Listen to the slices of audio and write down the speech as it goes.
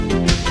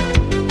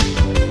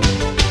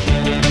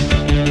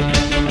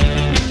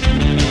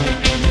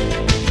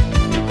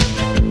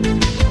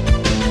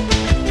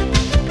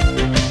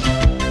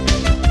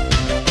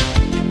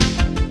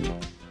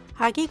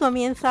Aquí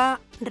comienza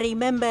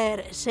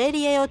Remember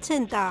Serie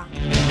 80.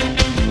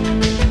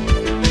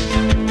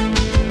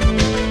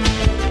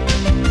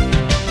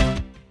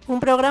 Un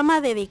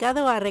programa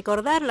dedicado a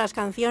recordar las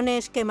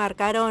canciones que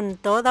marcaron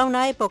toda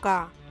una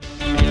época.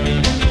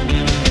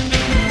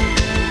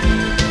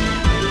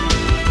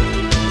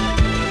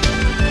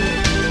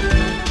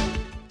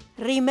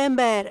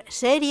 Remember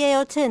Serie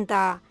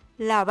 80,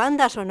 la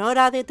banda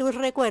sonora de tus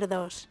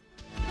recuerdos.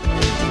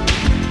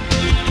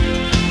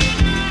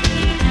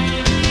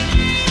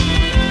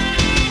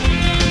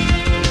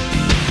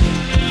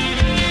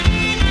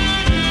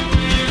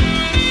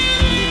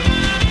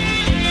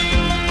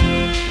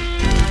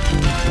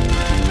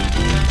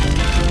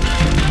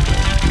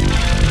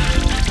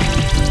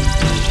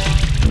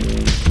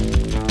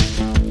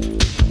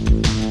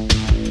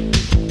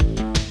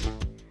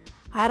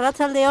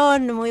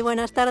 Arratsaldeon, muy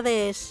buenas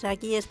tardes.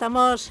 Aquí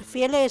estamos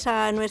fieles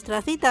a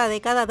nuestra cita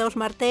de cada 2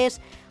 martes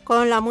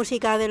con la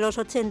música de los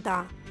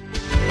 80.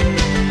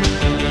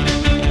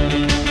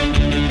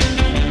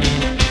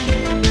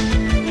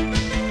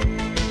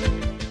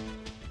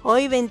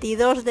 Hoy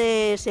 22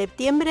 de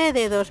septiembre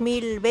de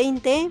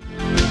 2020,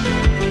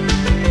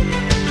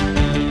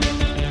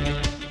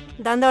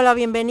 dando la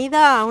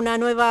bienvenida a una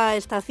nueva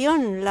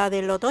estación, la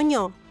del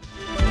otoño.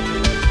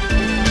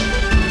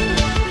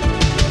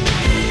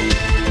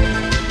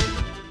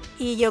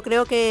 Y yo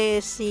creo que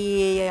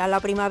si a la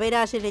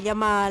primavera se le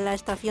llama la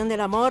estación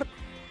del amor,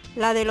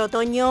 la del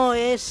otoño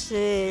es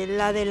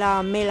la de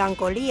la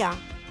melancolía.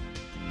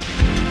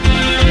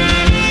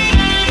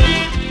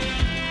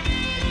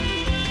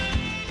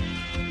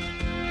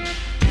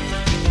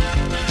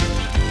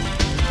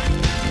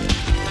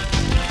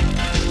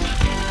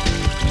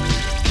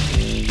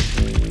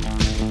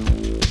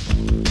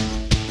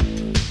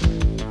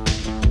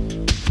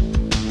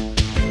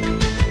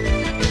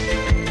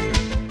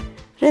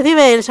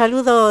 Recibe el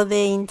saludo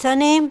de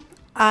Inchane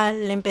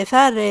al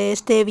empezar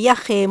este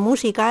viaje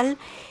musical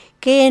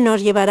que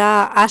nos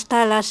llevará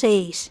hasta las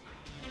 6.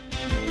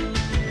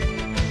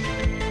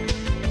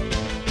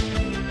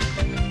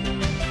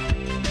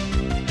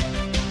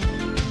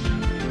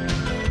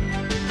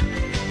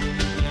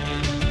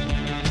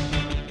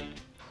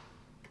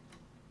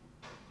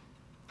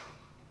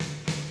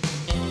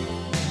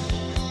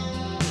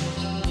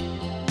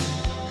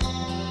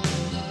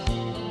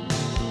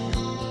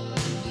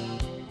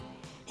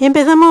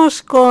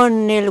 Empezamos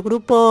con el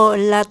grupo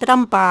La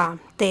Trampa,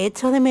 Te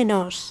echo de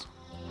menos.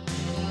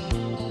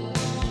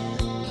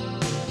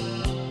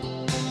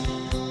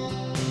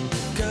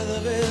 Cada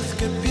vez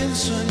que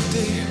pienso en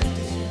ti,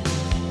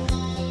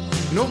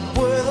 no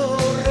puedo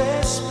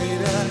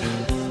respirar.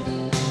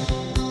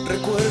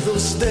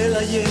 Recuerdos del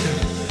ayer,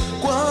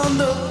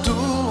 cuando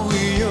tú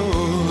y yo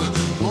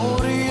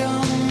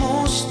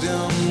moríamos de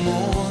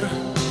amor.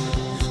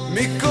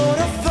 Mi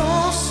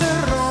corazón se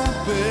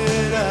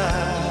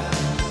romperá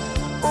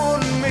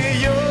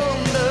 1,000,000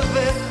 de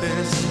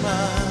veces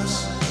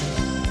más.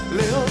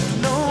 Leo tu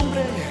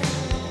nombre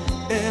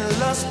en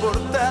las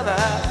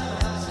portadas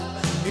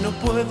y no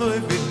puedo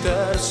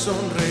evitar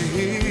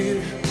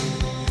sonreír.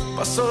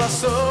 Paso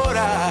las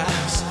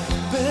horas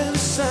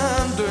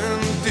pensando en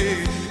ti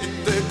y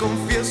te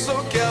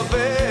confieso que a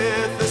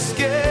veces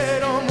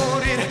quiero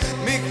morir.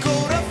 Mi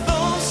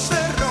corazón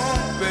se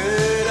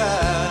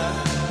romperá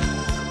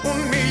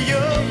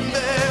 1,000,000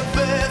 de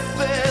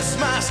veces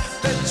más.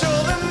 Te echo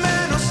de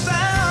menos,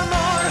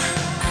 amor.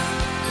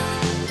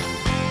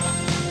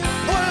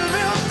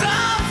 Vuelve otra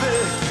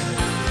vez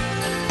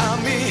a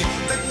mí.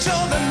 Te echo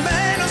de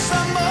menos,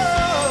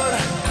 amor.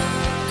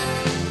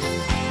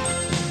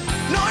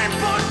 No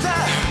importa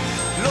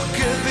lo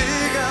que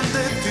digan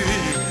de ti.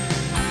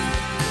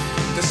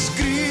 Te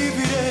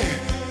escribiré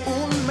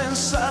un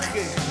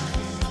mensaje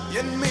y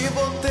en mi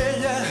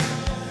botella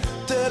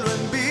te lo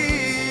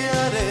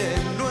enviaré.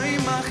 No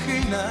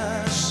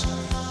imaginas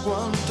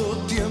cuánto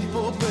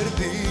tiempo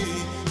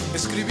perdí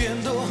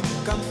escribiendo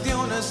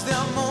canciones de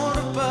amor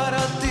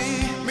para ti.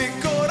 Mi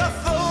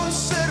corazón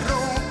se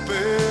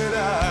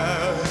romperá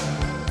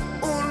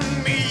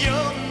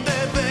 1,000,000 de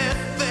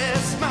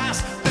veces más.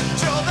 Te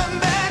echo de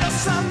menos,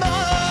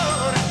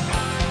 amor.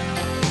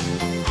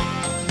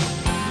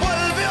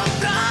 Vuelve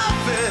otra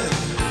vez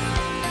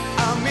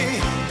a mí.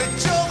 Te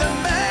echo de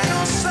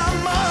menos,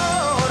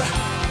 amor.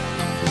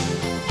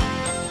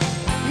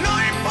 No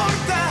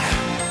importa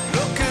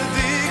lo que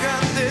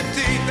digan de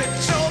ti. Te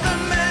echo de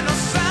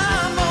menos,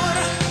 amor.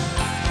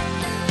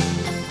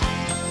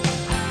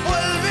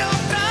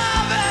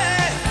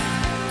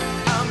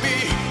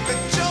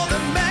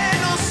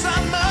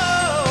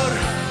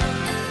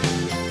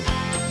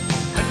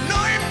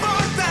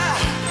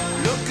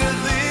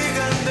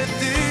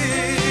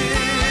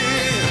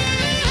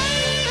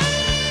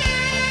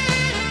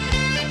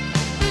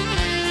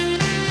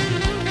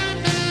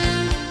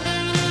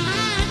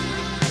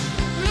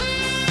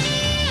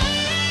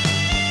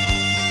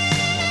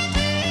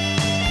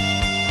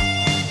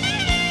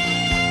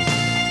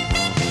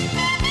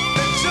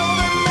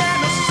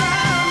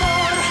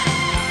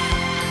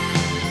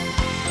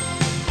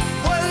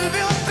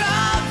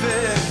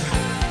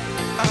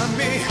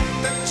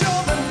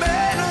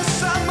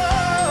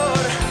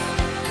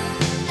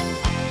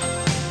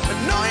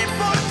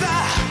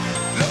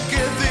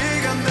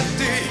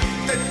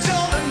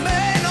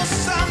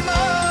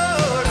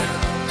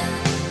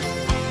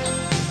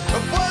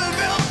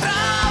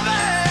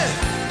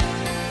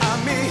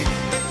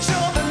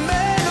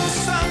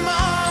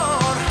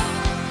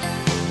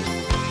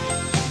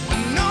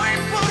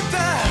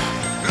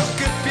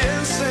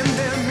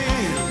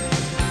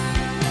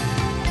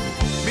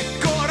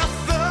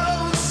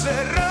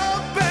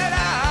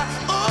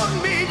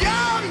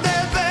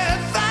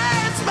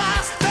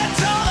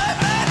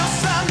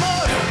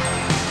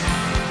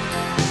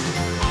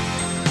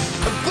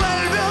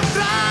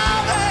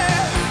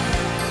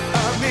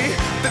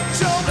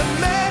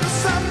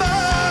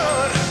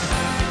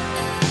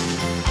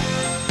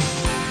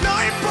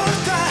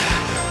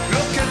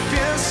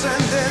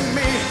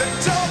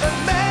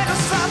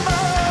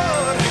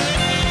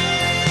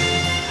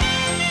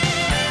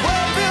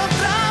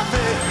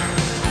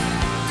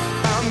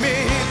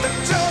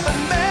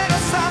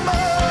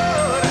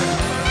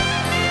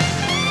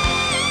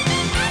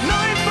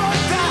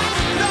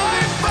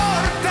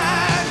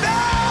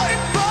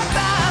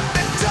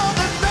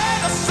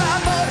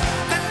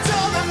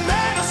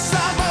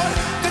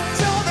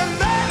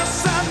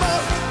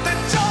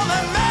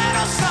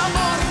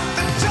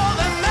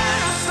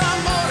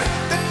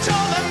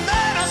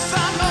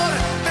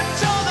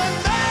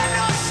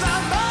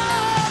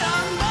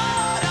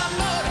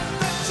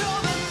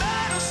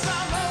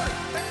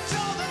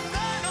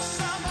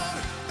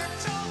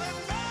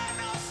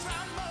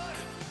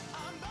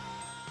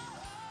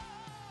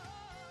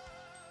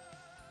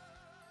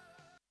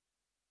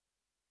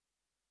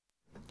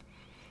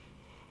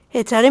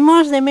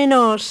 Echaremos de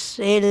menos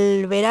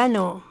el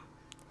verano.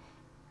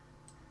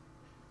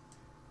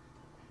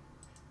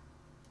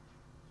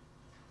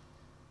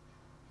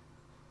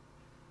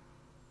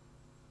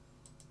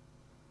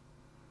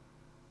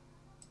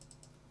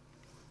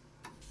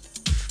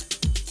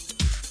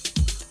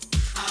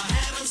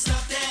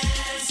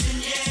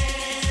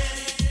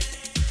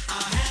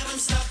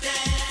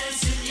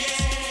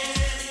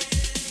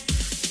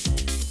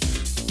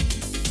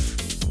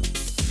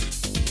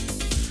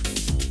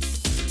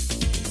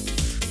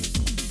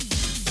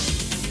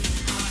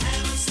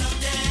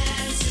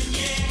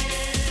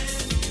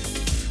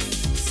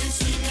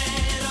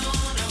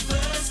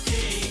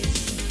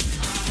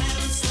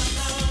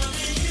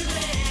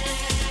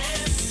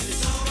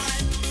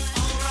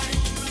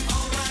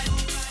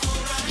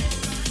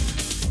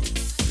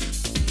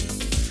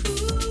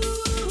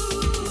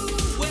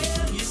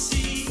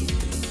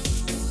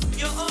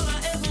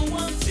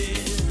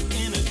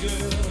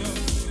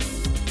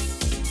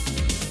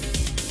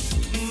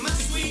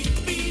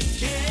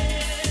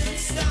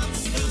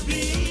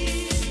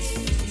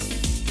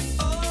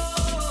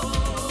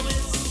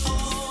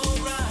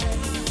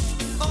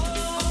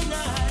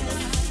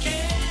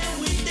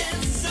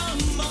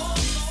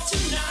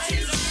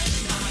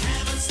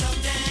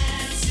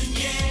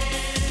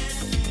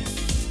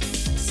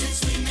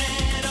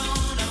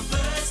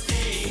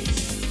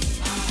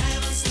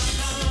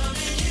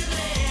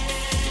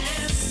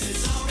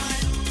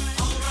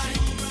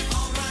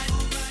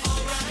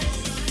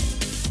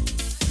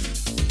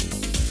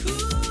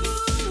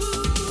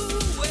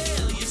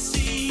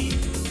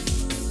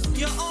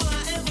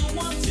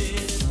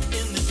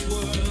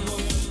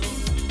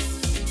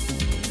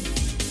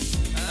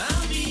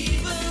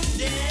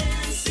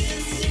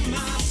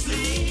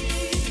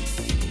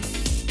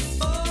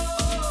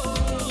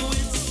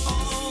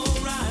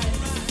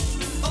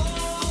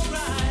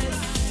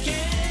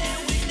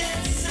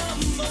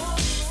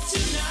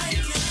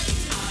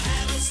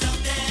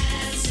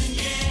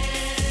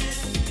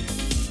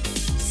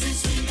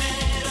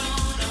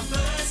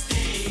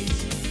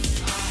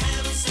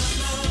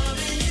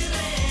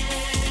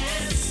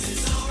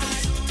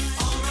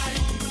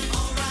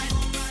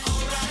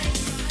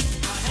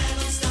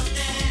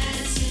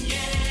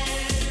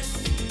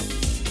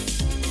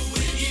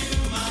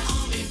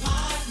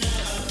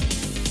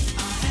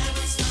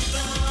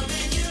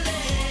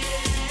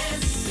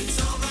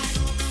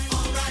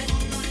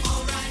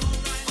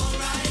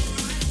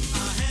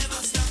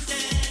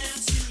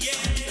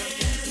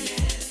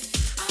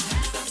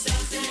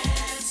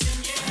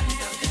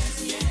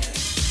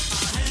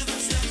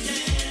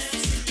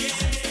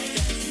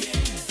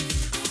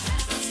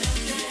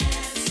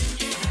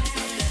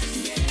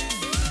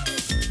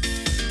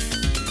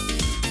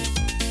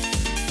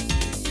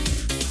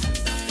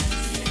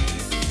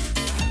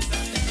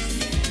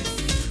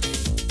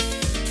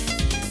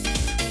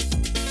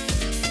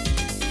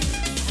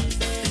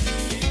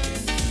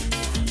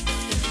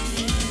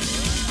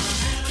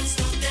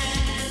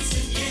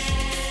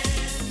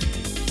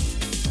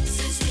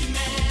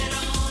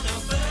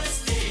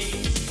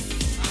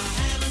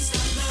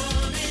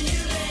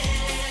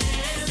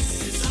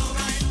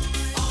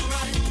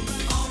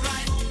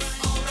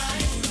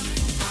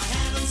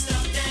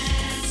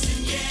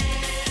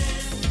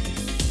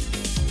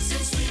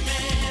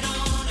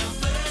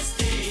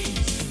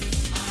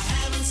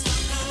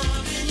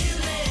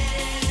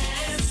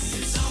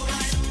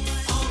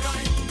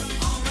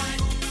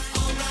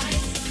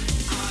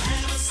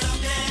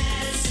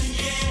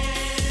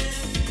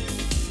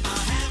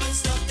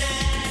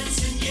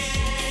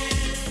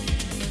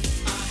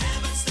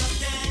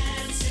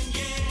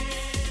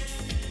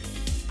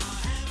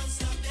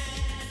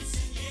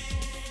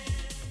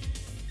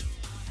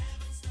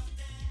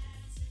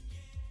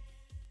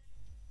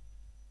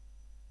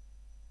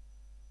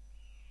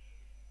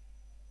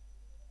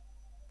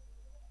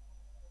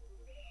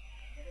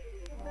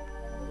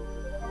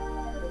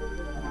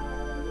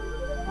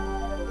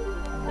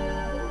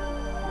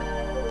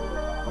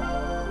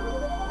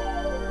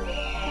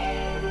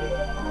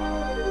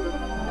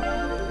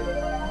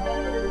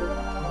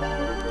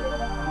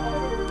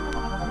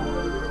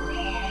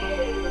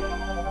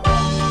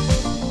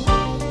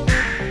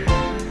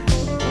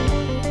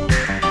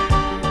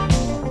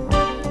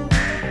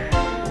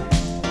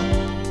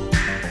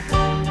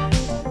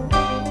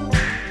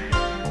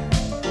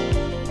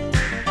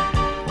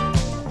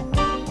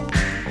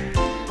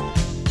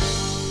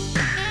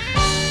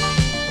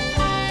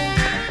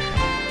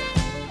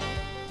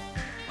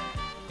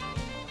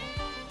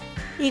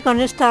 Y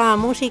con esta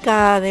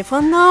música de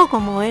fondo,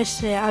 como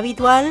es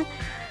habitual,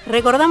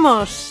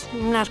 recordamos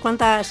unas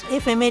cuantas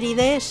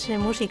efemérides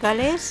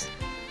musicales,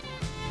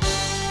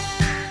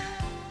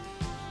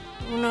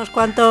 unos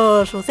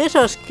cuantos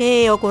sucesos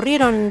que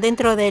ocurrieron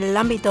dentro del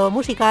ámbito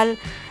musical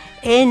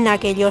en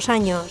aquellos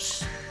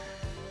años.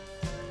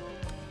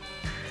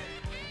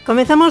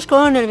 Comenzamos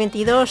con el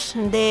 22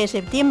 de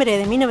septiembre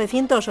de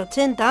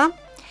 1980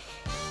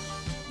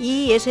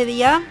 y ese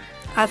día,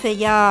 hace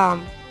ya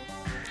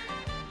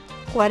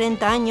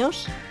 40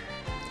 años,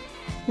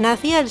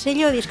 nacía el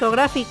sello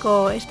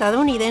discográfico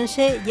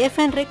estadounidense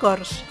Geffen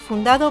Records,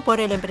 fundado por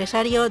el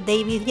empresario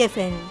David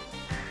Geffen.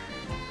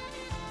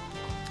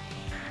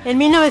 En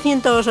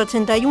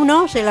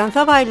 1981 se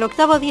lanzaba el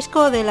octavo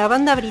disco de la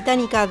banda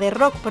británica de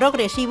rock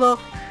progresivo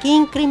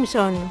King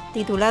Crimson,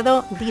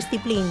 titulado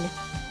Discipline.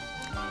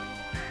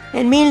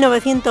 En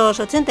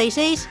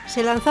 1986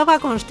 se lanzaba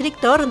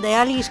Constrictor de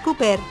Alice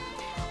Cooper,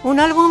 un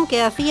álbum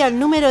que hacía el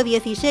número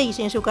 16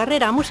 en su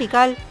carrera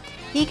musical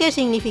y que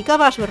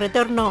significaba su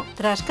retorno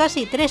tras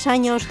casi 3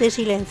 años de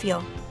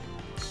silencio.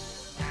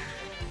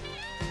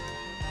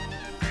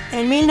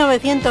 En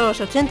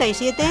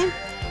 1987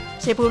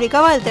 se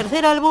publicaba el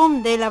tercer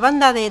álbum de la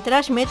banda de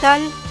thrash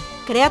metal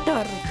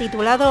Creator,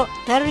 titulado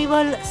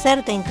Terrible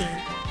Certainty.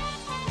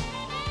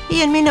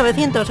 Y en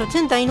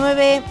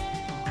 1989,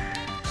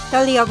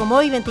 tal día como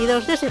hoy,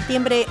 22 de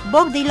septiembre,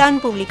 Bob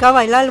Dylan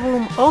publicaba el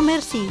álbum Oh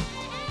Mercy,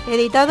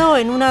 editado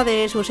en una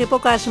de sus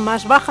épocas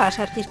más bajas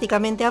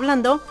artísticamente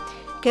hablando,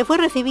 que fue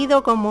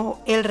recibido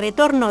como el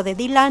retorno de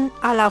Dylan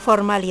a la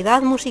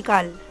formalidad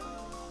musical.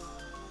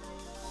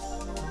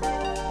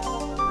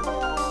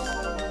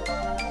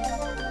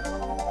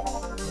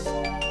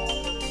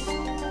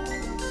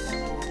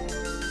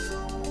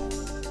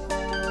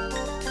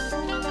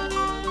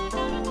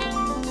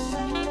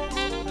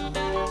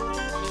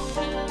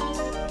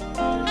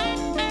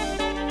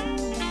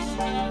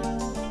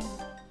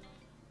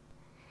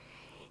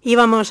 Y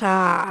vamos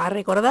a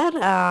recordar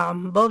a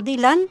Bob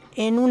Dylan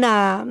en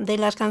una de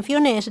las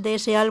canciones de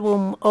ese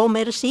álbum Oh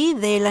Mercy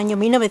del año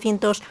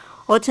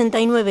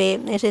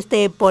 1989, es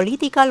este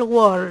Political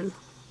World.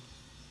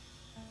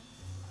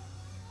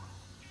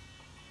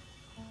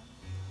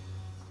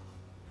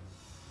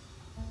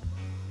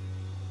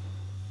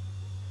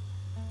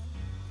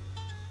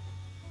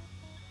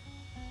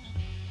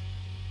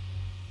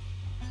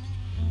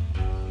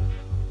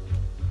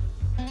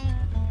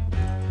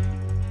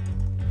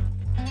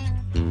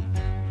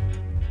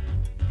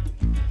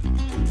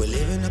 We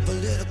live in a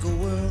political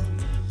world.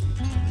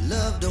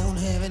 Love don't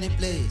have any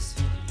place.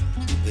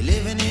 We're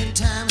living in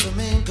times where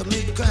men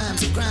commit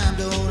crimes and crime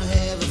don't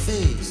have a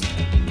face.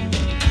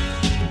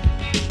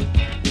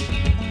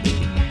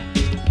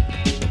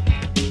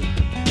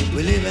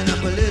 We live in a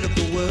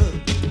political world.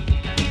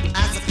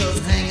 Icicles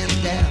hanging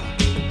down,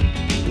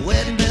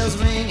 wedding bells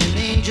ring and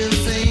angels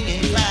sing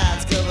and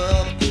clouds cover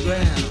up the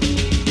ground.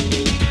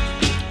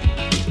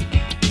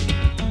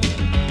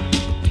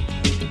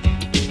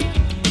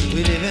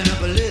 We live in a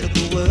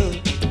political world.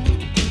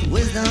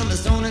 Wisdom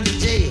is thrown into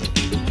jail.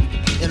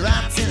 It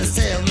rots in a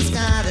cell,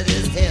 misguided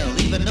as hell,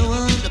 leaving no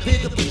one to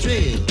pick up the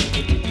trail.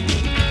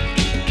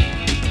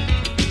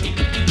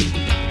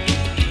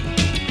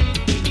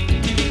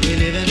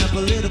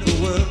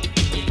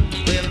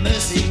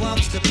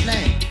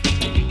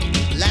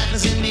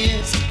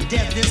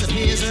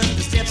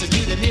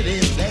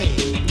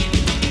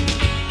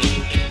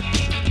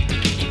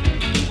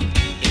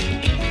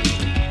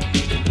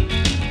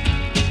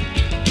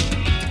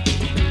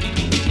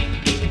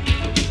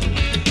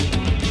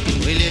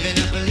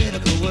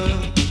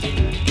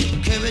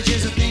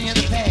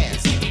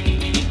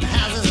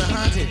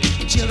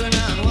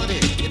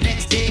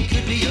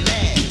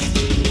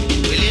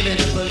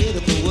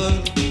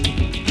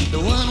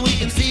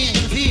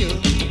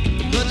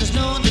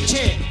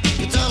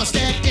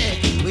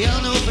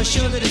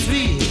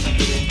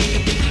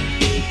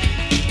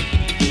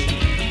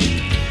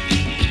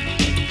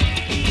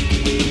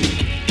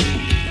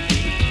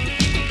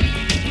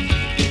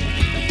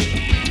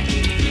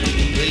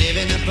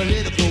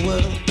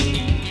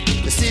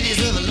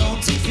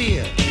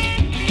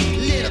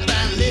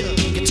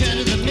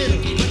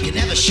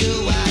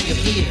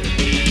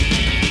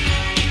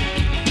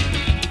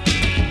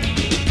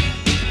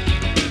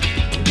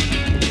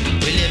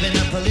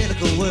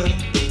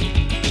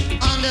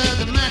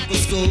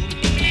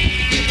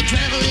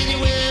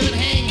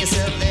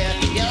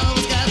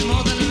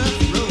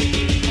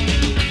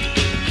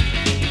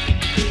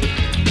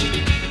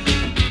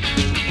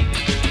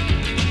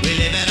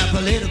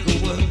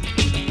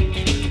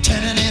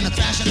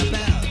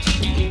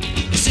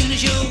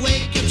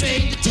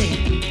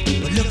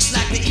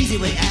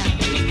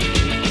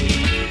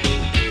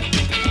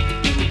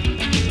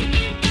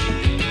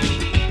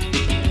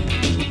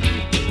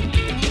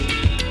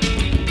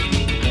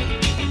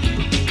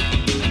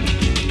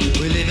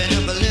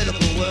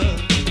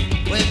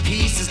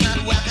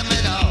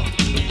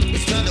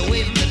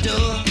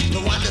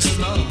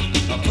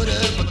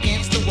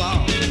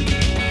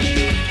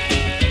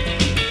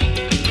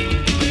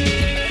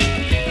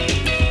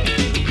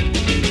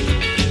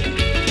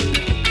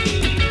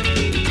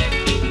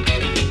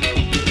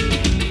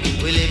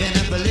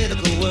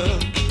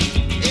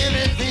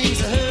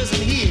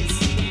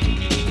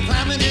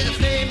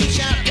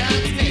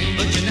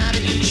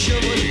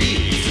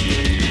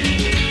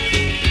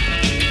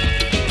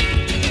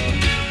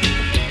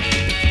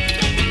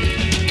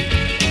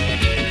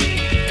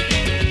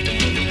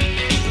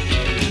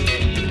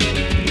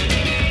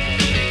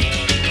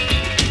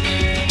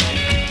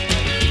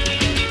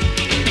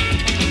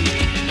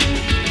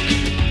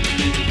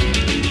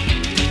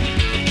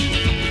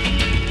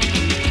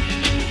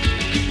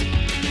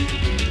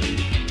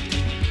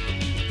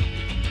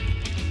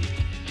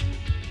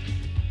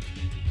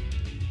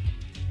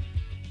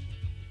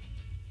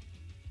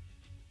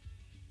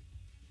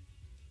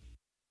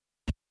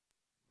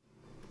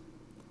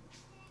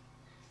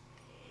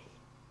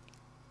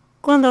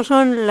 Cuando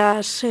son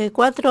las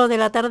 4 de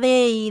la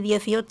tarde y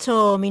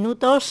 18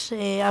 minutos,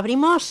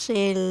 abrimos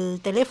el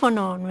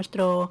teléfono,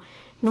 nuestro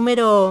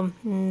número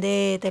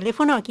de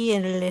teléfono aquí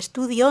en el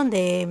estudio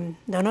de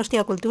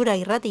Donostia Kultura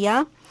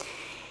Irratia,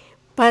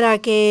 para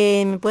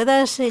que me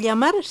puedas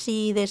llamar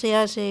si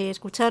deseas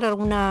escuchar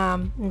alguna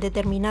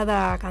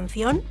determinada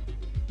canción.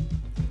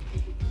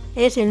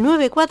 Es el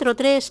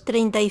 943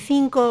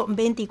 35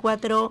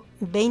 24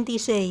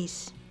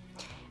 26.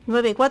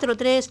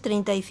 943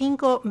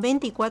 35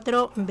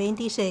 24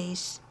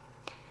 26.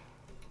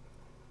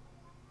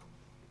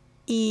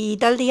 Y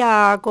tal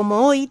día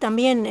como hoy,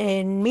 también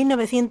en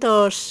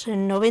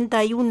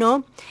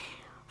 1991,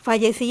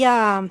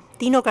 fallecía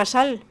Tino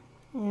Casal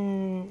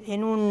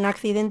en un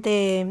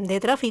accidente de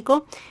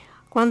tráfico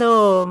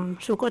cuando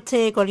su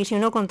coche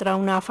colisionó contra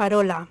una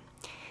farola.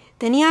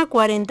 Tenía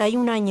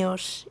 41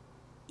 años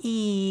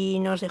y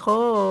nos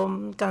dejó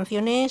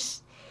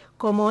canciones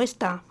como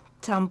esta,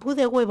 Champú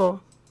de huevo.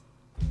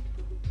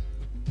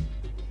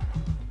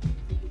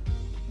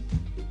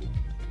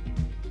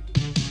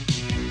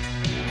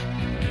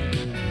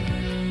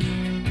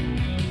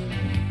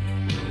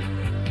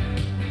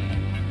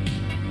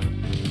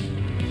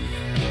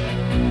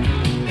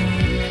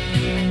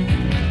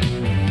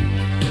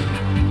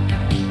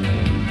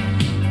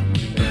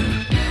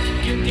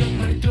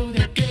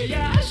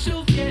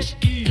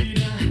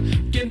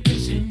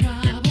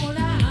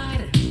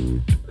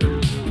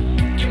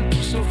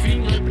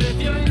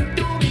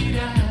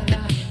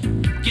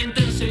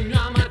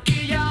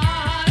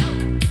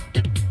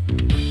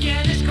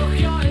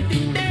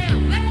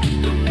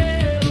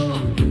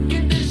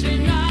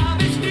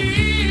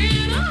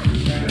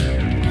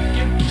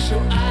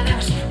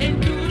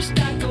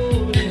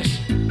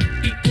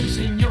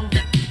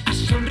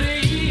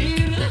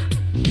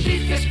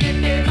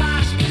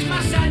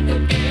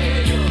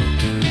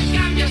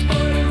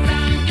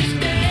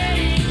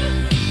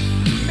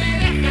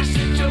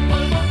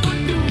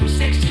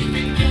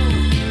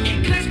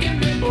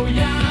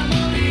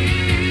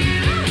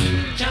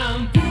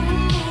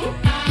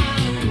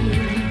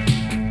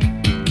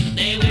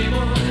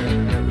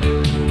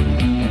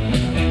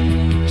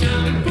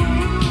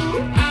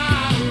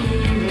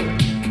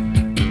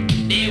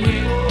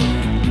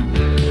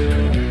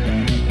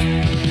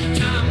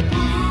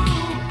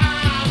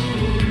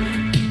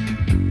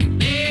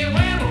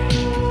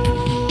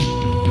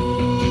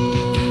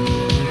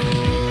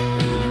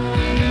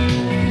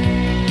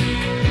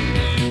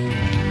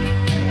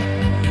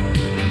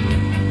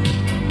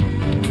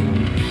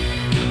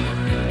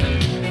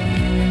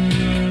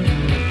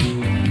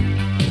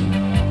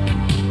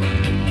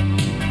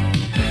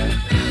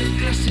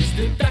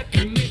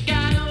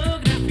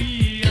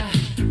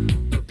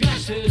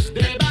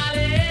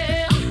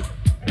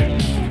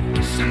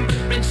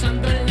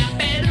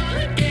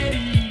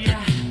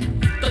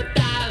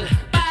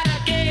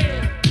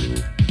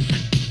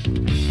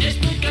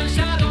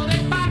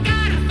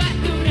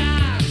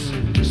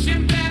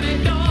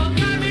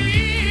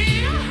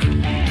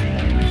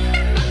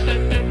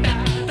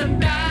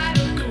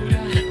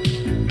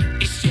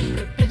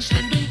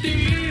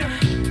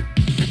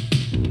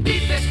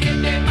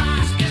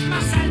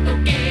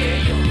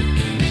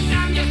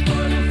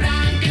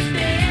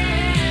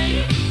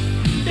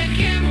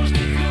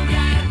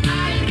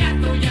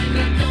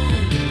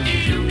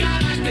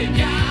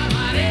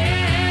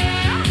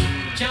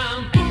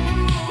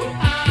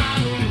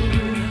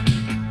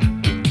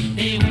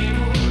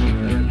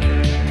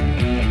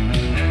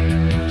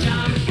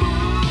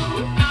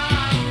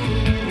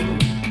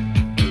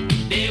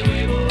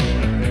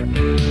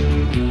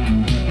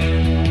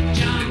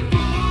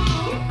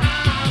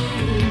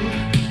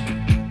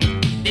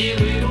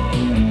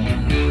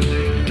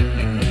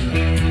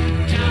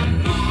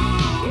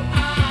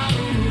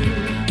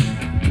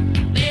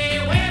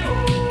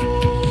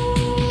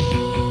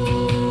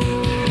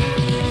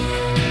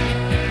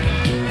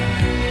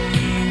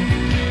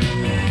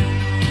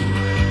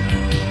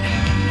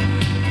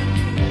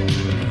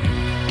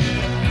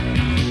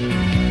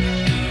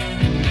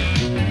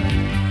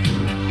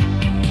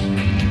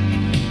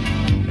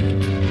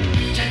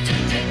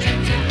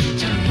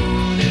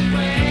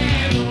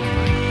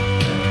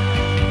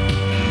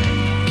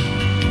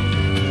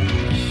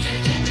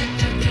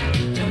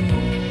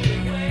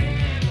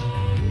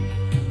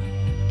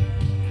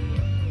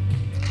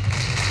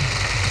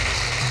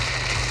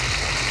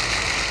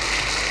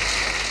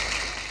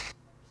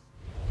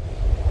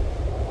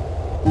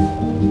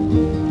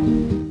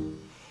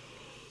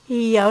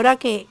 Y ahora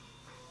que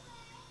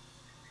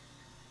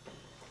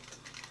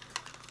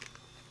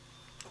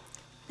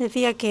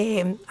decía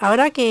que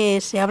ahora que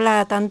se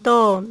habla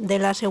tanto de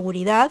la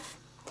seguridad,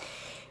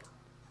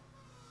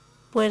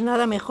 pues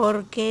nada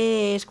mejor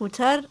que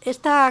escuchar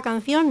esta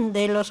canción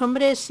de Los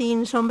Hombres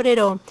Sin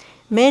Sombrero,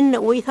 Men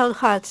Without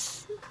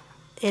Hats,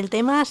 el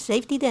tema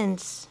Safety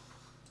Dance,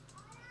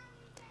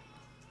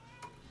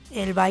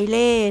 el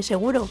baile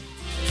seguro.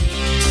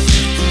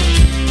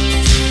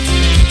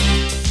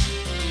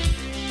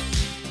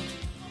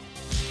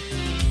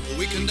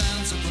 We can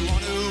dance if we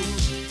want to,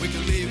 we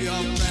can leave your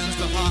friends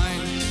behind.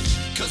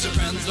 your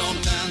friends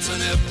don't dance,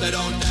 and if they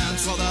don't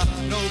dance, well, they're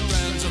no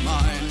friends of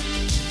mine.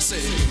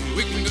 See,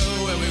 we can go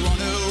where we want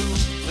to,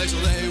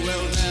 places they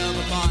will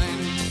never find.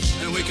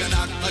 And we can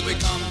act like we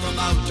come from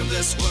out of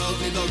this world,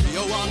 leave the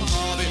real one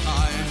far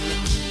behind.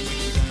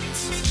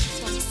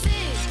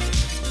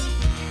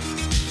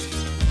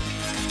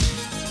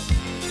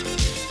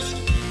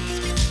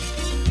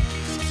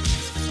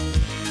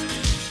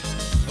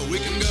 We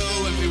can go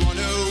if we want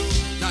to,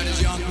 night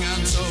is young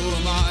and so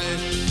am I.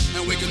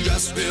 And we can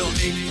dress real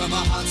neat from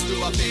our hearts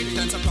to our feet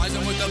and surprise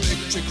them with a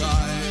victory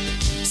cry.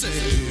 Say,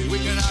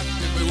 we can act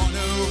if we want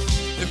to,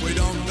 if we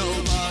don't,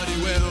 nobody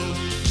will.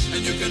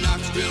 And you can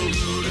act real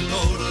rude and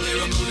totally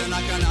removed, and I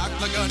can act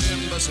like an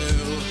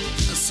imbecile.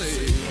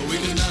 Say, we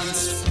can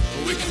dance,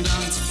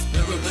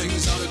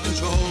 everything's out of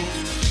control.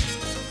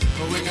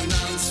 We can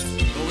dance,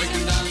 we're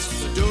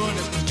doing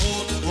it from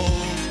pole to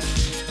pole.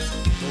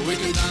 We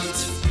can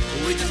dance,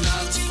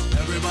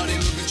 everybody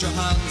look at your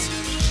hands.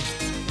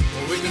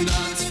 We can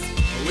dance,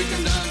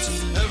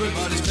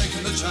 everybody's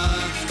taking the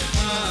chance.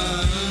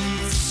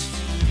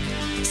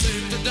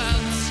 Safe to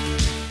dance,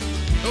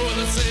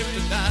 oh, it's safe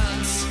to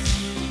dance.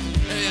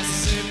 Yes, it's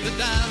safe to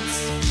dance.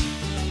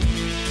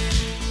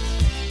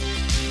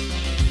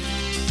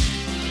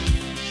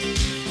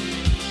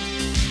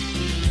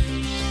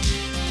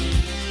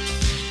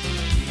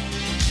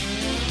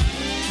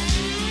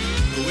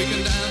 We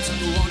can dance if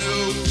we want to.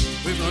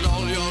 We've got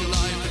all your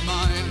life in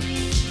mind.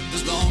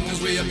 As long as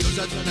we abuse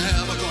it,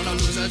 never gonna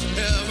lose it.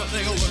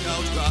 Everything will work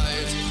out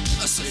right.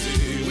 I say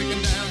we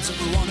can dance if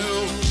we want to.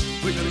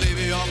 We can leave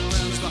your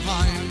friends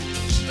behind.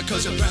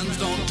 Because your friends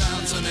don't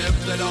dance, and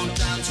if they don't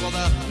dance, well,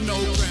 they're no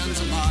friends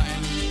of mine.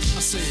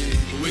 I say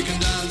we can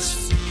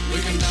dance,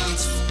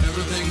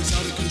 everything's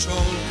out of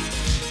control.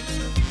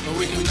 But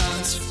we can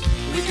dance,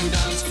 we're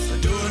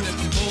doing it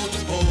from pole to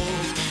pole.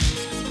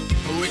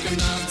 We can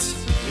dance,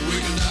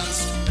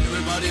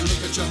 everybody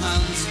look at your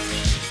hands.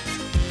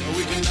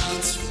 We can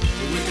dance,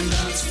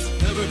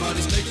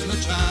 everybody's taking the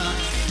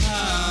chance.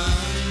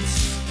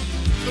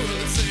 Well,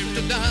 it's safe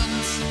to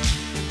dance,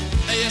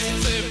 yes,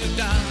 it's safe to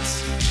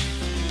dance.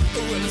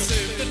 Well, it's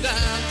safe to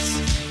dance,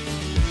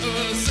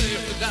 well, it's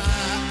safe to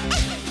dance.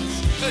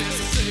 It's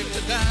safe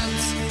to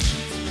dance,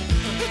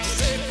 it's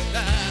safe to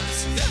dance.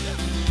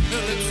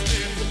 Well, it's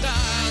safe to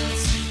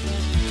dance,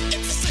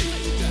 it's safe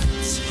to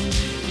dance.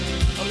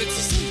 Oh, it's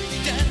a safety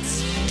dance.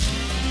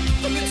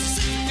 Oh, it's a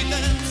safety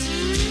dance.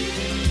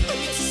 Oh,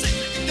 it's a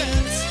safety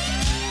dance.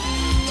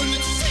 Oh,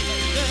 it's a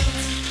safety dance.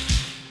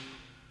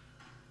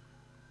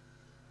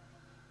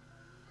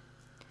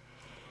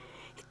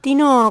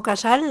 Tino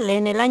Casal,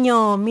 en el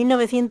año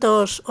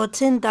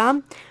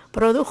 1980,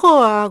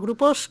 produjo a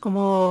grupos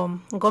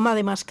como Goma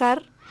de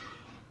Mascar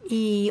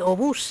y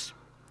Obús.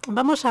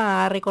 Vamos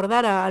a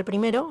recordar al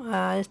primero,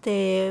 a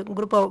este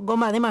grupo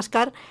Goma de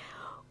Mascar,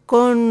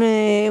 con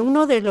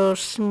uno de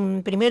los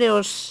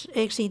primeros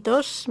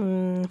éxitos,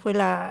 fue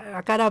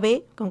la cara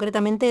B,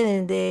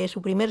 concretamente de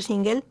su primer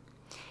single,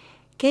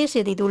 que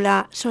se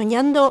titula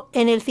Soñando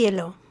en el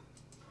cielo.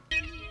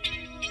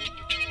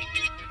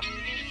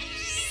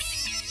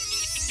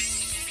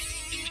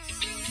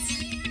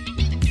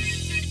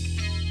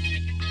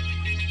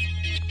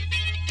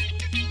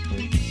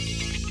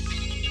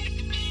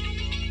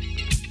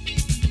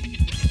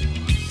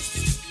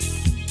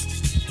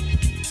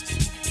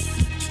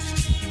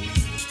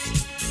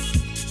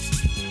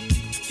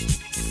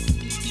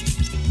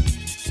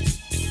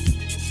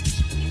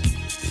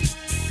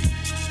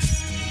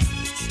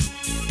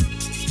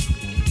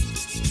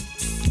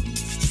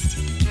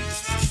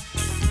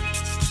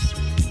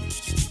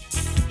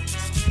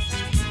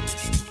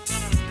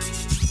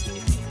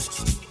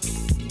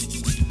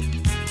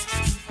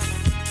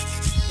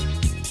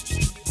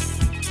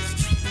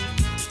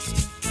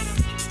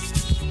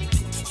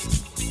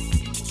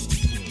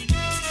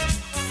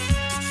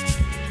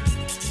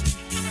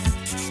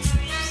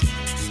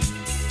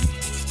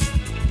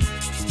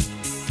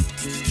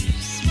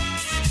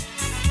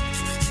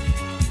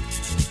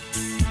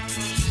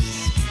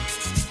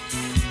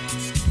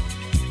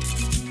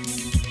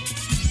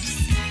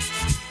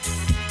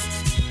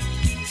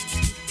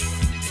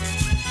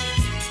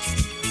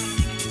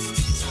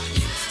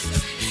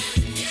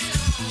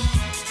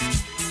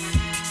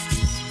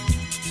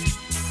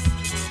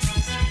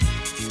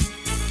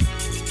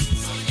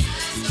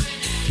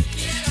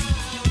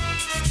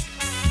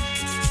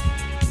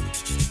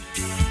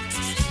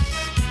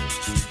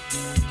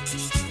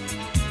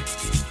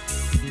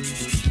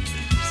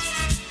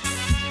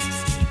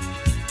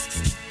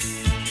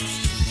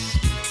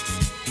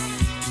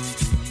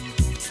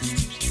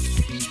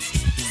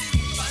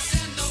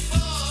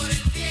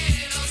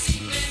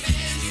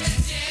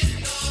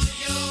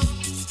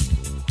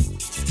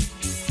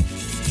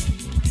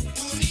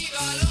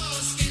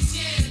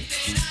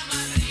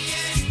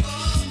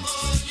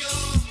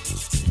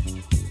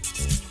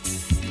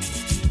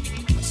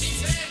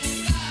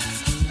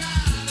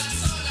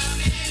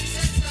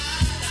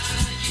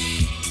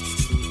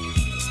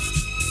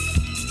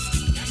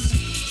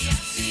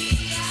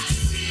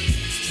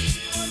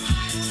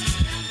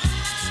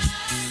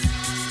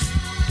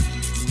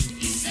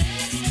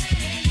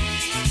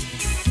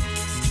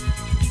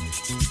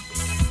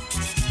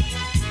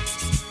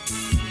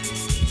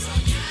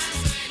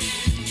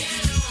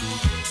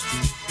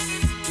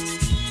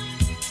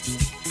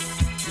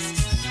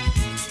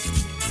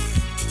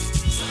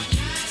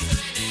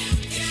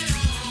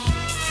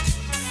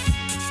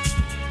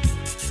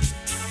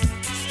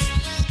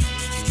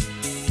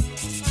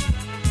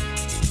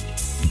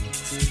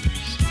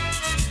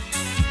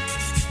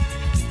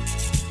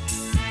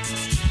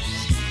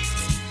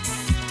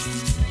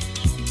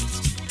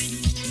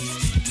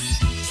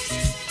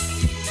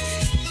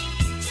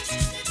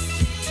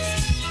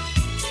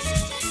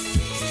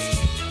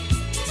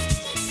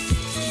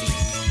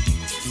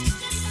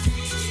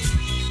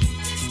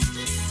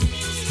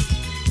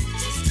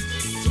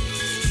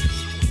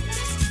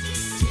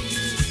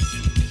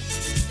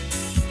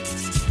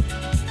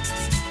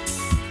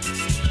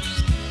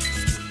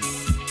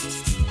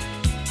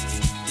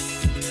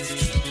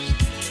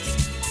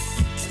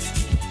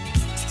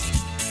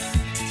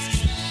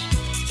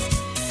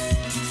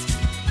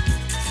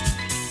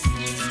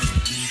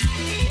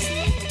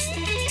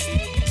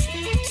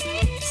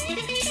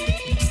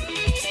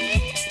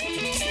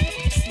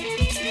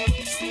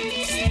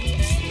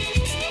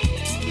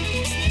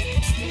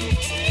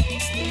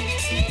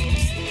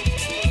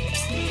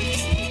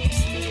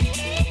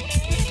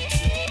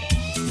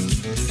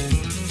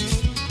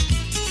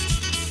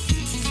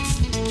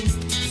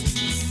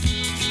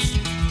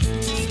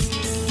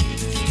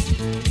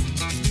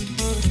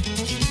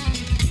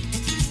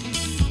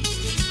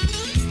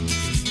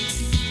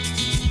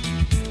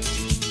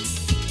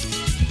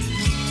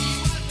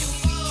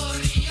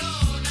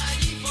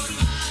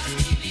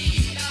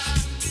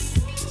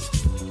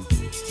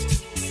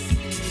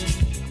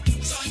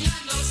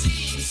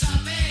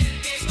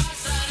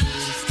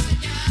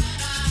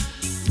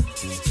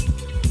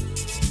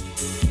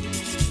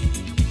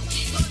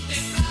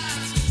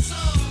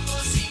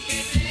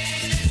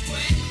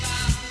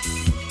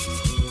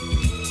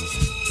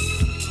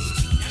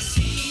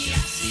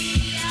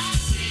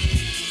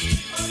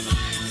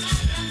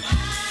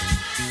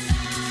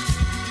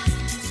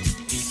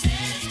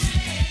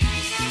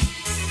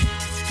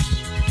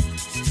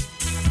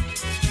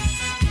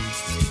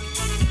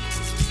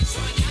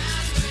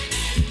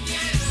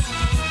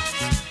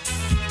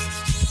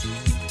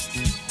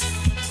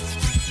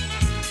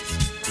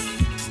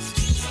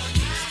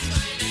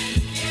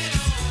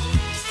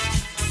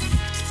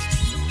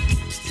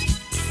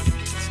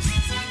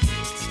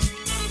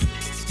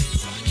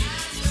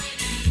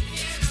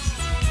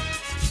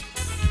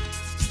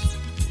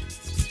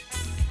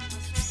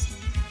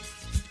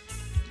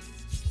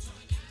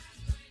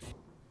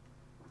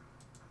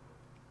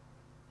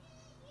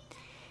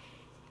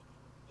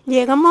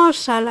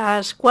 Llegamos a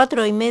las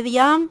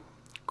 4:30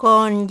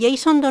 con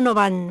Jason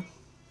Donovan.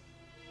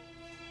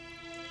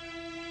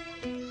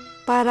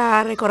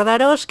 Para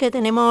recordaros que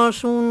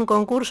tenemos un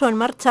concurso en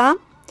marcha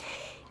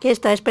que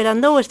está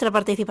esperando vuestra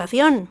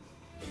participación.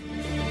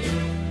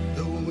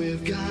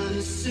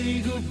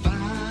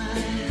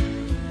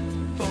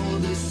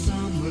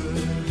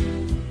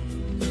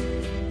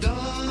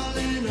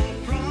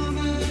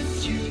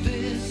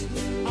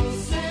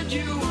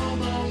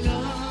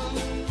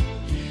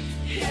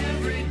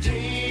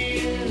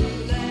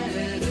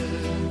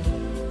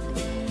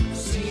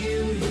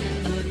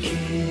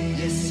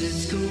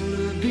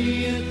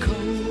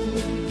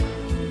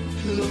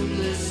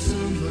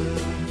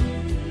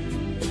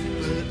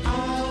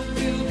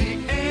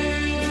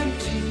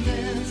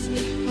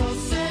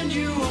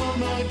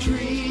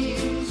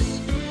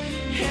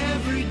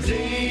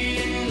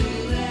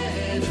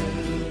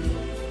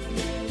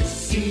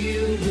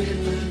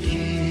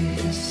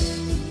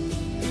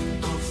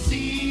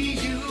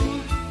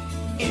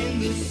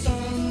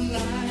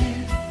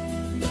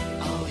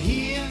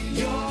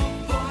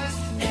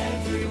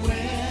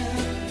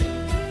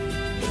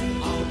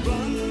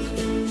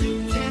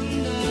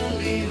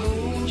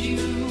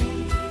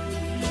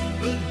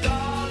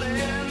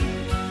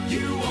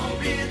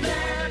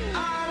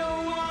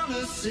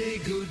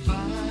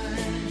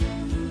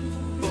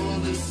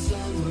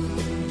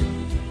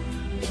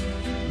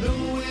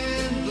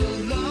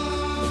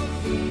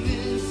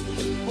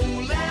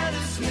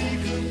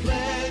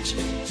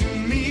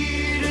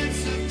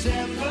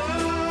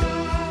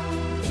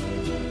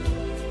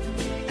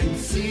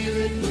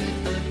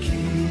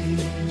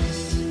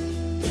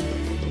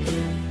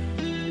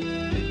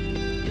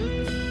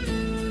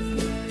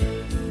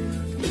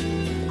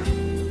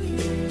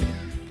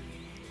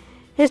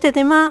 Este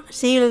tema,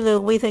 Sealed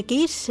with a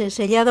Kiss,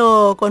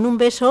 sellado con un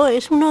beso,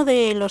 es uno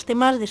de los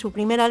temas de su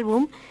primer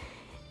álbum,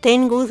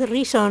 10 Good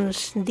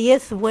Reasons,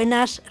 10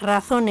 buenas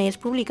razones,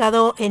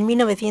 publicado en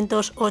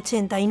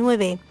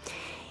 1989.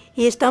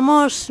 Y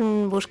estamos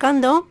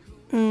buscando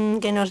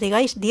que nos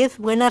digáis 10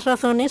 buenas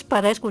razones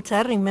para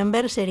escuchar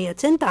Remember Serie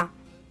 80.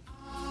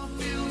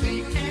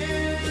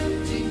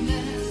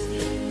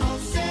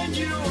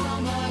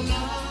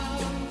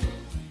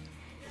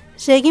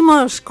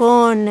 Seguimos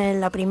con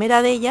la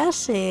primera de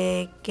ellas,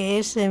 que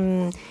es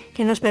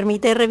que nos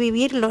permite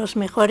revivir los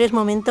mejores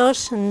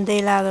momentos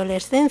de la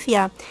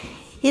adolescencia.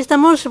 Y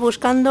estamos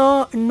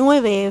buscando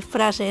 9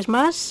 frases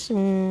más.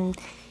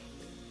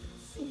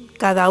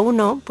 Cada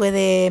uno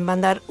puede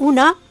mandar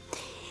una.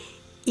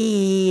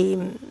 ¿Y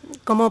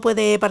cómo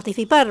puede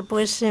participar?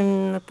 Pues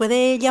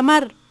puede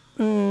llamar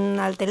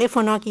al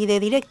teléfono aquí de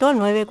directo, al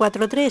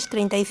 943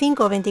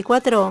 35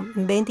 24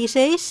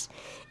 26,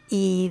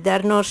 y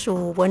darnos su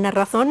buena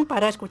razón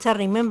para escuchar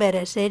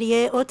Remember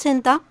Serie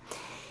 80,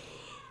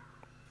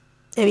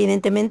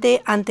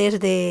 evidentemente antes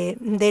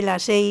de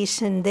las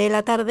 6 de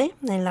la tarde,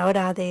 en la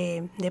hora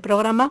de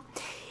programa.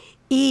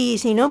 Y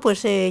si no,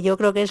 pues yo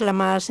creo que es la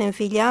más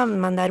sencilla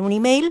mandar un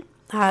email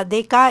a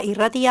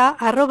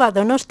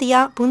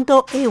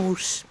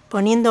dkirratia@donostia.eus,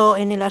 poniendo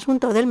en el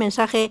asunto del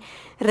mensaje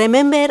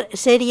Remember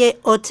Serie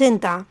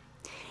 80.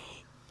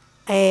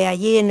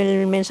 Allí en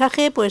el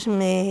mensaje pues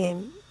me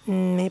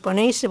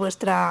ponéis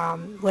vuestra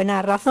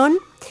buena razón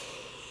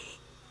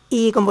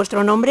y con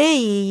vuestro nombre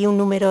y un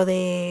número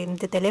de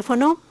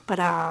teléfono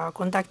para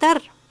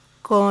contactar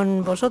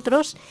con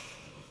vosotros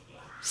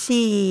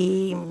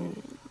si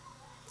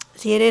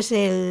eres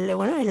el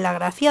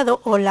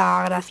agraciado o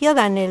la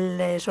agraciada en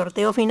el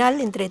sorteo final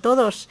entre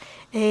todos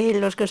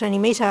los que os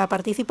animéis a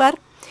participar,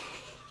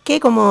 que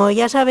como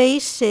ya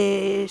sabéis,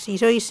 si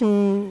sois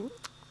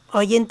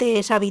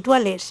oyentes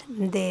habituales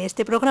de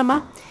este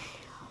programa,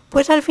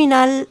 pues al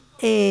final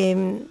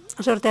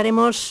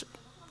sortearemos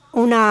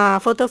una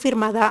foto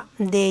firmada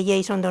de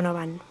Jason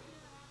Donovan.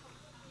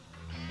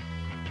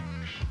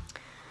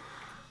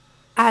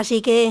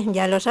 Así que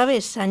ya lo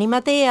sabes,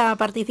 anímate a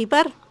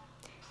participar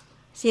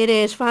si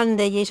eres fan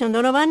de Jason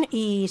Donovan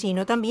y si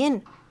no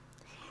también.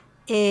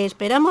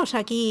 Esperamos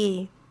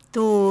aquí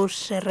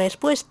tus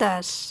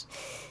respuestas,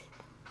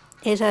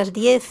 esas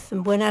 10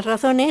 buenas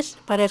razones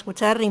para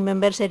escuchar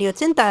Remember Serie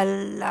 80.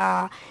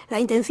 La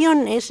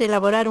intención es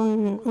elaborar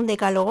un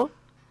decálogo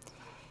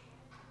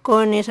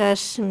con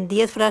esas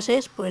 10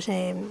 frases pues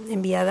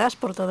enviadas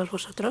por todos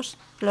vosotros,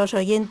 los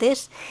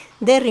oyentes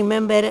de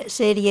Remember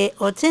Serie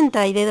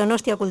 80 y de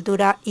Donostia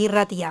Kultura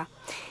Irratia.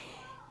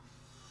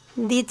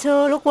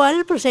 Dicho lo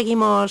cual,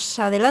 proseguimos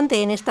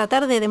adelante en esta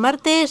tarde de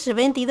martes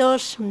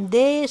 22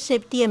 de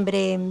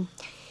septiembre.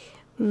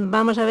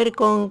 Vamos a ver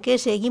con qué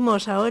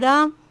seguimos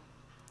ahora.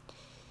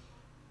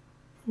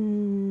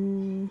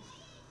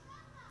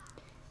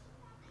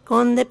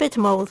 Con Depeche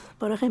Mode,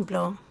 por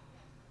ejemplo.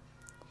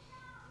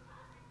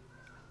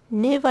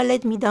 Never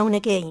Let Me Down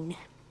Again.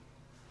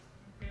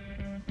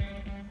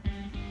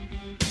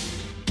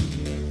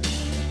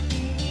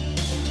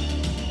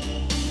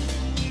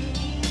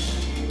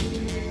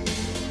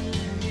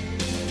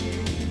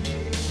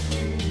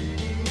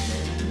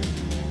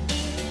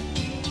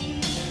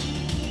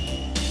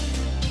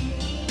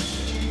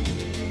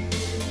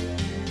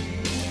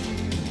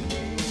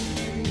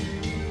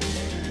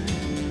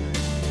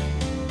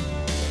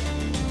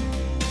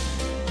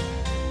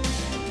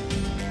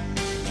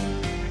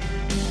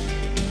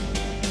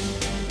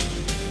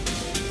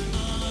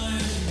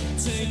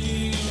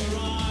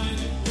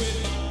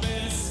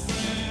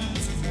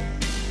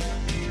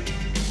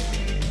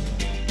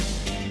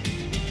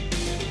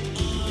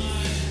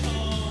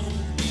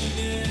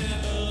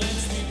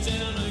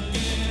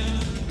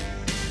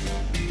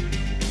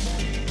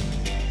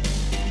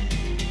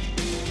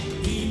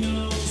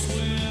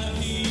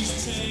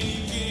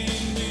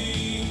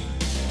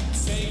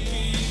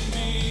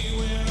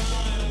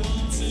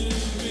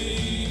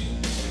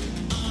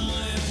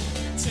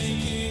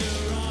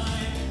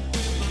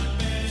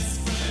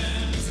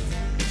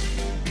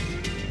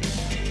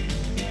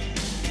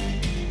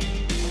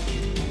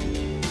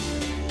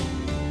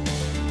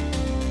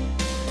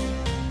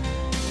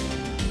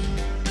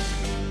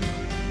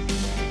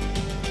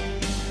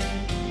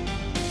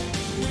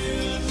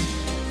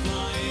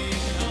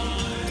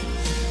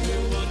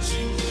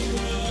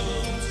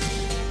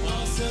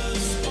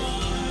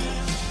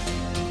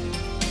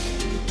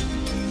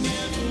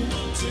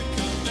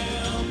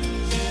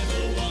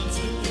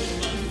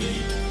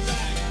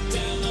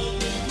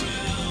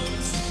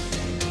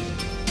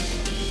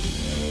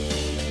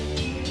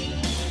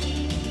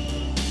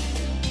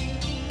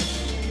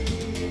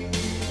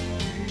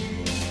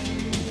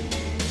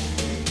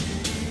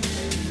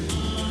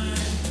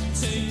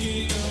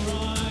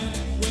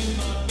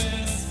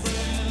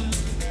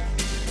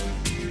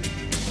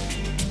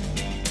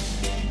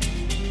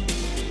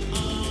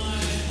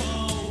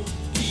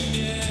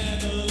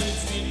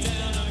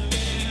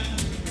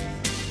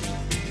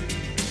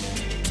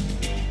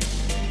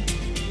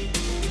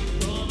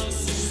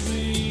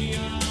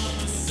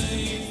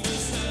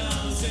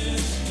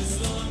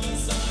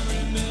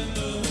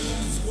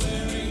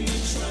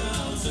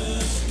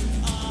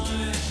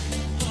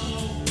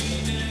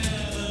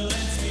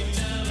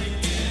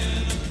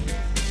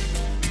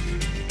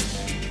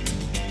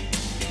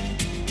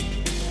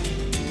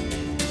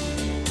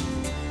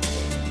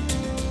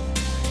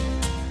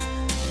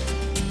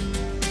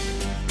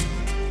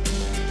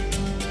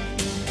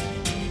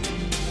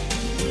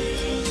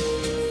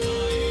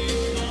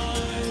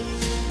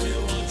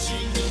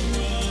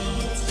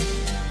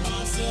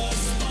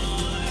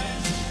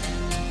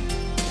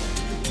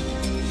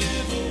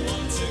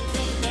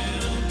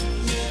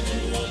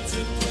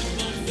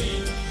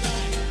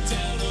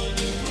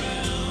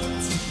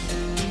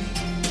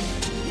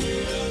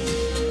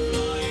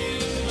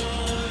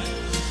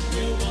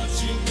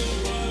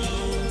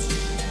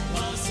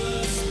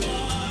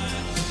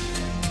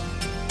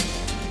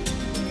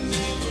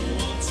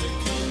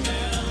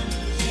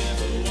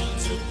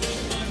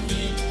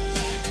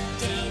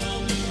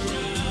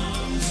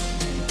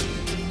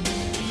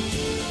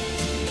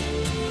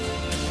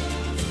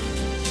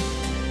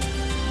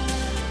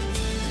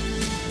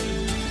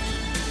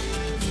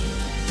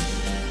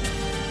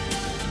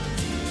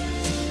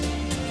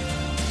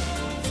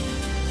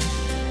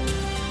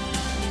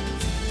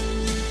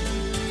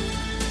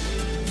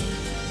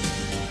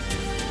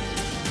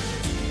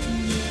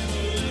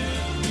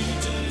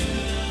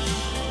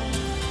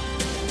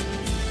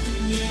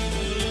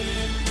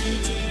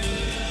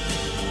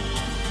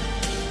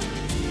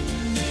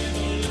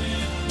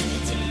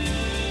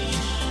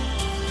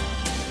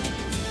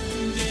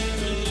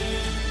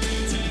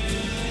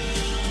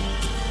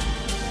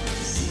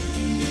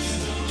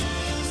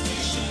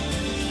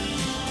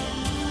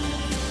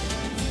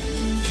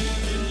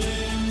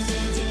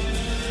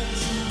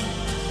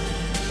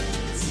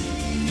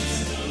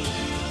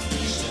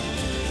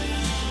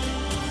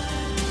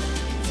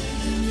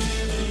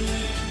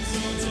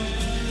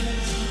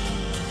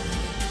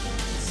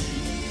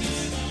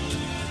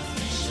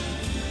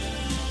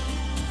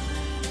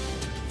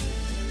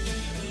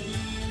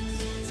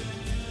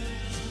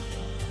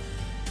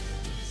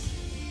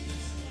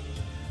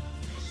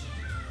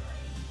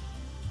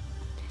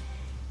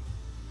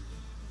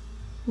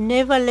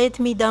 Never Let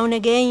Me Down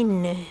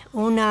Again,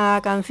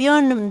 una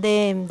canción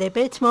de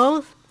Depeche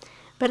Mode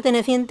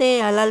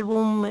perteneciente al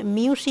álbum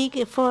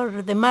Music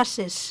for the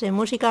Masses,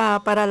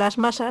 música para las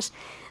masas,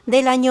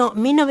 del año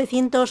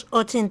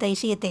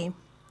 1987.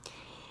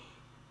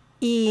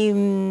 Y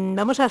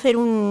vamos a hacer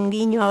un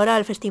guiño ahora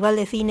al Festival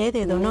de Cine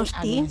de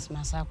Donosti,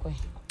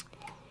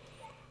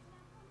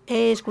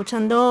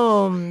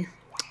 escuchando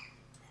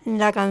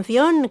la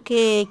canción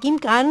que Kim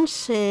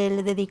Carnes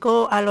le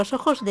dedicó a los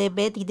ojos de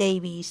Betty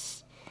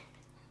Davis.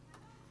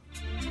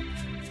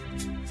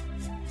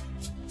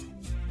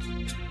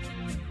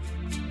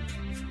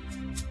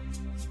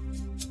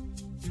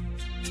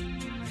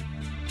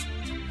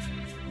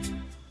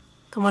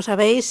 Como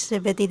sabéis,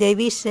 Betty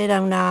Davis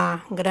era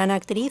una gran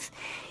actriz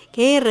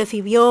que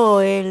recibió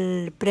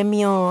el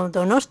premio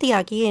Donosti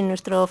aquí en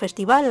nuestro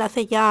festival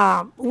hace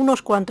ya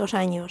unos cuantos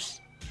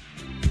años.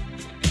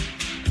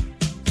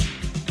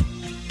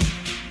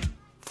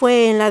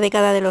 Fue en la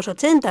década de los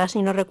 80,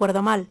 si no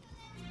recuerdo mal.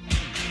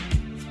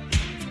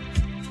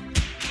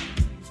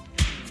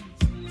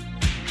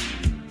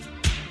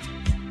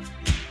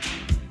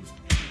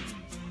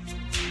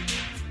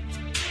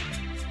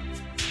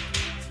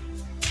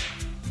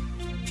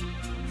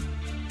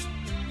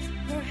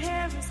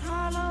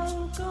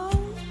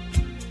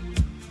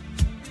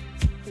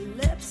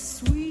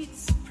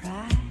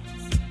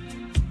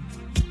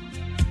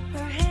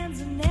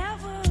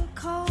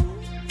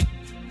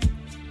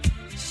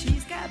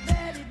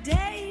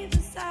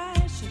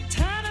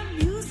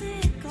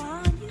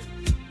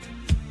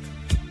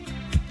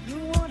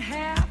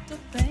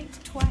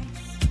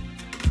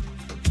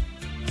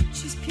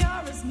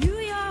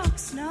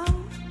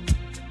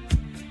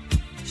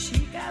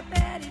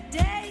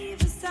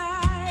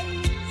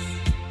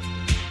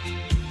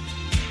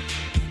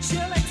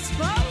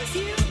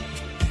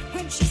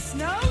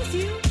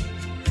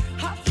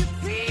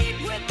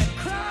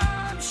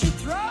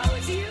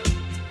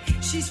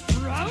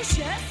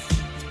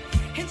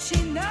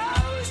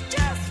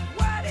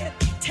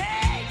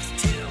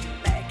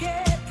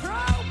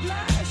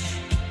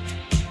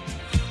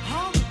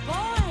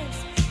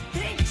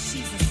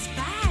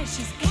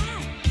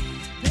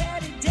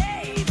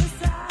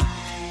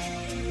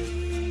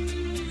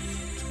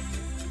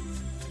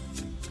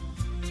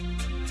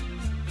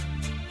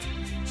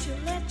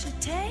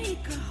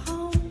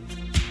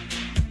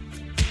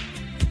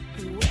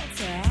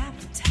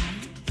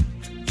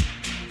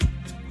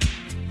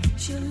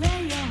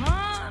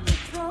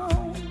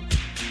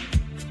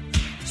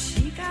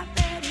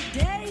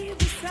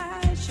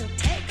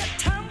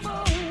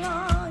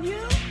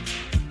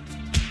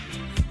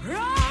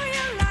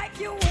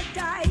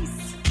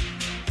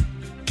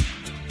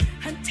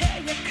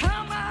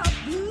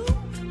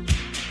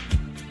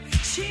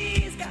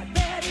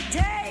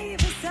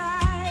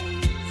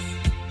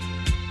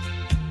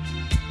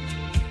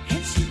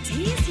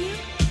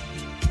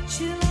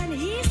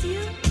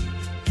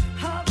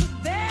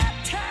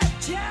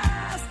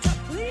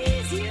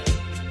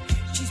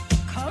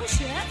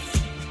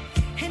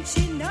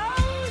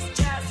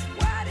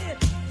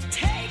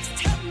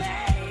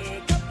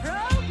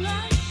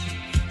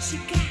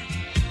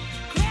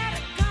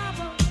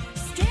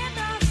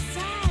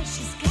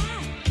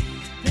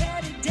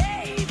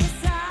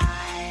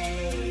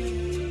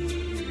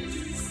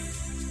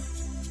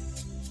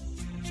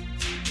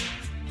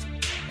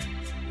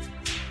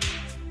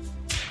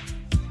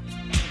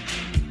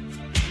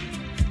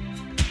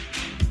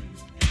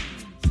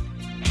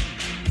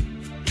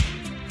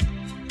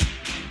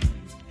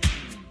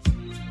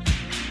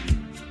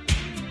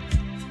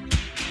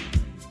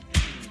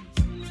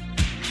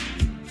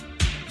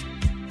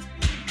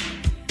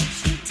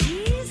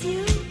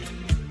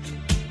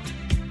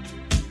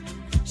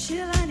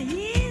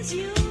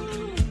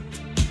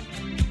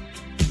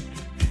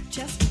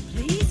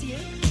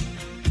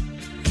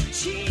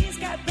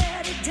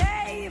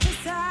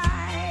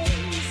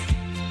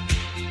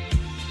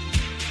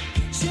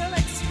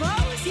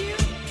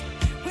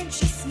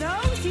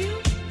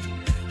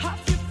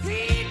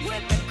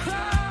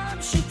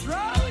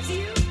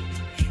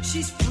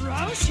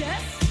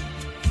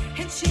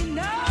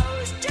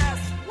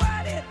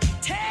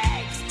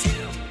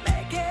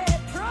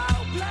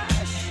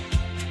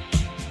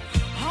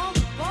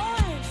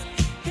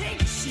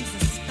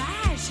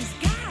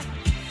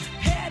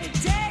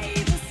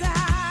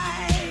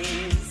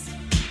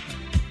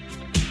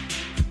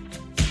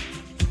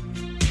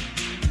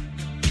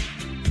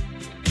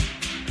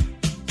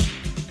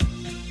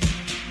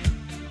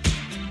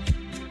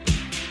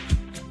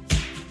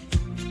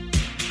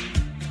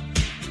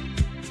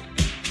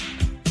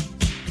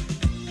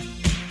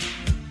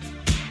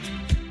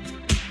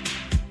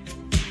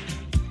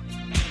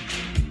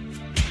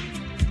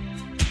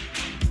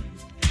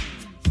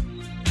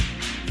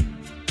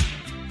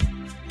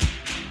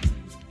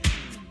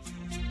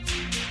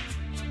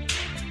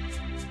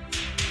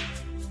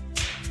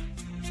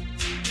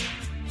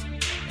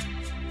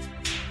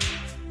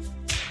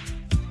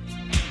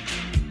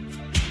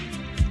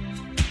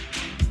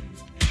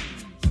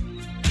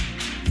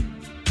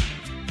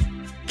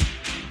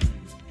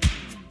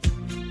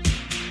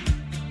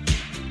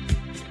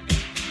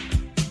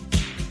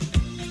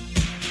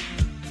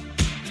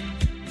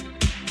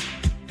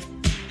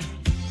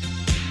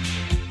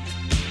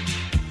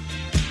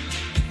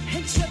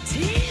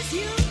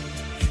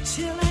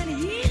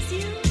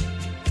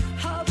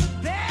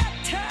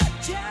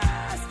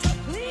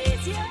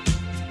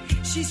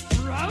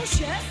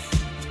 precocious,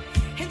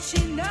 and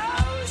she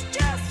knows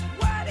just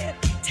what it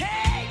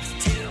takes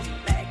to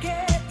make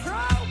it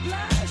pro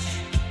blush.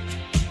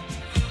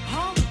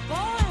 All the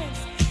boys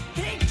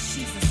think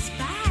she's a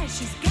spy.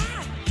 She's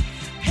got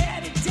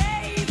Betty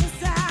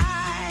Davis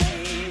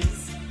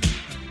eyes.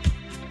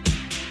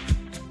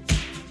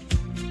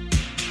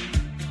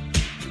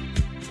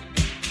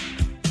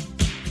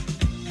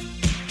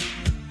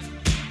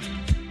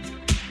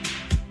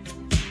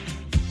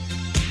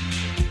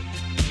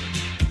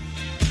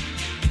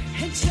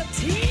 And she'll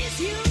tease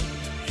you,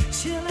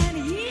 she'll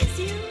unease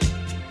you,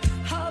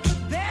 all the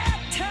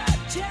better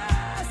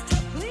just to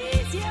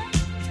please you.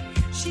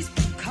 She's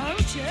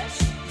precocious,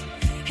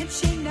 and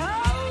she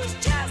knows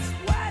just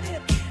what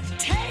it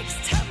takes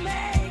to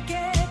make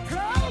it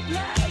pro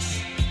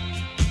blush.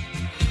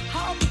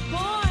 All the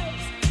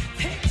boys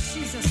think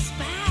she's a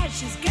spy.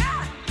 She's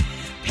got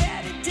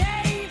Betty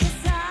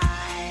Davis eyes.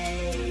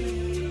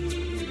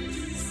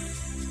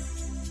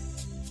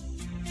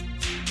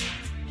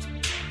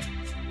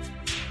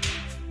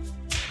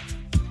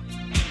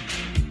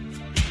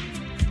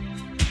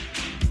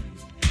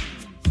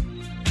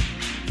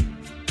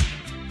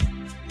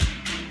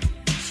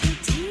 She'll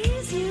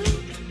tease you,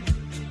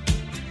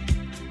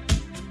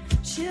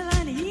 she'll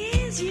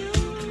unease you,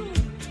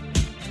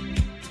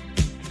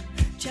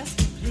 just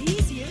to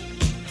please you.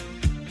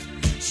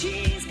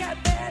 She's got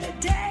Betty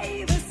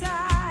Davis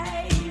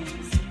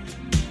eyes.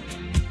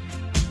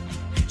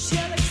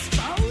 She'll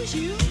expose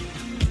you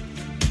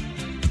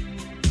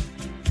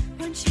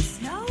when she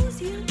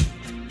snows you.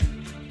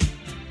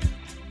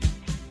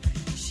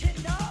 She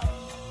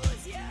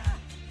knows ya.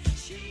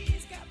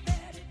 She's got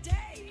Betty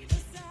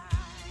Davis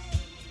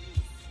eyes.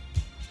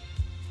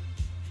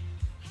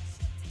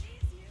 She'll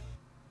tease you.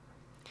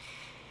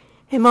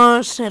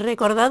 Hemos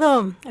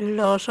recordado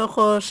los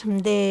ojos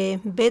de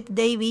Bette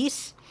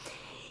Davis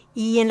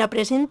y en la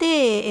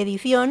presente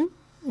edición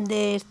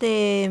de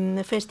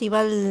este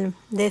Festival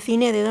de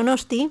Cine de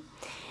Donosti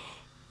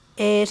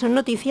son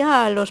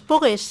noticia los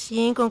Pogues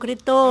y en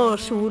concreto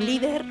su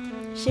líder,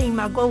 Shane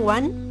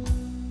McGowan,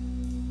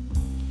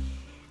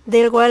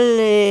 del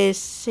cual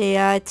se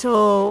ha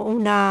hecho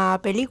una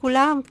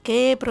película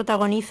que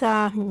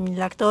protagoniza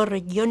el actor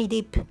Johnny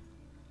Depp.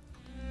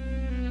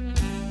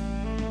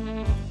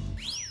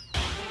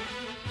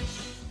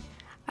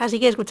 Así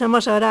que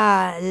escuchamos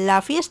ahora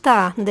La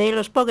fiesta de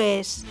los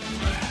Pogues.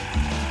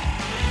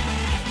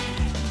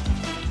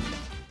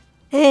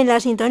 En la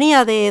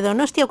sintonía de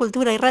Donostia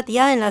Cultura y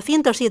Ratia en la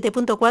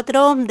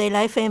 107.4 de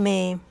la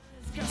FM.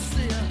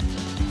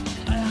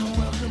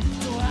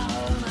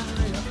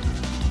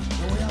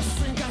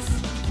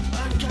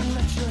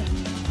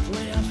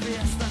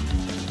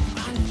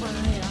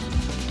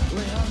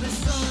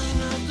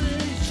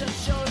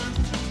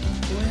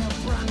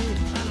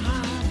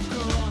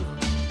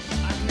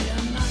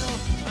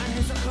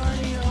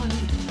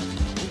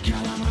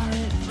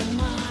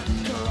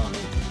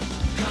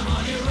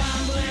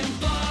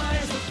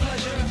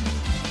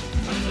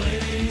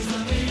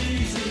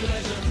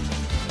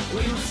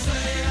 We must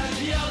say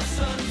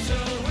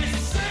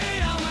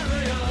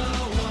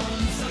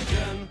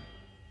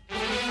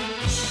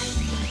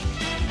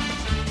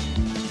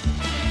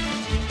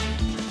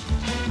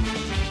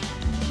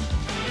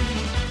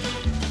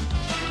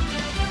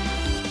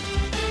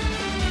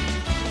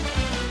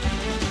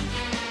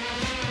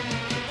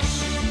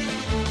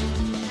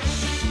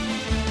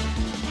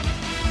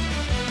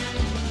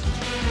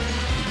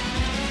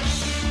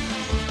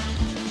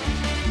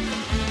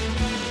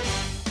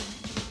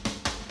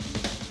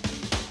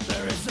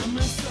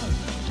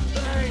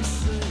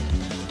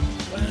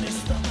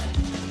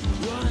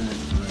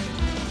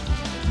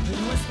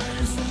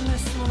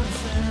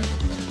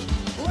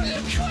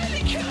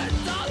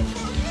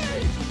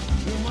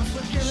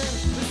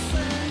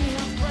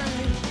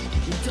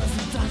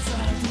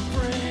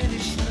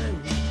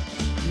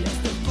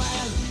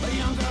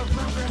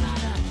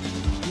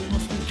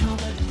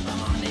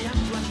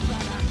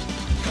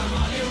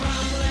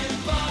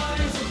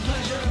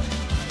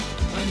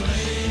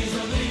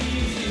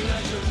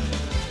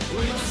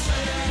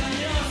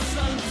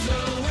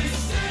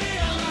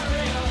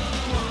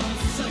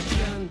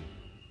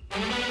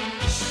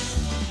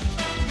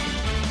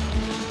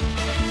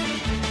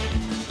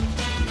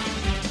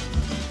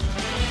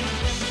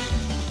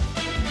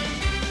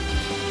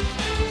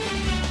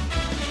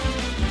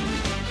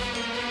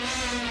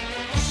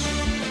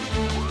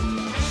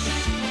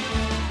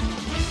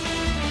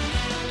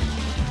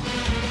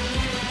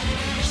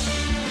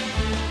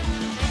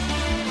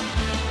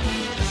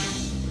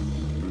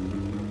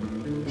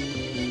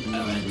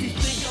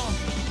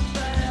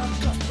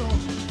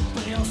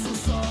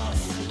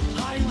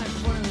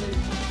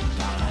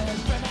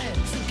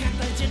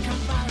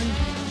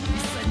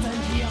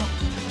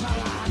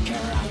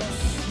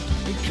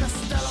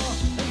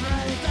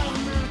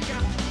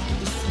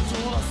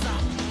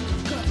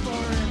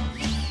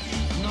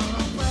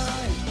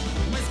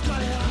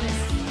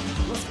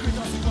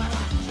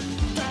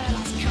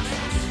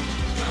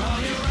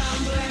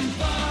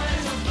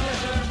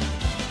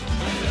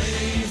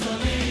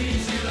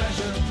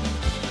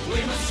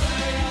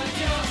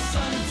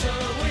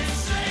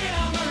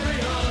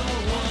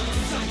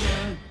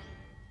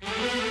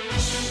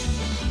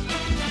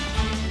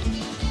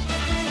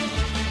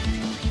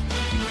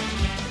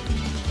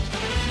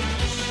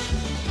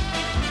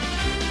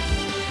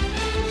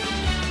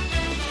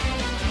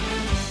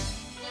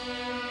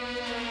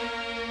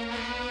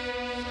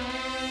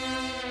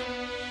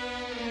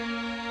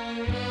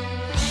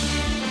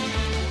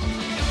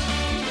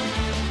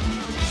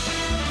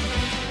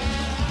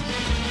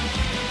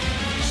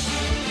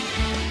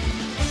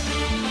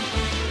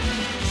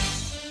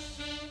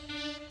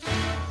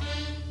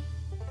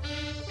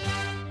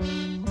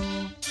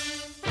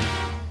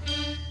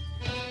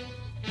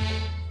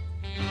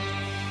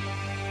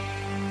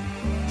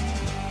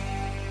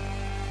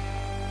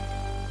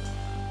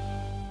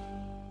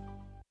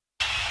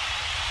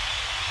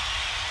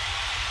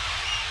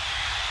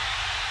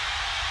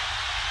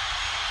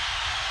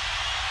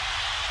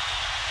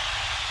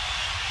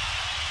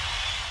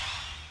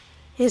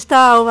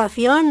Esta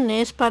ovación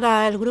es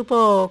para el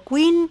grupo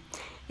Queen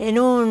en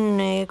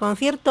un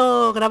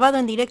concierto grabado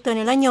en directo en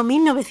el año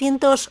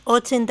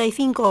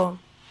 1985.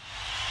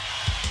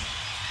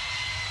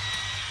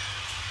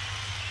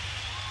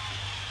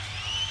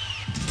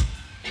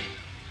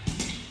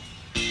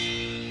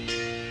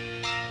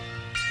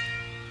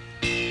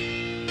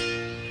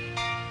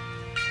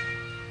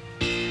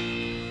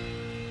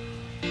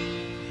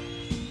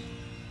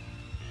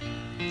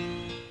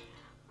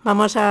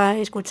 Vamos a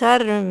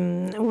escuchar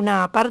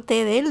una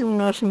parte de él,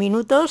 unos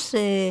minutos,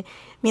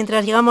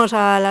 mientras llegamos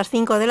a las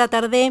 5 de la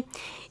tarde,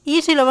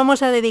 y se lo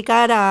vamos a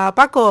dedicar a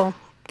Paco,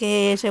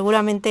 que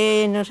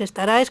seguramente nos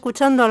estará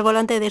escuchando al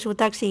volante de su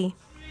taxi.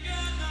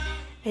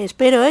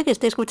 Espero que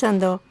esté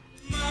escuchando.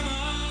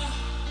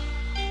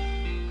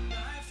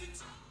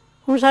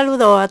 Un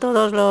saludo a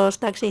todos los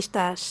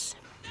taxistas.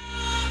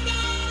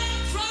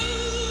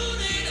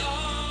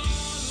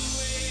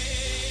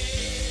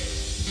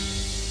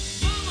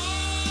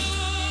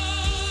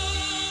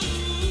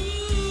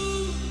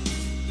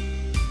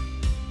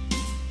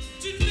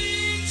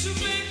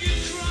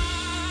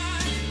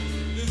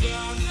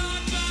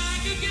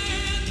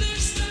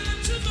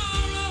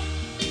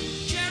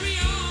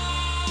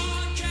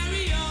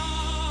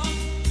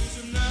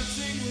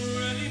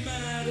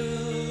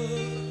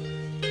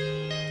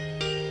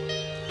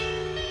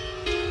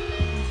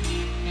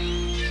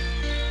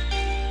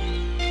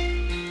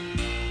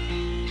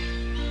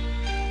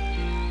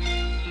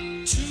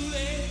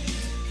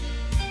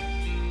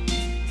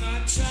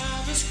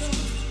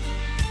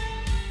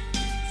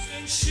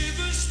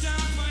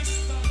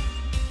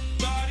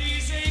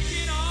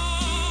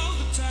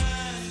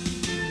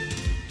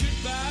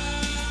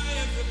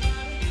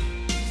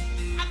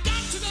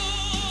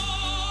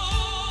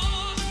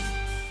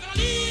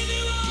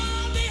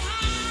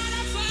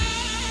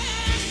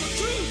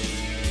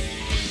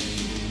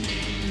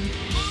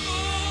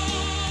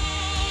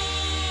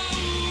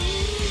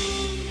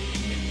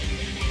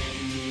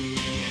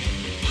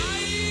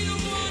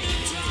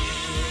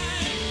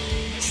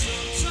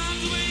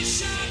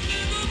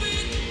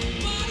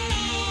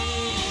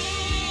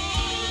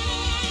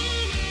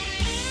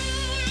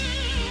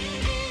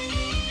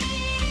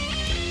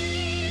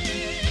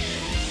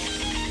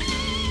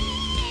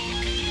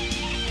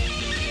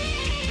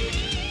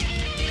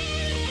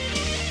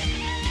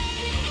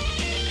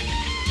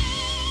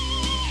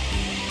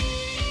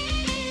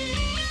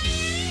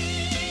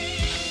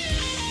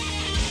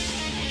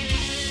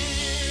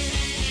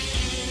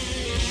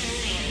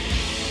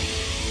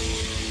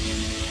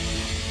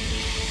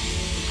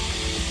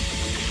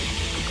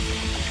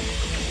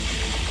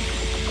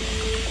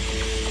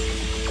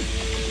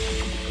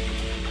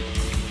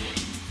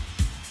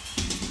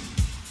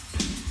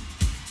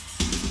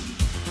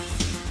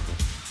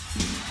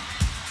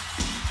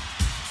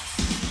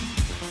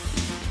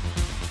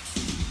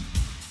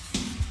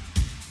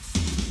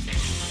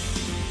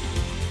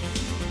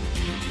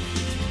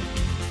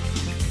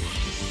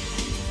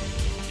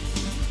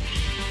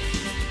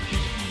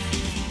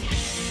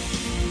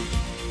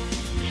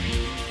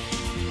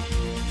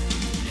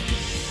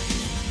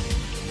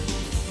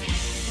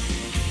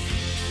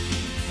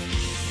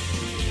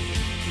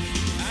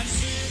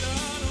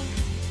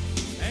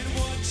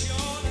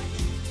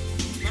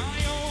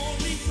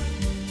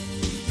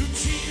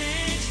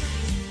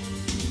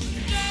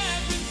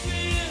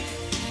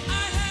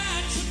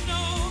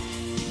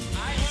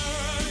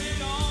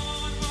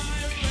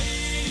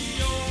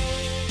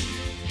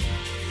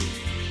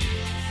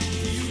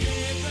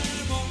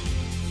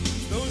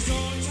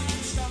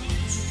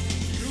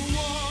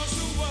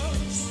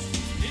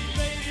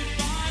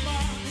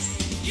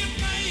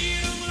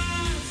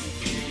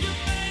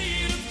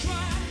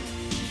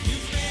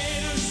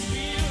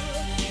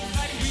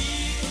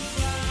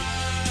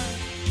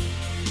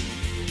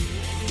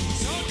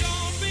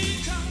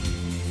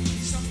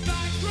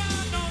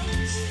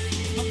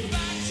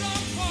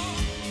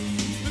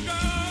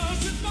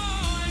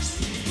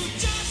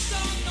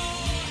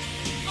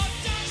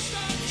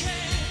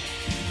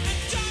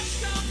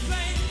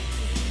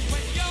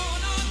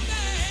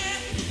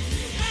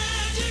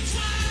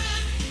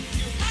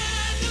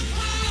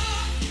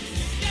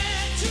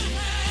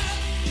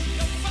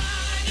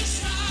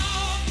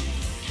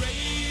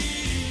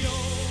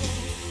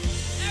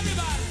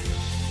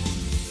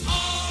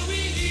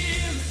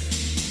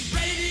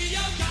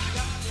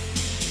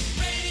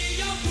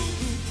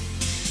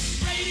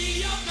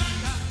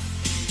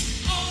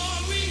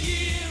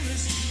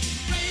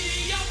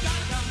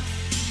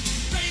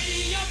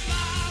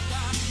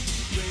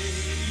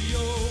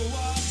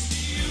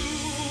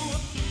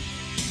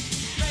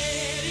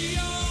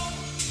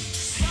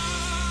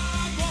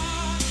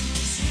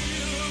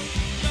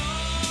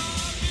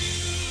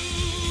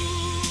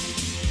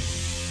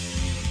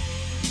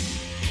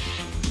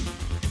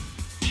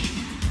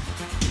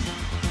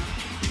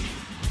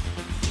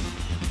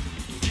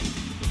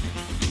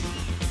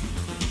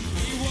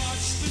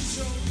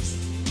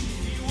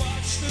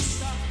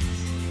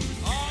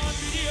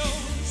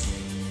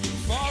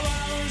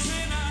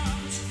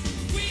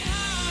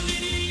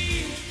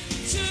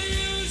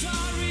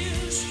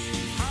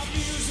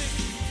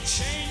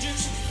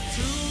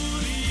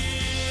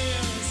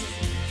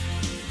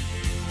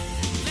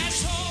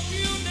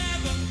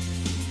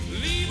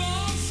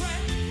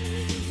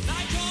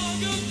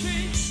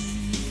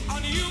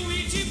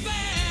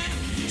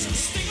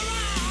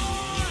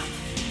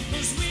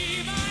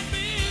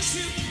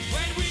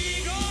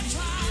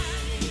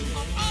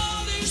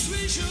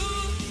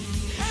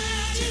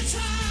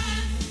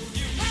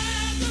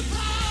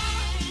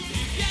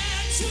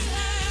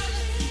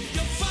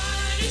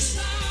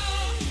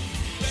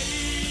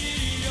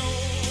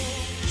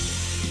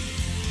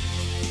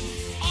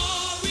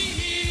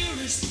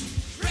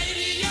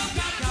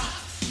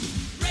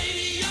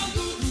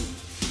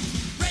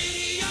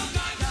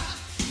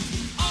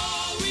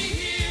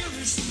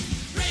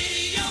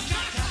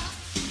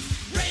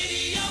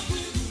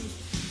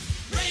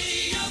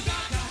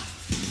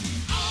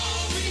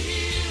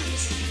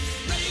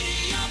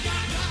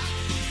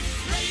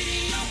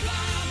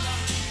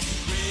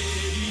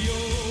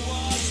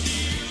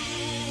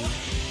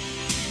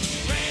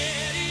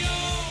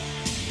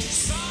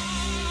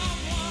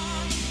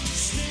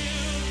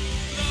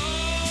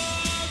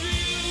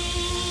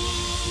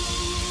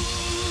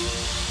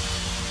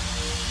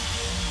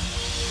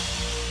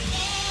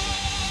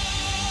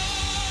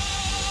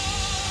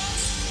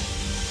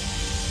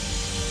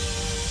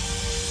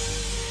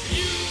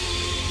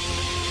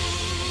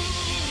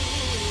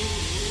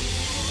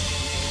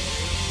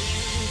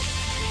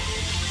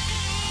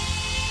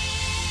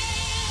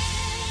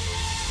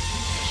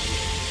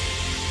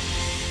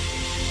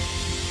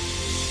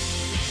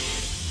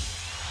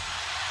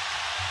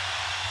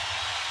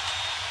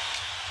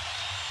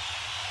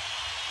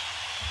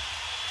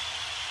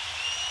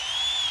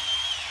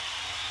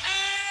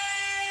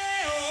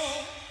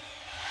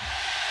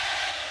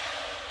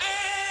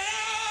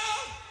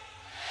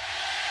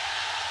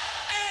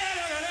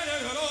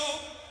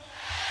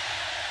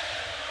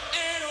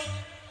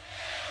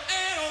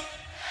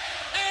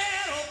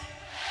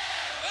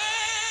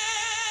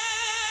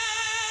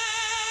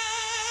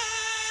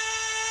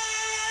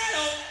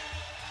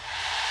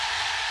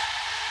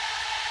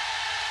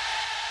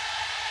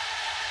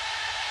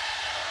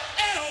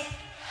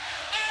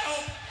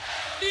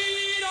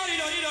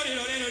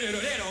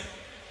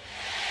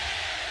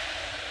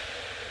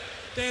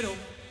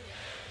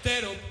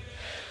 Tero.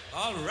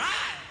 All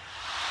right.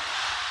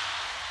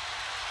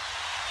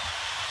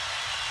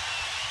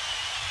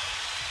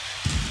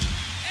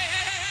 Hey,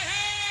 hey, hey,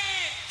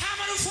 hey,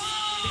 hammer and fall.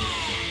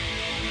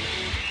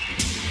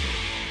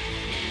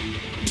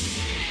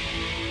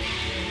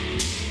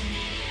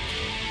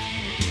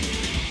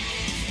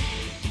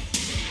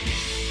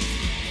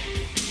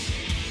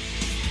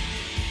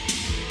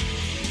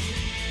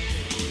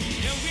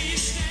 Here we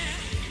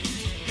stand,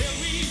 here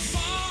we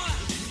fall.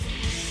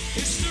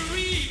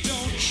 History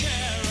don't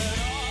care at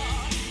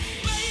all.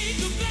 Make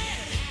a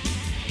bed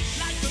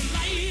like the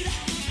light.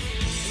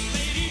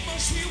 Lady, but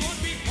she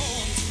won't be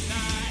home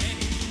tonight.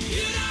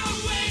 You don't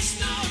waste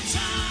no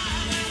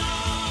time at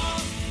all.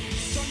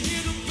 Don't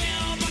hear the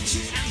bell, but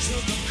you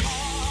answer the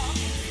call.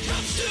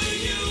 Comes to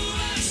you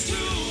as to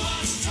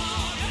us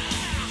talk.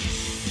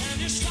 And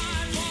it's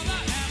time for the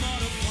hammer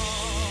to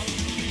fall.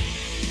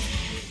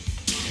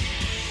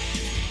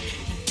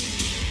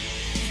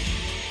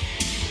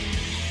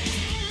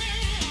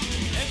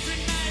 Every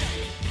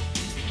night,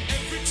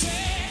 every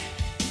day,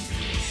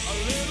 a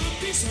little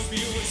piece of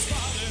you is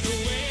falling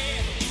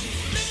away.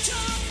 Lift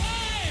your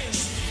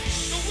voice,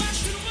 the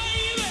western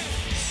baby.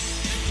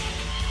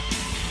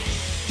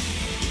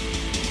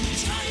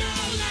 Try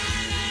your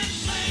line and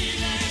play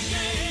that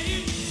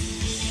game.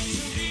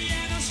 To the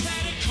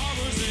anesthetic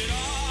covers it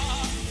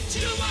all.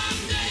 Till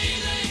one day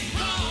they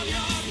call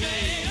your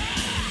name.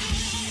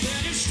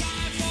 Then it's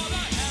time for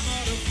the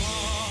hammer to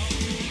fall.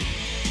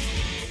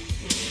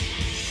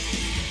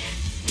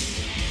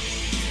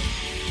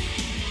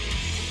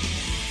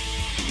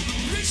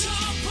 Rich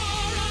or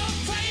poor or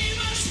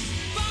famous,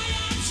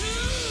 fire to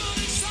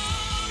the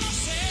soul of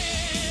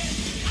sin.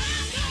 I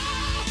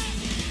know.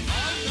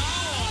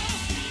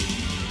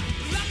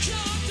 Lock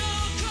your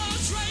door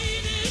 'cause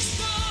rain is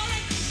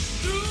pouring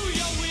through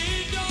your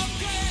window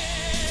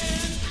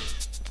pane.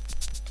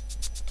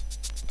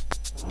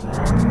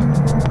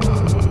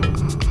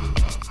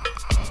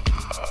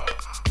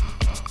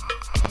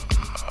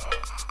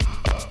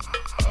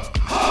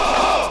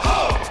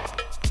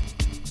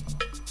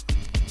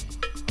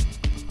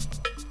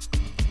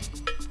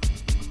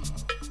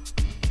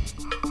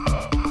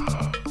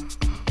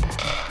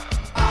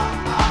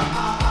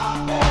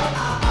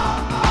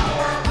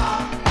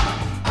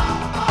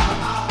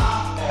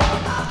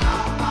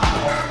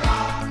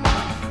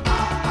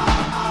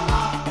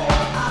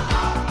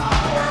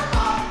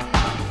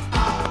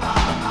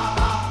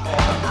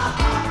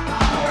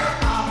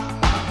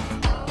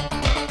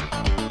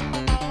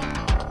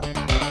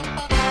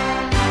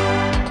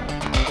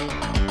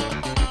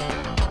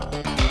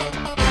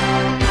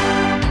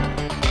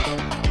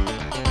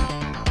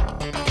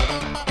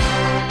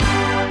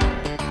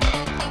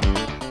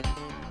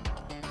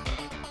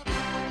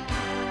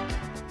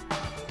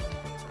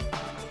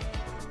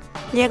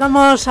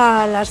 Llegamos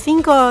a las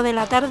 5 de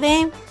la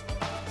tarde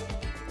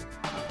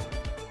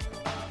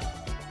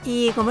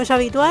y, como es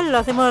habitual, lo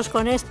hacemos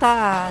con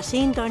esta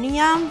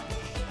sintonía,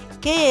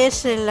 que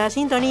es la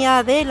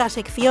sintonía de la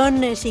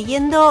sección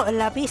Siguiendo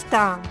la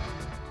Pista,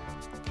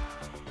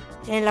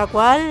 en la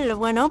cual,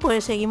 bueno,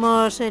 pues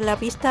seguimos en la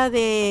pista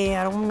de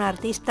algún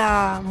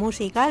artista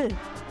musical,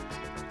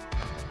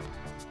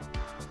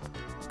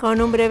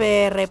 con un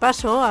breve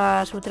repaso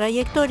a su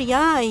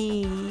trayectoria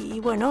y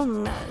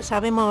bueno,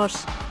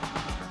 sabemos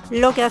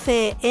lo que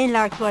hace en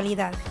la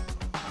actualidad.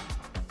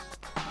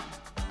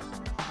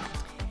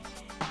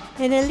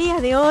 En el día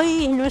de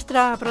hoy,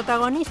 nuestra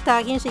protagonista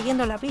aquí en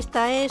Siguiendo la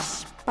Pista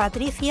es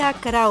Patricia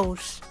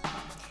Kraus,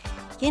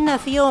 quien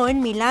nació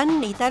en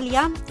Milán,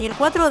 Italia, el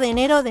 4 de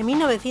enero de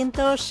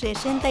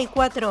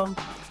 1964,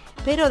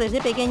 pero desde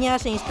pequeña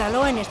se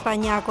instaló en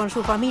España con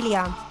su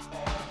familia.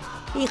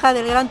 Hija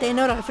del gran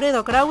tenor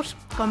Alfredo Kraus,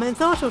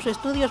 comenzó sus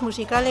estudios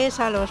musicales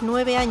a los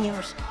 9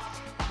 años,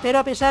 pero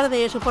a pesar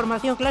de su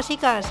formación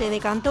clásica se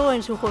decantó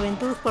en su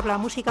juventud por la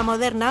música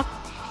moderna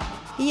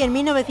y en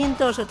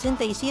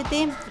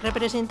 1987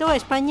 representó a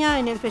España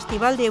en el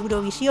Festival de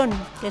Eurovisión,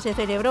 que se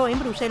celebró en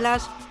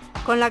Bruselas,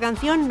 con la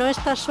canción No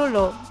estás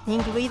solo,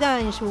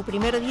 incluida en su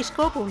primer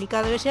disco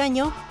publicado ese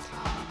año,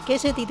 que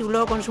se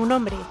tituló con su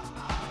nombre,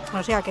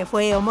 o sea que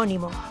fue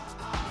homónimo.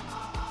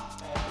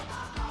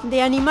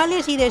 De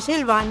animales y de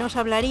selva nos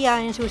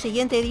hablaría en su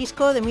siguiente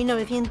disco de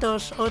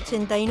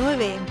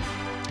 1989,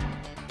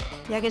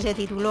 ya que se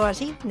tituló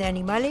así, de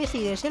animales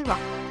y de selva.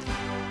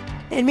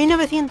 En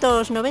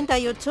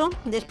 1998,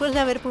 después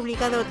de haber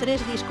publicado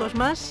 3 discos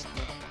más,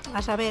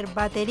 a saber,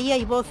 Batería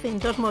y voz en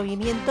 2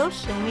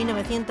 movimientos en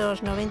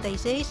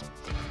 1996,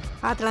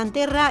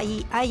 Atlanterra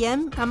y I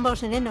Am,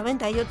 ambos en el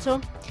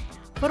 98,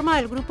 forma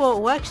el grupo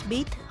Wax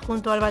Beat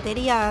junto al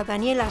batería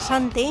Daniel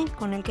Asante,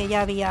 con el que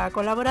ya había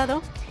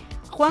colaborado,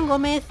 Juan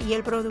Gómez y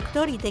el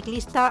productor y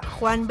teclista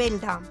Juan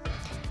Belda.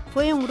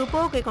 Fue un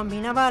grupo que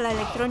combinaba la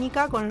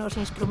electrónica con los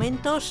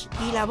instrumentos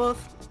y la voz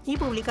y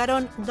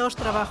publicaron 2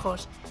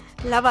 trabajos,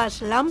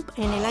 Lava's Lamp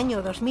en el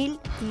año 2000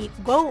 y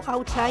Go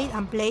Outside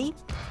and Play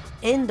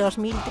en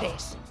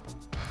 2003.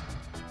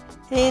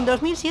 En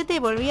 2007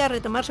 volvía a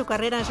retomar su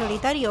carrera en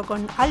solitario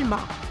con Alma,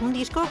 un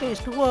disco que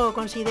estuvo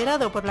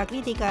considerado por la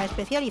crítica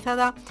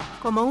especializada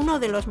como uno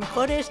de los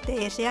mejores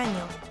de ese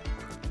año.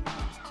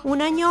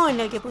 Un año en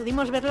el que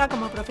pudimos verla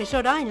como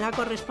profesora en la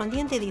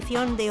correspondiente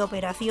edición de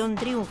Operación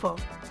Triunfo.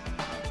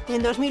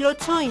 En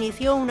 2008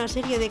 inició una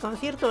serie de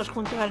conciertos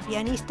junto al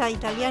pianista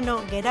italiano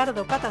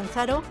Gerardo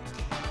Catanzaro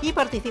y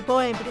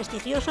participó en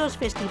prestigiosos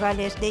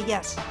festivales de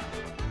jazz.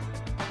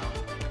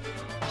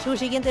 Sus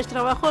siguientes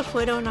trabajos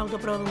fueron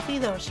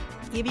autoproducidos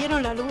y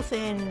vieron la luz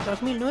en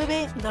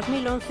 2009,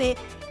 2011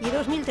 y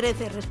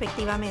 2013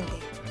 respectivamente.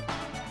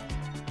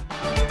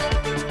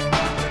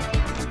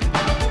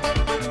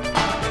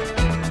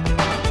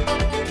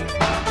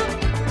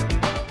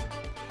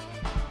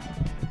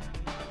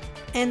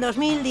 En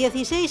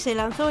 2016 se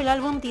lanzó el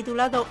álbum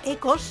titulado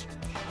Ecos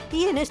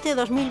y en este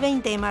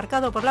 2020,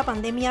 marcado por la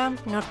pandemia,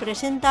 nos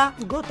presenta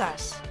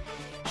Gotas,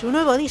 su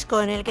nuevo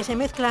disco en el que se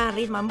mezclan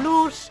rhythm and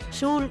blues,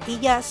 soul y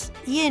jazz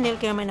y en el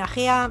que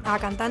homenajea a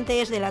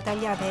cantantes de la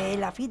talla de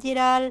Ella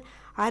Fitzgerald,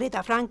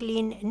 Aretha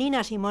Franklin,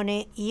 Nina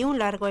Simone y un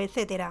largo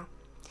etcétera.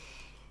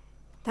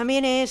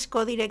 También es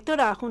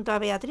codirectora junto a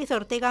Beatriz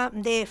Ortega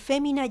de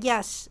Femina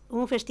Jazz,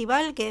 un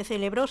festival que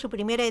celebró su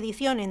primera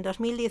edición en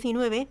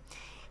 2019,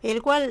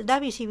 el cual da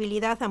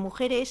visibilidad a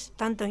mujeres,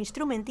 tanto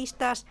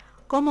instrumentistas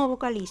como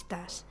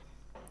vocalistas.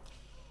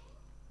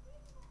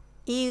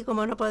 Y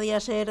como no podía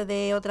ser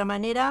de otra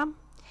manera,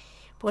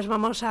 pues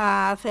vamos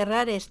a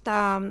cerrar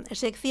esta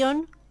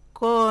sección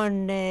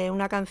con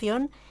una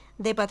canción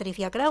de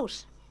Patricia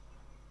Kraus.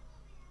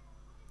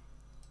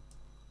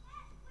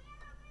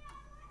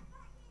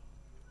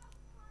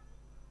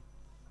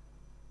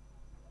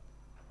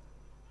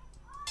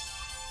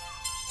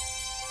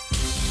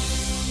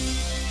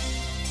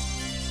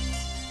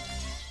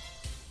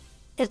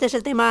 Este es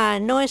el tema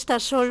No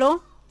estás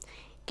solo,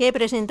 que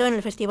presentó en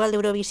el Festival de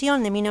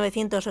Eurovisión de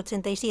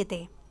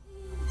 1987.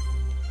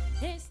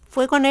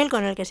 Fue con él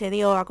con el que se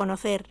dio a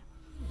conocer.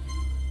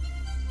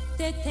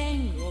 Te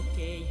tengo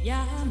que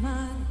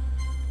llamar.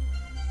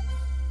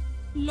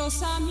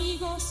 Los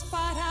amigos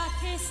para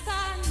qué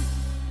están,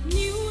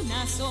 ni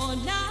una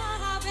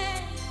sola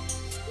vez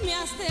me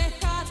has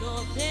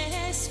dejado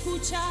de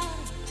escuchar.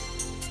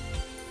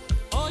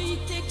 Hoy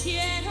te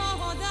quiero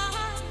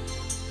dar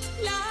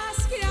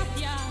las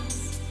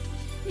gracias,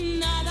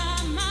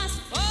 nada más.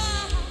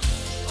 Oh,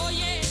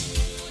 oye,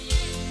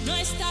 no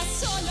estás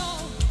solo.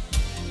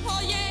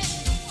 Oye,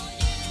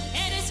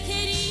 eres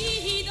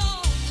querido.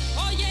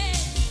 Oye,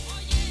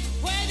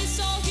 puedes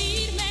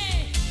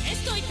oírme.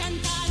 Estoy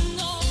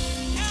cantando,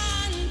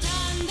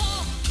 cantando.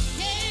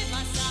 ¿Qué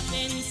vas a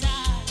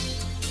pensar?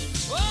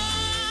 Oh,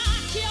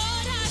 ¿a qué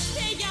horas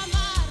de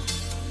llamar?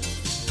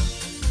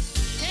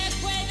 Te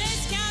puedes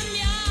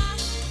cambiar.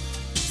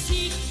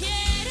 Si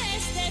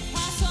quieres te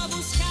paso a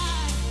buscar.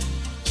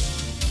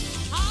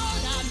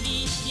 Ahora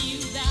mi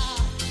ciudad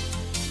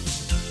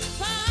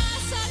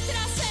pasa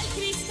tras el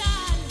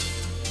cristal.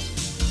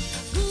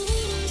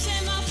 Un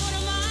semáforo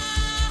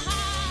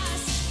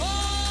más.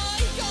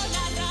 Oigo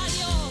la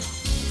radio,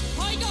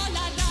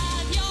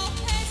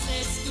 ese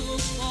es tu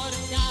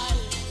portal.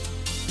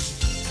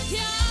 Te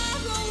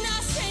hago una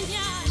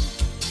señal,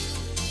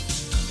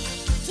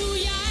 tú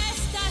ya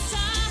estás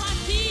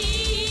aquí.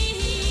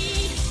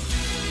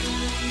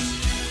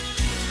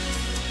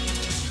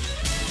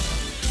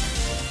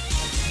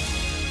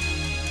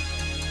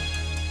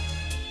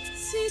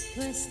 Si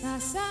tú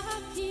estás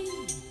aquí,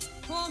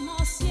 como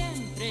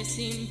siempre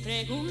sin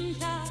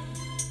preguntar,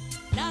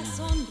 la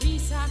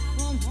sonrisa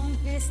como un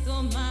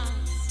gesto más.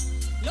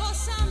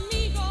 Los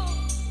amigos,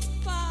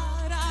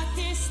 ¿para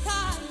qué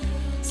están?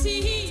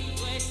 Si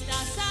tú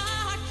estás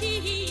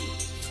aquí,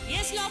 y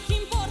es lo que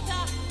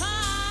importa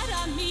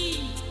para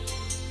mí.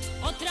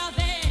 Otra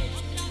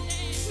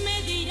vez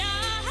me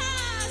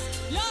dirás,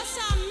 los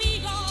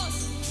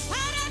amigos,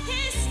 ¿para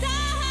qué están?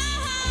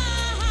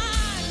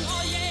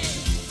 Oye,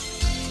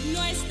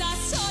 no estás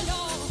solo.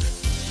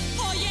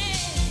 Oye,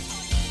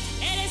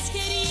 eres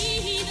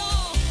querido.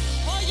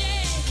 Oye,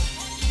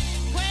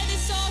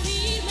 puedes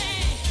oírme.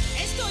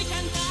 Estoy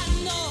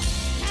cantando,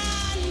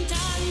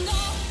 cantando.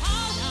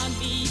 Ahora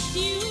mi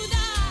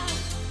ciudad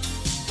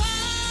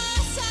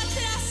pasa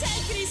tras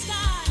el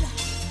cristal.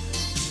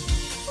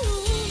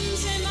 Un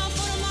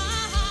semáforo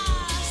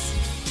más.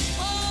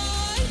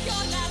 Oigo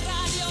la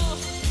radio.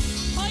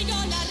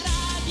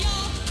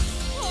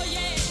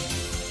 Oye,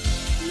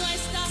 no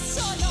estás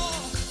solo.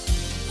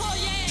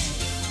 Oye,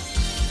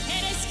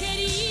 eres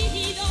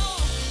querido.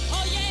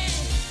 Oye,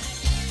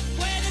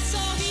 puedes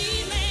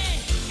oírme.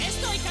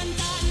 Estoy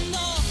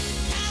cantando,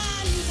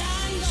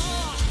 cantando.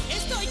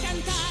 Estoy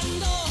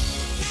cantando,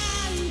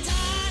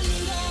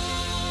 cantando.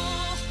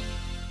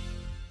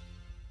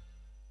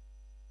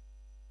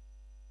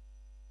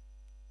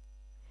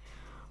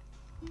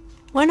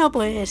 Bueno,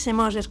 pues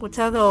hemos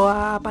escuchado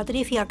a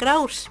Patricia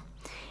Kraus.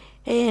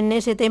 En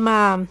ese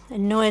tema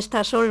No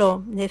está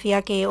solo,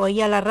 decía que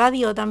oía la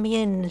radio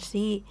también,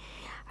 sí.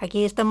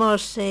 Aquí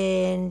estamos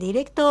en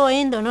directo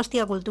en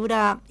Donostia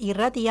Cultura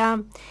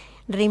Irratia,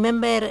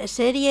 Remember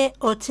Serie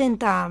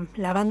 80,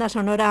 la banda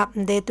sonora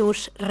de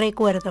tus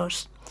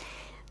recuerdos.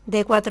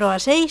 De 4 a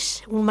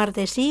 6, un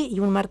martes sí y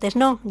un martes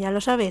no, ya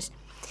lo sabes.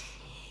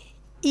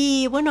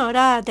 Y bueno,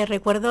 ahora te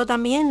recuerdo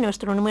también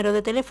nuestro número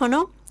de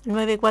teléfono,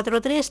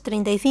 943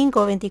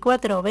 35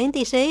 24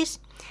 26,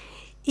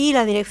 y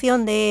la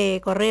dirección de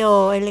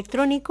correo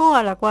electrónico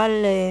a la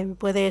cual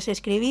puedes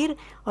escribir,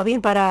 o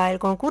bien para el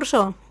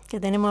concurso que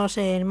tenemos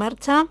en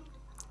marcha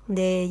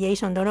de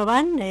Jason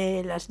Donovan,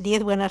 las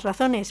 10 buenas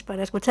razones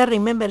para escuchar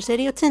Remember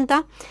Serie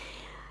 80,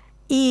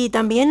 y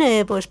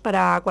también pues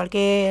para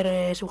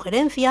cualquier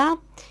sugerencia,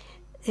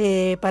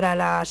 para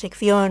la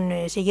sección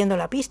Siguiendo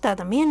la Pista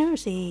también,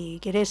 si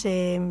quieres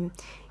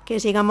que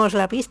sigamos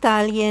la pista a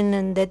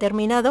alguien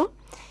determinado.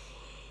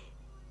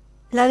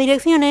 La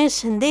dirección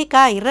es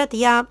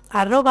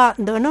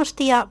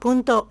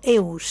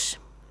dkirratia@donostia.eus.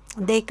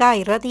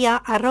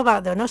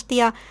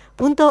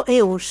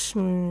 dkirratia@donostia.eus.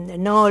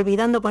 No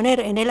olvidando poner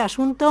en el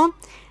asunto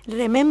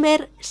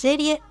Remember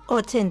Serie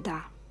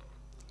 80.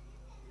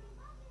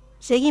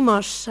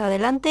 Seguimos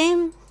adelante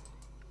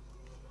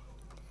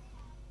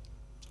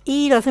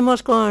y lo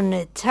hacemos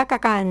con Chaka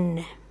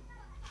Khan.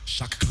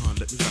 Shaka Khan,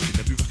 let me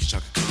rock it,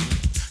 Shaka Khan.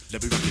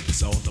 Let me rock it,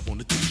 that's all I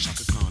wanna do.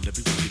 Shaka Khan, let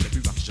me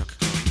rock it, Shaka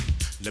Khan.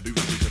 Let me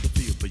rock it, 'cause I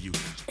feel for you.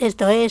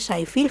 Esto es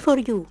I Feel For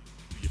You.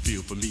 You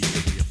feel for me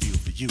the way I feel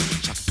for you.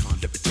 Shaka Khan,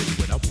 let me tell you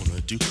what I wanna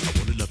do. I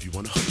wanna love you,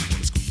 wanna hug you,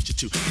 wanna squeeze you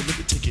too. And let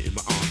me take it in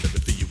my arms, let me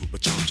feel you with my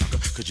charm, Shaka.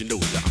 'Cause you know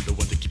that I'm the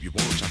one to keep you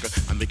warm, Shaka.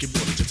 I make it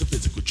more than just a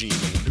physical dream.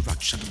 I wanna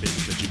rock you, Shaka,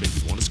 baby, 'cause you make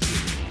me wanna scream.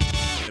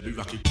 Let me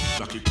rock it,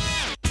 rock it.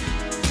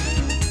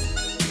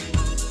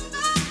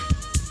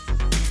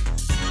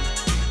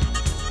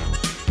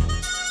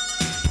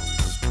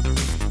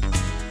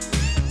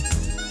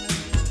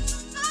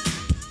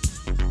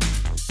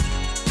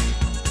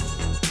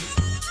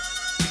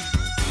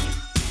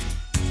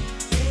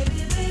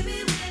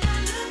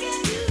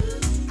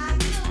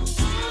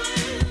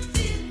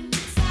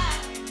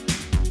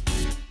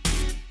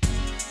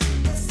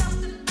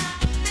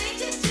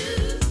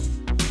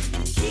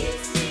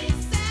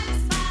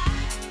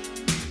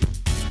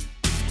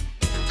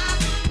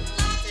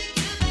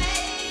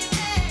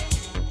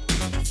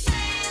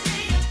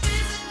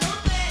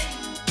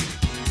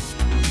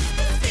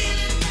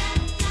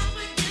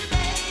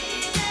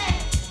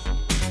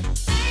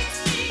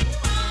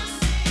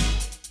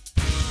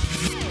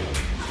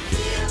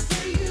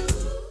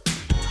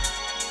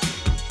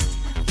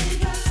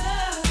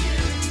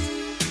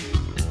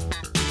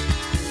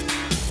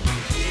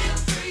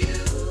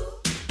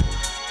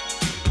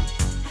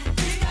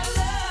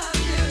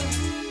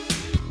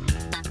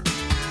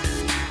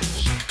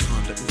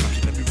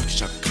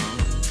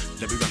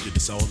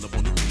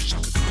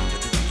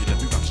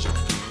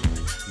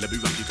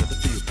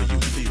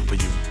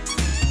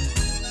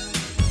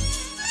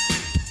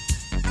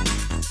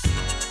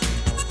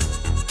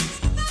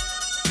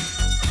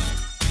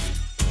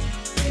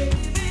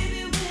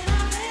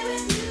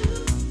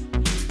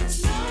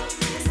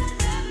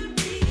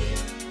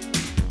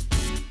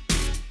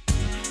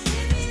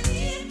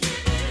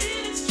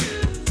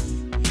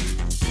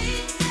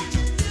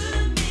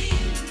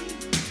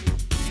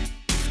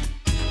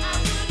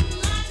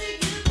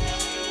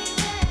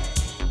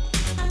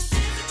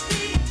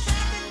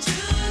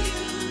 To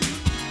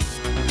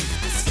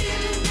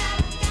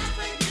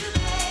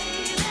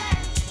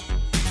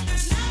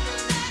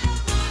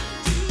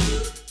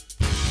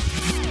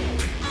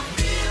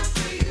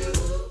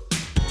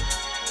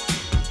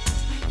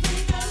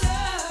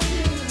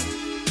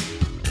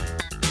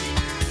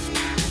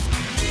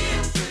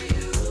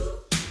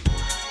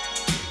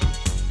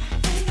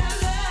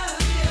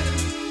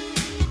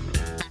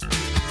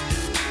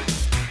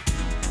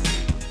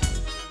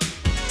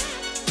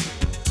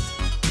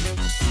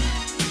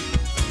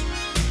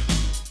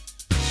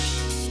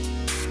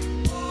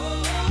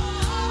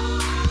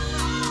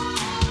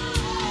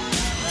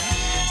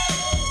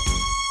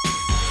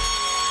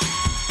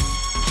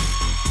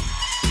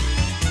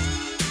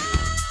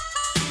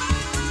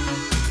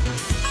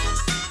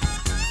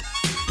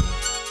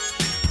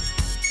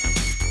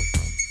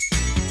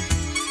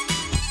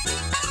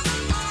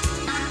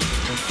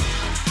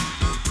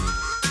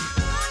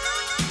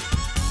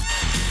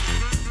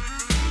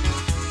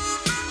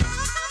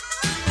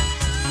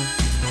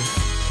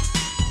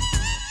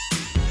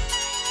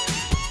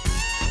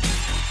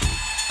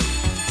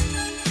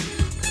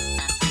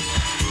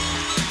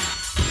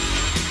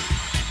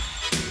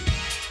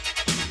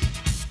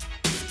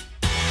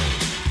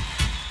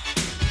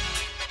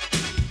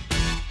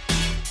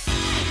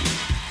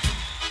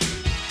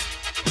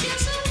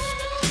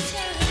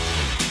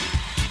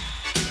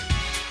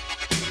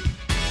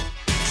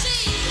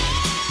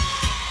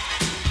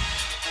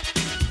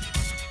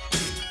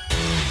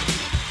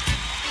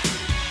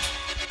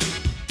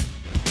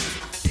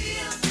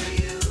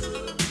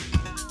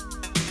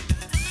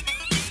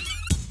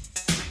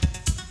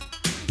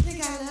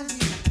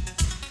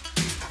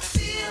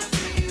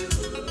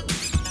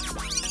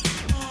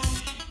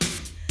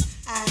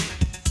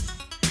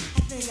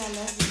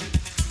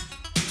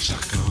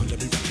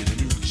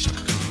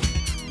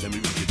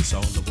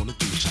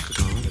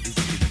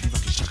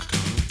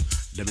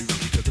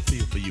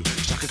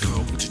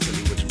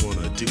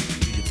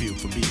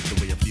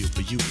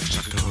you.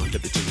 Shaka Khan,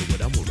 let me tell you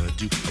what I wanna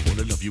do. I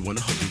wanna love you, wanna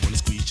hug you, wanna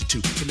squeeze you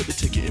too. So let me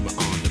take you in my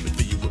arm, let me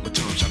fill you with my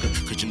charm, Shaka.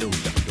 Cause you know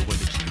that I'm the one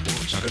that keep you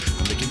warm, Shaka.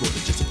 I'm making more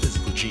than just a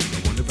physical dream. I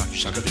wanna rock you,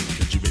 Shaka, baby,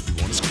 cause you make me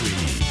wanna scream.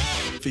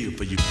 Feel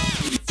for you.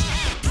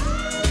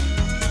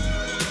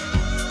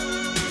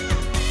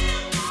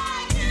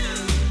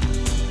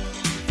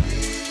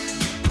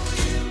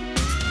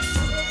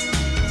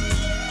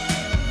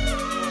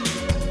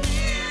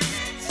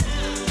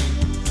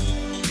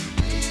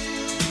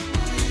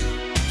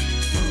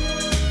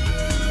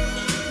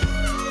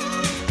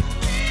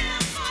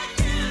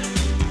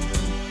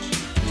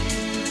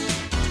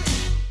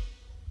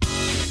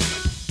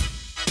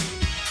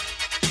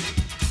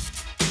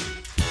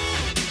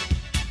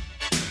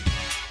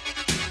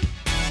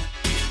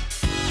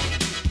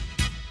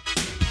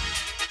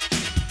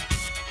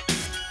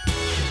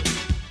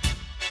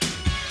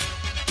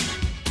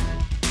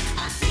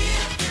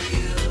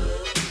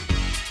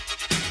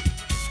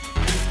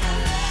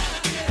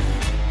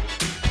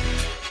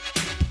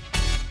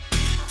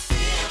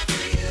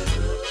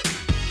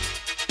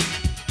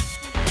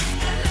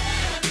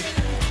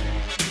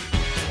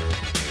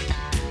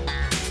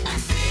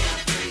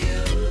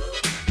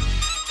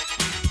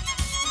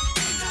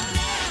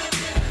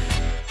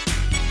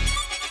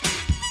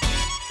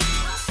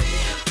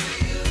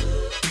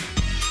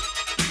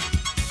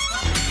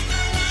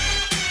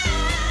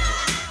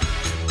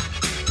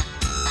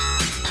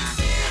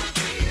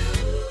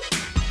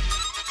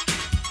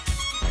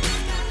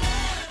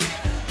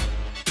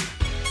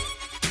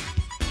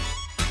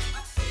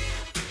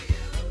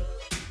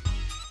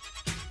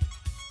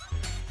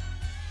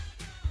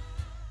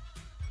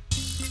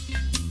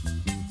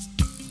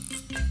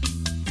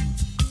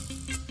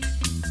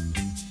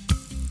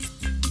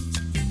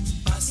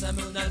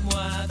 Pásame una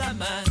almohada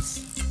más,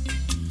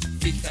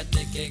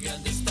 fíjate qué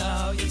grande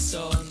está hoy el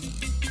sol.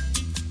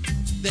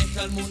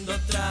 Deja al mundo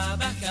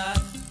trabajar,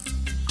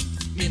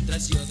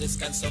 mientras yo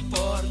descanso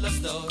por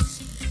los dos.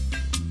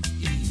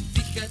 Y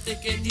fíjate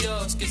que es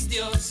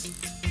Dios,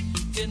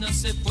 que no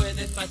se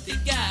puede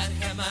fatigar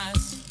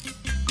jamás.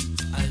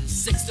 Al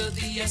sexto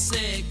día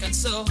se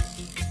cansó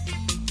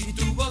y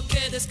tuvo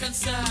que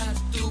descansar.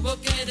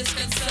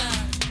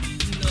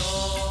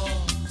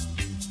 No,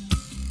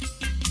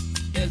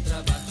 el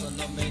trabajo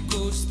no me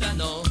gusta,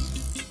 no.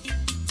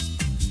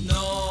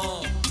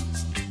 No,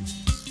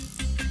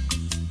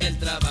 el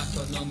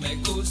trabajo no me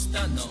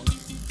gusta, no.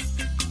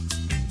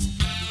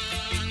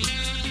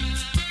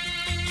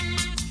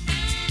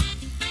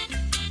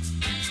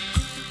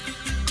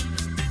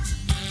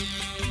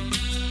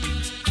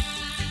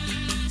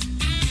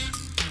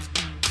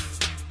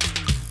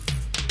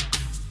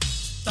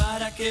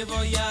 ¿Para qué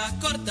voy a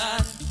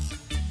cortar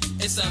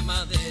esa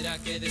madera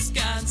que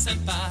descansa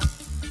en paz?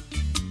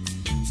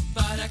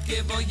 ¿Para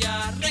qué voy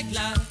a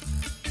arreglar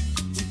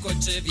un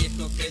coche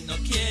viejo que no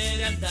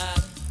quiere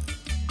andar?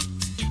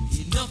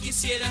 Y no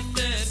quisiera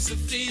hacer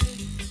sufrir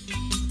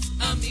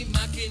a mi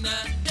máquina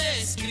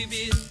de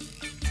escribir.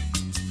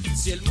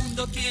 Si el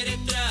mundo quiere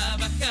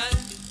trabajar,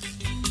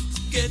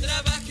 que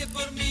trabaje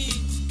por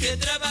mí, que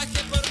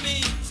trabaje por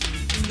mí.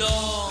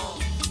 No,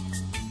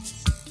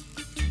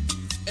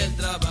 el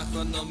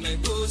trabajo no me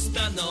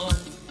gusta, no.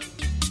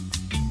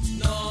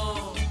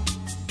 No,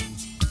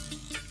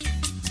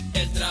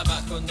 el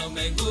trabajo no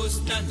me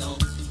gusta, no.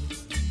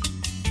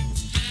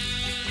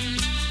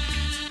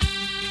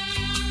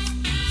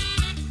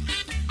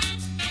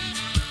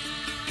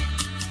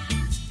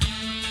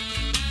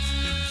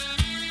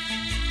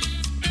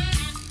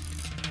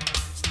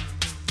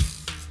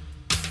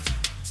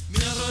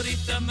 Me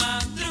horroriza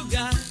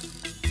madrugar,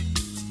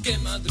 que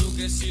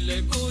madrugue si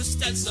le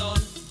gusta el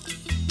sol.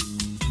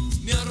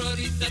 Me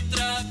horroriza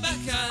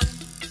trabajar,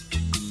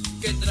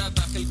 que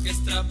trabaje el que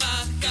es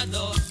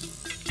trabajador.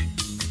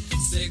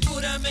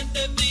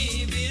 Seguramente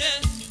viviré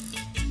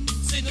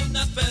sin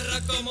una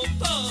perra como un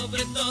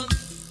pobretón,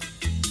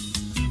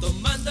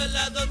 tomando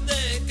helado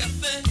de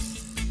café,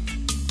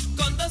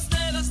 con 2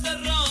 dedos de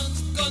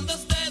ron, con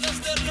 2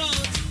 dedos de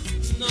ron.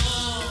 No,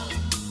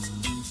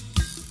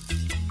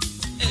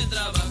 el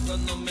trabajo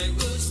no me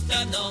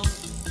gusta, no.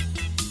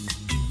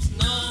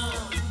 No,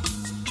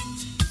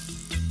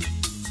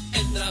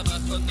 el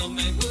trabajo no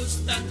me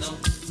gusta, no.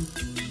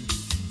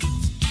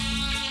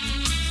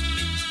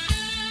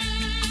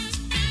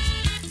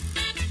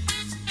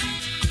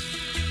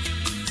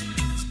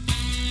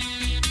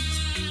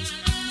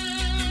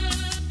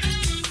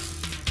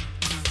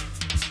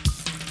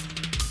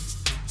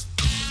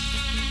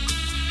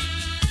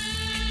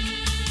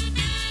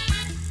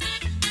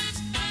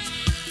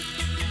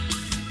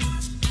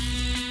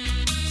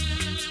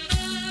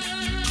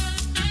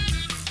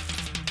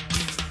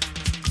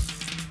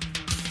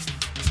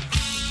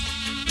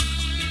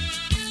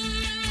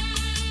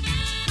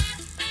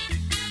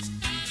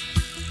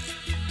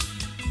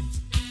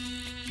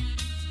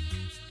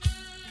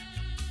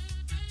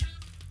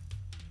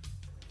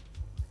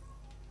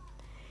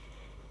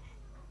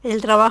 El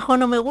trabajo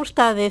no me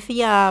gusta,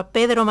 decía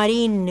Pedro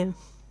Marín.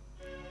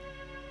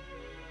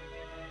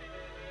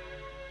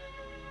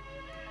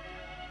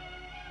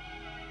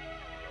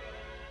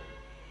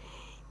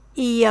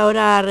 Y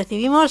ahora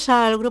recibimos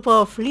al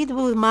grupo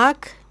Fleetwood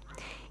Mac,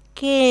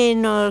 que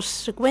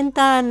nos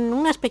cuentan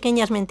unas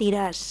pequeñas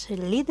mentiras,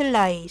 Little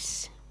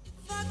Lies.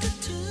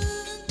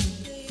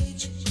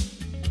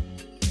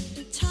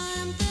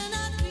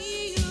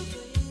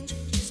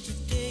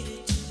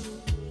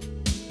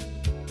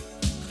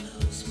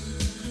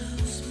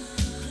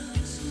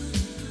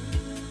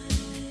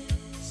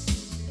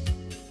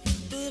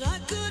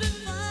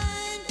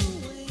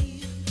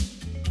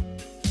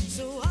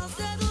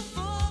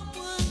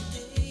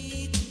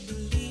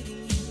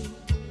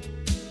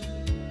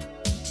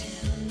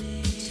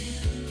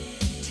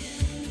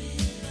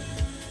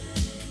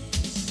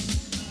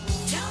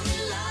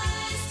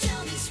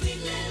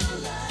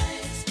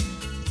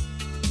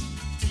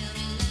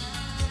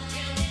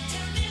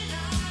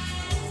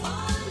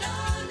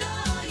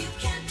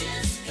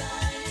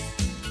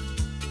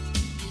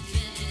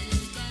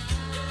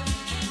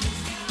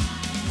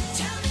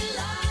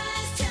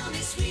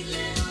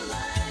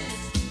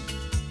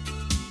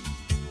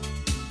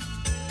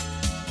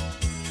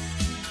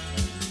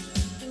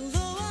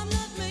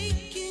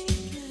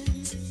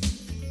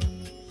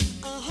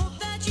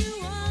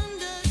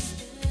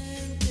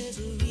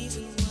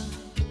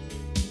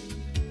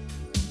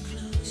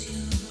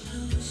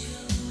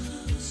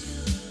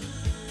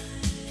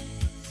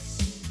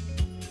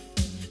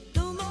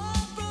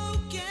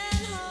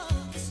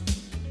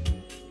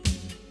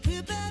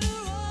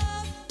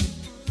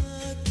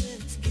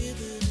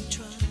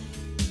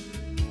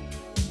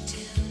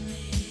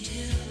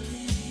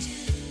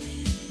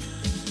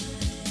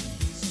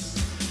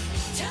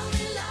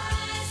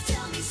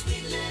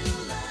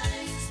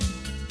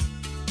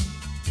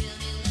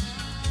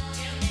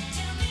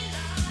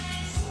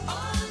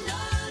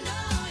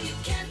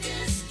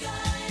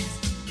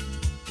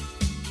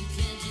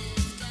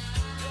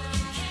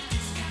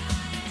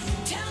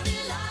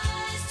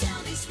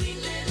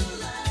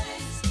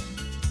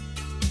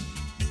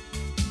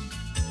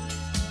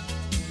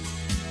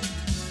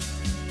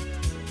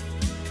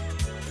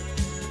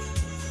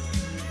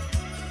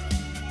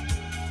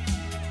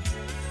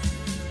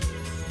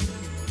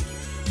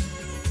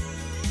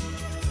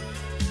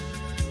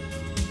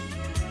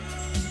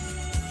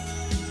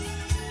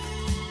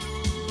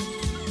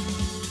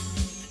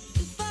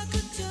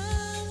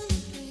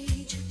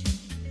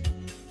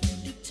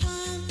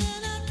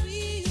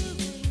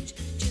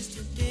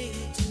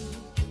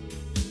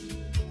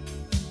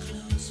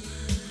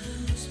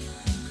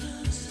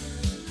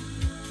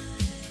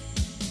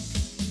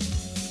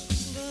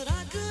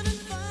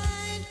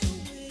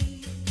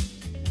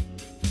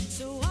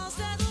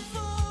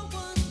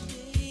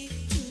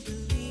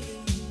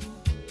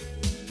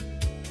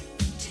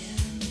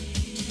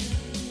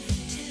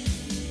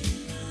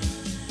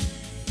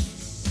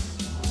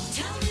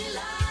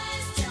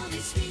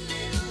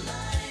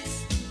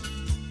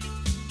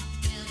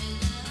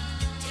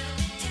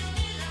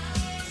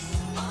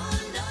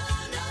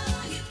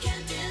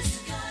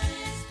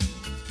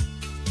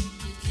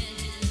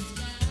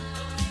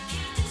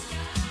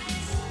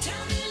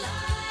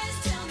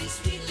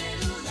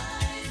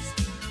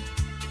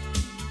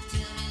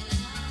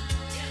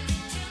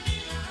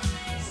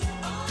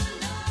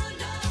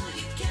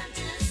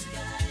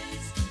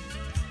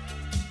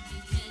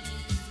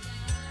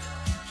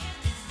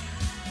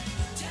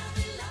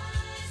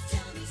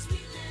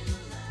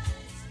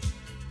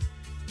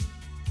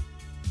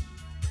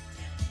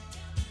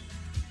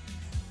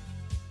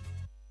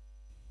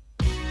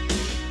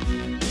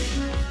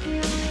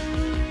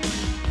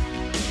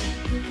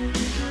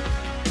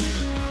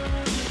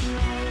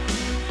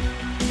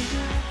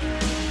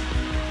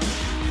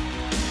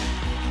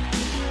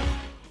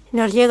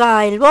 Nos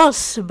llega el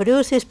boss,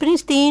 Bruce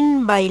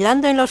Springsteen,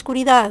 bailando en la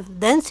oscuridad,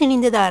 Dancing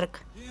in the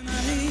Dark. And I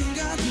ain't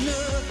got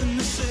nothing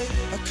to say.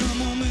 I come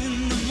home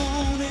in the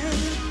morning.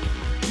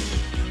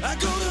 I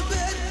go to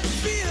bed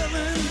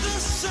feeling the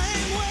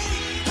same way.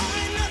 I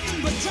ain't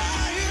nothing but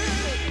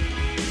tired.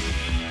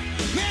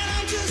 Man,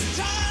 I'm just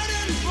tired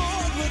and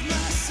bored with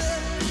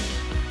myself.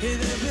 Hey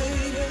there,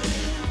 baby.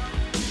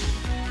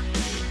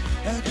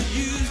 I could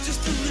use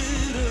just a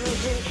little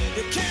help.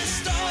 You can't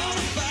start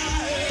a fire.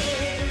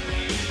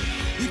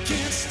 You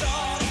can't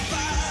start a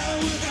fire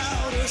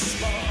without a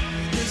spark.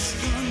 This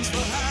gun's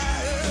for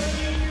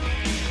hire.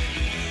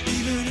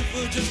 Even if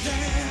we're just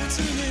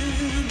dancing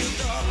in the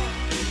dark.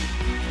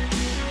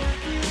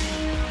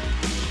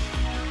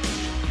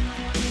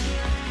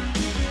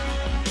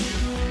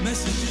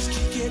 Messages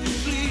keep getting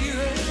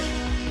clearer.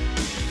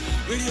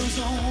 Radio's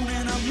on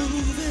and I'm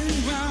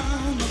moving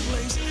round the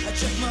place. I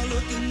check my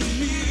look in the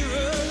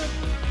mirror.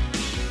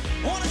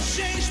 Wanna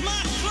change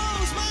my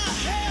clothes, my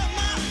hair,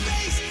 my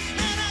face,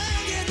 and I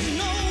ain't getting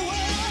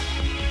nowhere.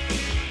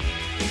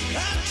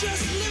 I'm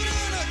just living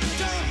in a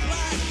dump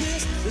like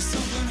this. There's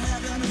something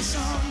happening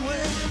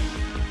somewhere.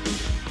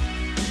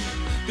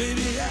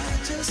 Baby, I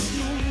just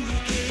know you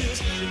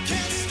guess. You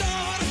can't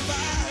start a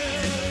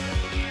fire.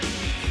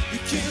 You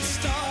can't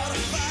start a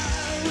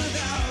fire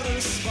without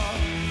a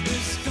spark.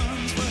 This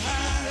gun's for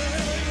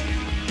hire.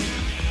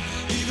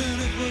 Even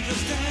if we're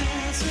just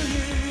dancing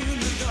in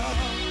the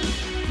dark.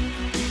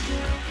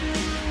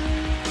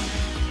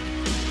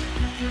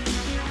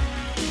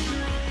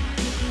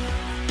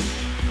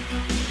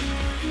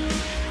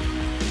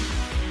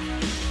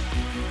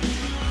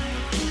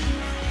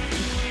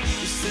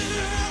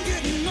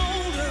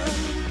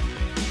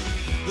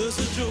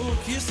 sure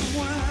kiss the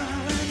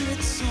wine and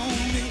it's on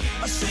me.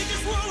 I shake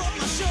this world off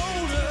my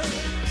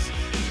shoulders.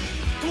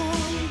 Come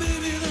on,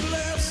 baby, the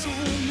laughs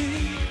on me.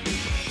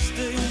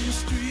 Stay on the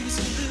streets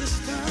of this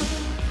town,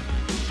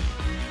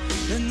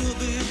 and they'll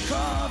be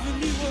carving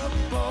you up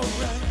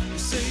alright. You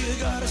say you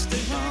gotta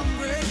stay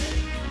hungry.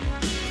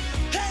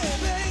 Hey,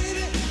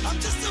 baby, I'm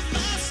just a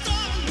fast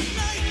star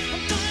tonight.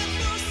 I'm dying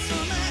for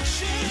some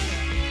action.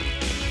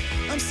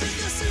 I'm sick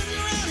of sitting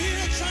around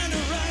here trying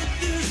to write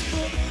this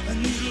book. I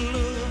need a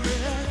love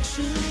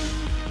reaction.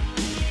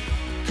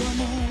 Come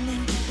on,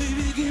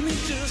 baby, give me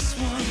just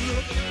one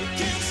look. We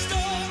can't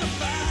start a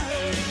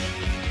fire,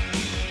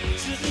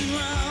 sitting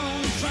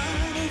around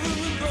trying to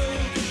ruin a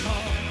broken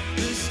heart.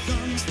 This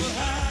gun's for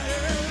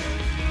hire,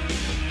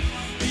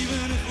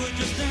 even if we're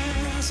just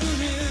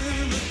dancing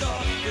in the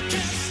dark. We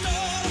can't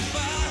start a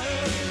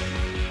fire,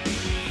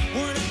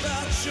 worried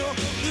about your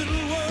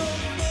little world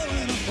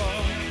falling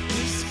apart.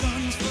 This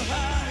gun's for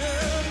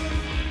hire,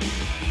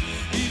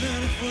 even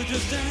if we're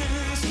just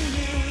dancing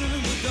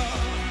in the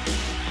dark.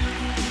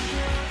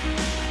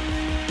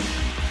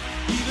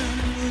 Even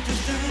if we're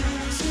just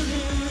dancing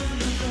in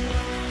the dark.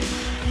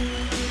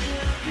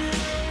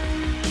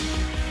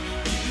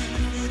 Even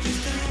if we're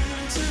just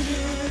dancing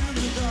in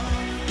the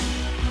dark.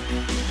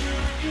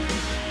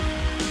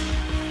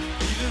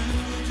 Even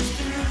if we're just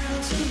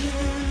dancing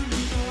in the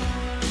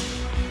dark.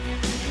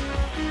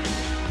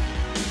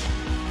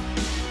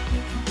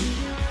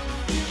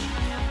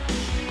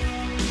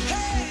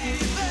 Hey,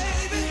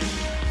 baby.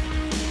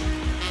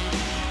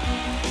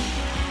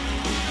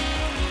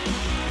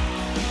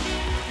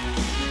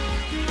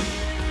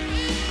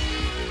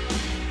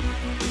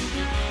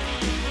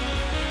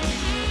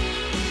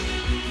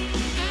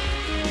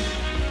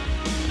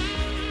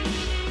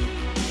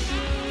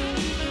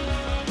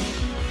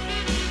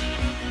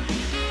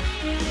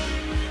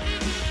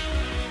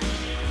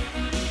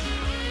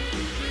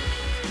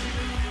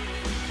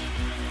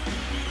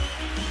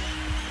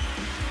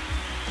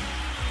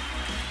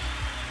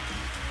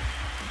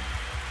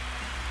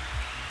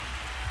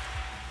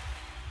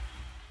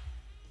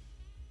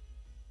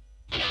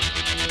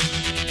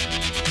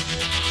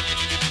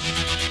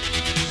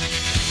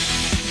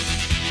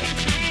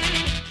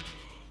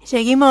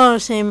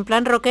 Seguimos en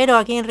plan rockero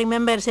aquí en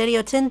Remember Serie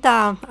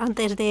 80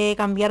 antes de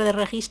cambiar de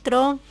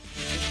registro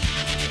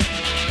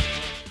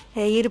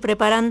e ir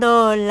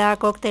preparando la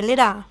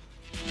coctelera.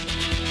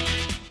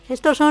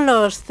 Estos son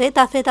los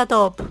ZZ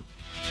Top.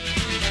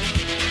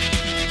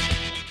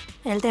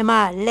 El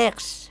tema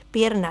Legs,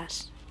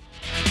 piernas.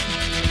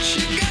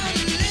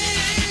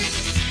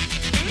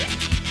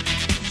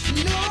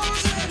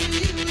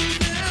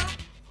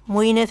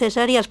 Muy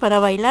necesarias para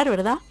bailar,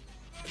 ¿verdad?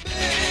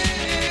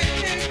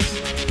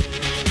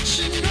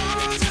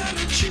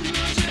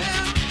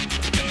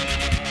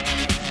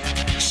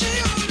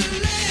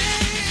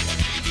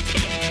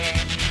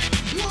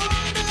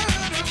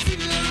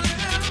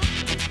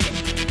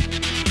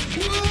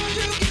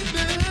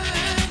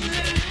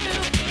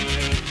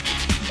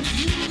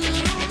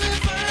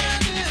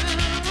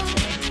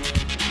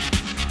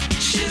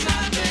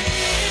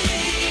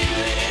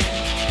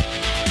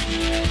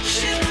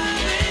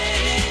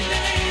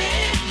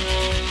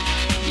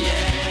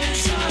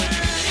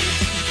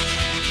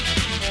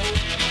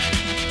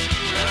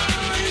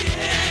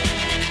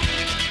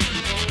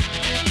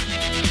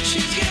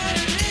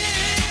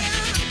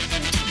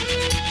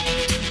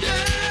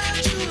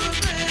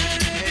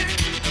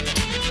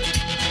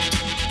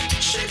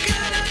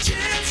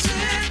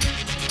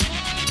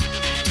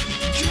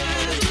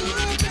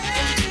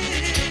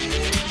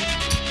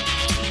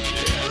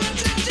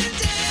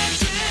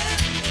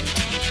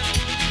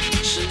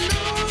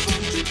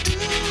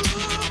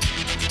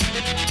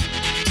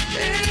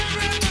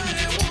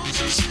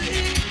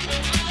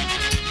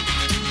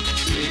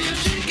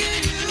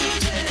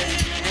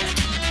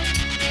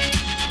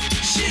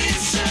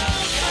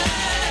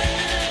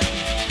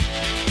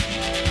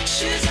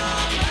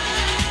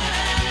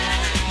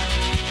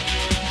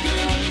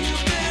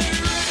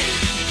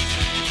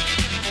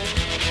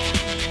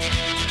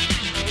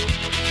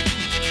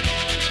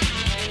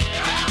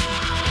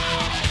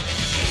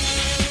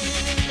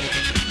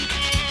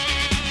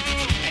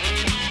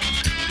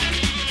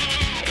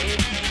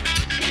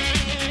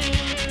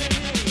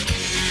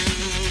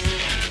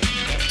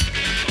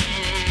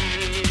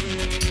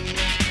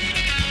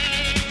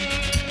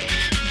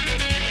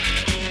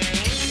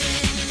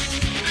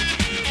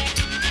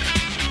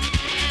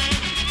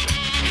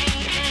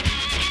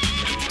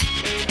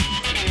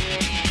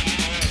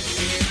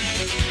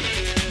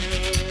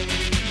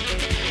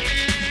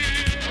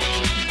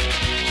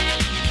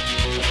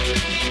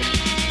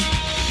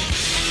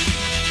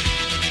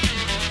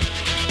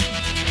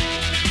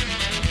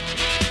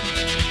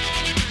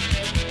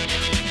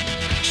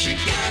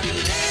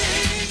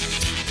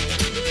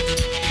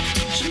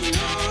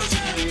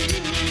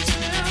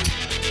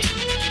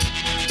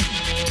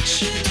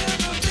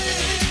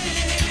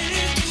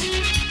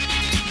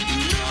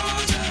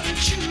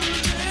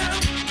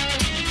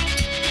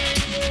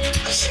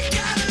 She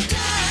got a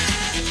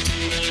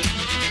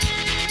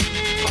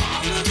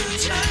dime.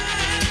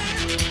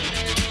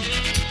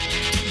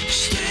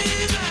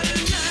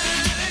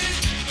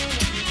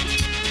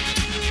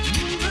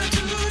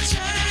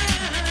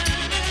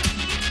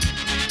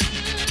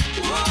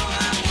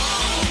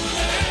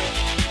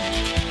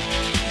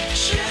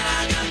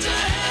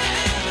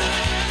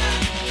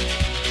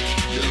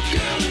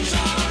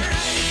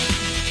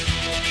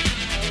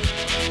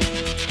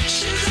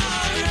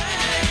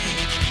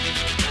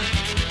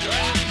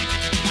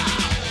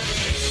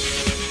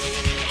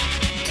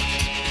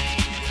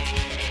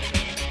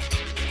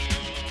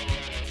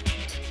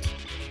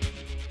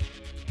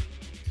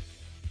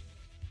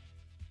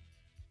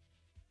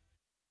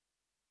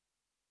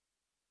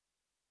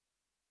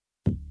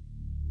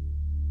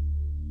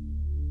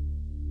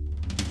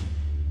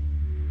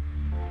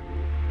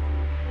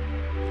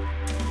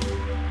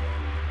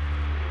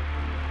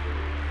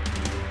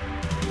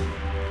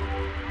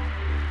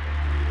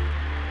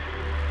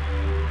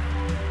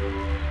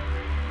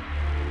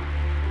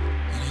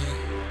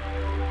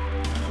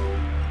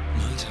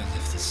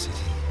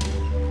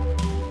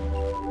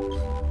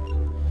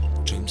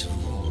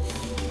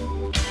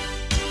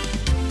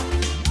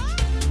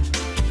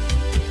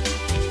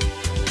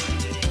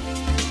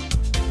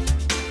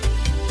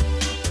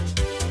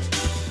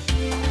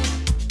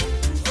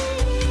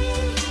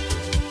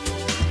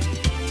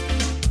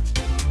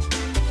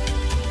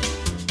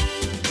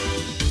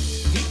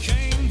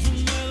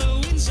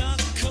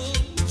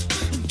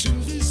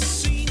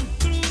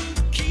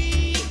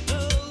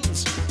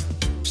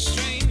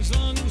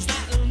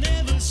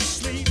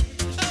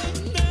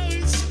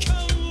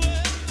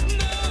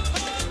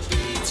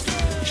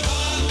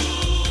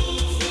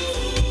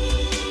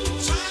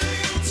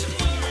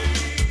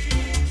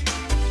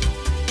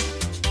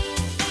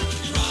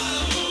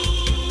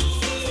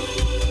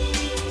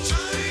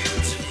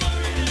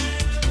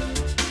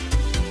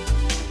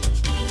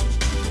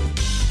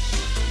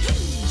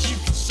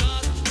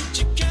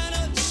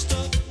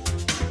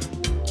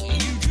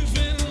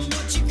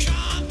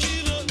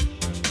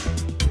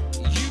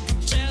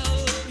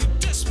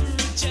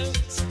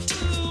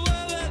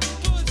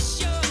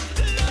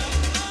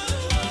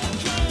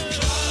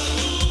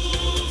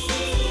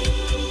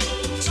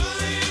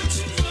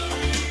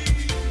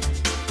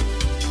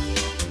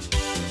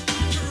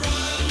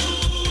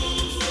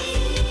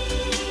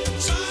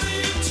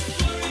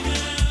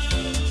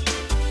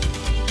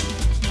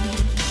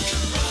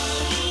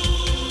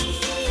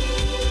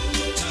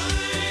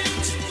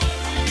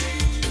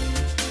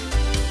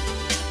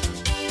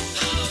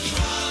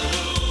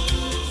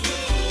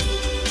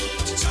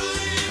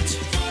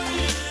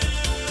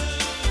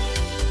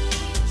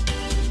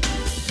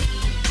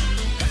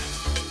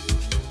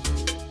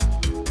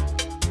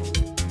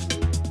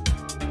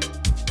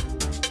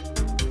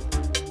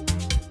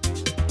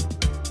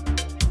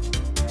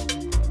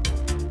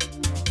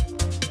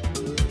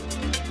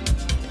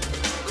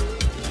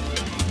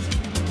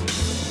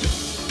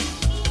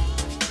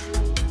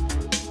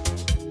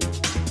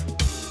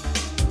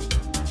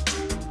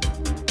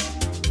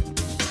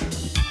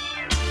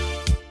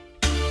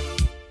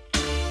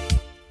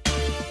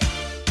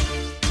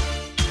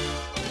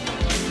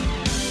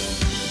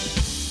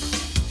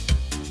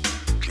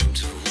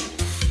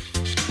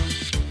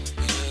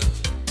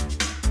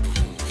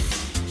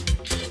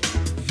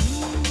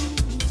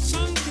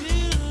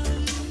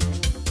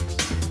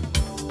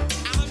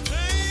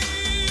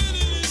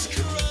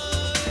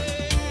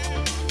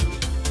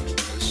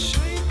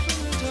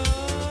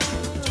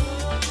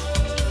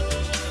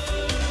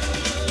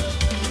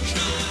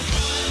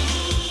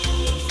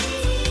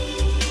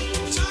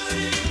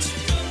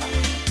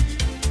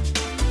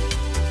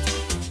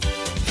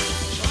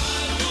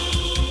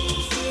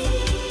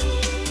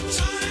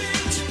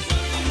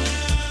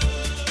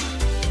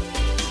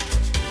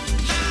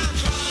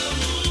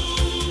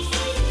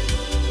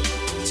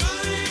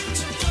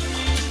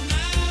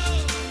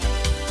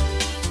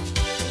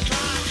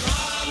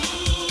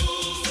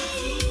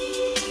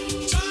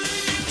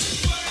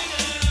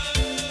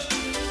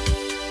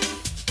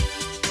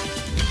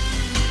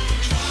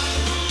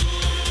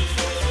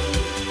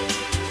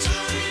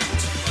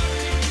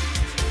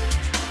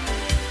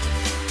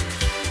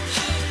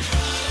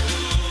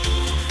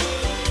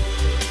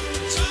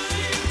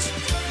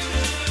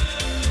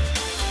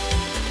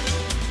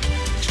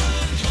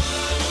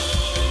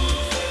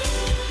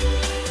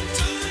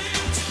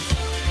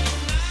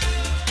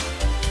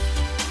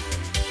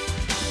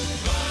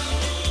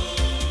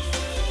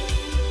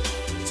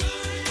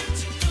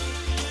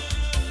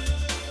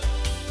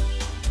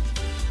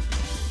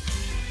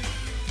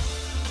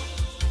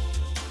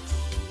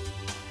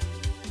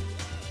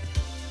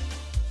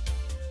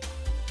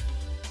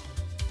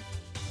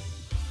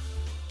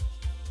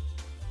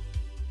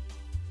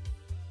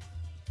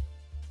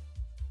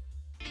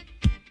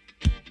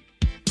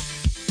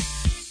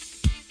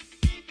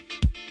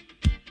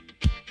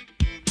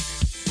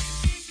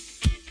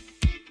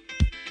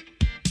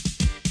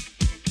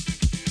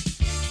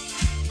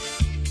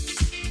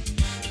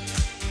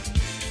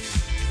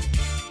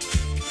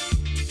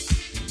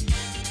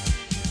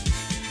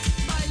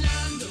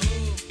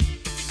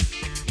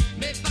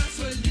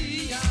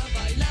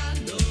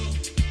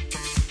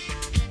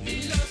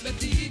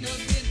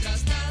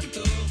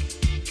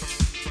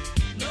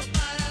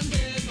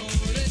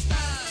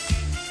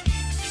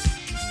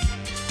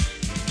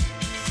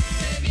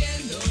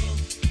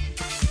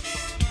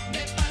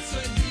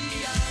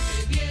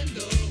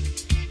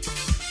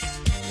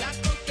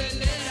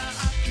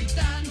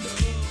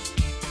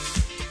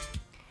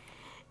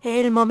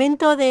 el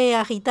momento de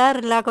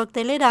agitar la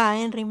coctelera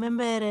en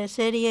Remember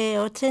Serie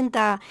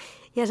 80.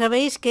 Ya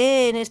sabéis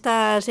que en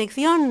esta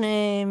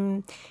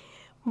sección,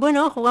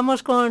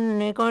 jugamos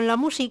con la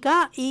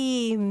música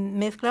y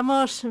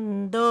mezclamos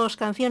dos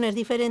canciones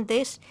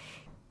diferentes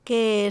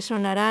que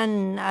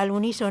sonarán al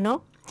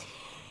unísono.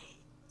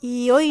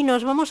 Y hoy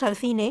nos vamos al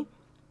cine.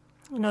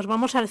 Nos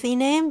vamos al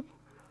cine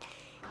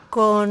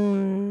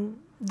con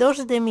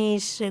dos de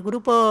mis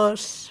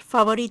grupos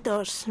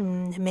favoritos,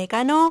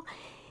 Mecano,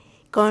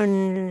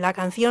 con la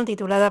canción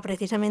titulada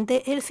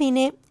precisamente El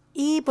cine,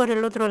 y por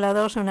el otro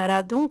lado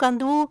sonará Duncan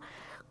Du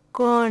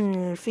con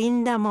El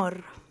fin de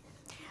amor.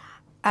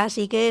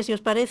 Así que, si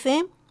os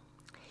parece,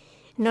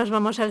 nos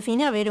vamos al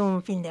cine a ver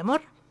un fin de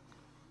amor.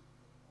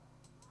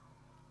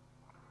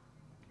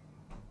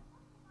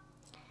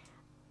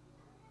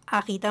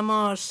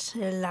 Agitamos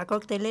la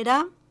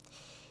coctelera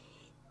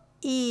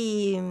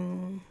y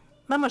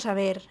vamos a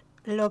ver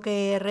lo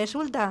que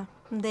resulta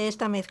de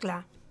esta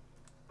mezcla.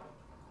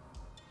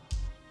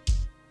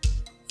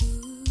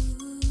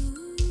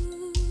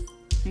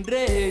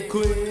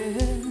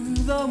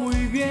 Recuerdo muy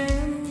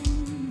bien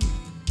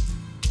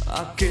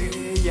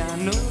aquella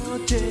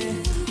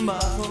noche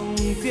bajo un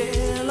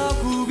cielo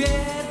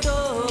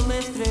cubierto de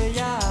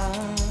estrellas.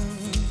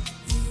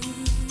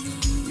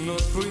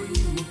 Nos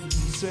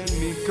fuimos en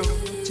mi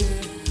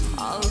coche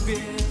al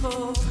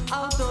viejo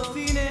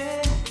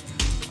autocine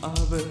a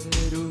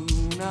ver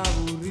un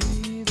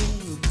aburrido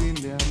fin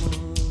de amor.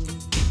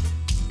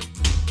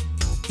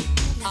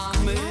 A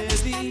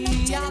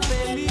media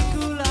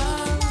película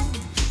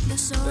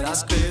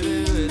traté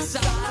de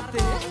besarte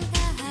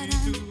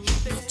y tú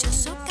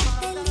dichoso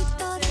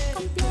cartelito de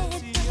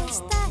completo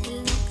está el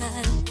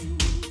local.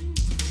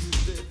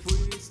 te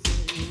fuiste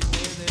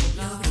de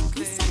Logré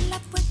cruzar la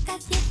puerta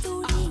 10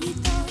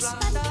 duritos.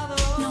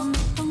 No me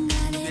ponga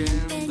delante ni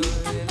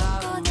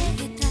tampoco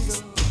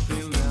detrás.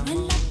 Pero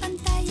en la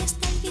pantalla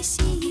está el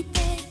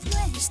visible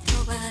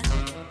nuestro bar.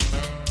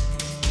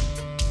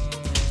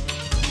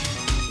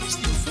 Las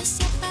luces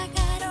se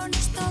apagaron,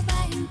 esto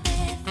va a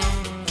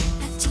empezar.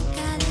 La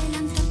chica de la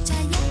antorcha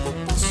ya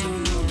ocupó su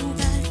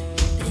lugar.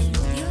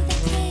 Preludio de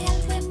que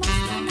algo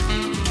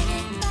emocionante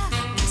va a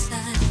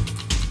pasar.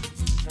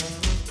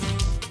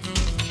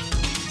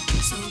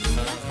 Sobre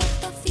la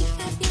foto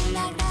fija vi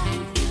la gran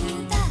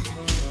ciudad,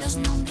 los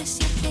nombres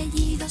y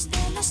apellidos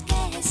de los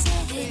que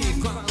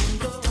serán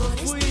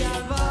actores,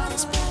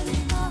 directores,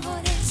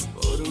 productores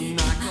por y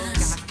una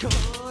demás.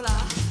 Coca-Cola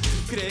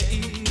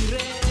creí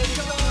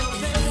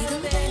Ruido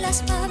de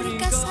las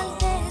fábricas al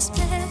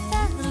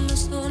despertar,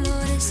 los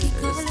olores y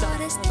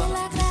colores de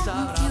la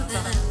gran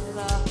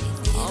ciudad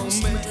me hicieron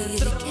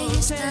sentir que yo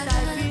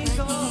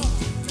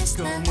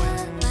estaba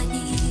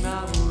allí, un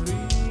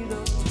aburrido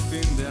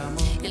fin de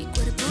amor. El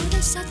cuerpo de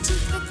esa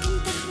chica que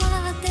empezó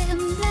a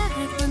temblar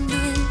cuando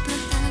el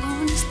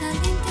protagonista le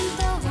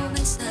intentó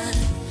besar.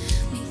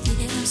 Me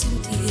hicieron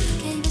sentir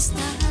que yo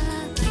estaba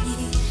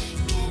allí,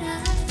 que era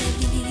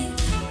feliz.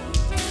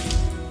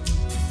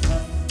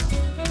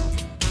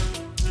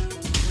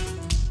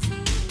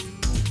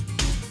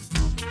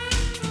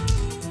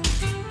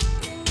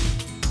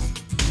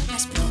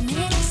 Las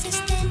primeras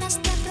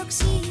escenas de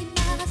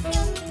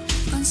aproximación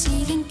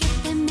consiguen que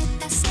te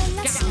metas en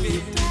la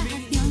situación.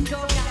 Poco a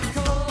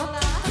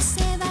poco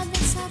se va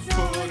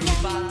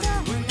desarrollando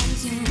la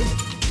acción.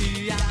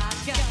 Y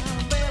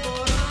acabé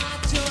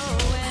borracho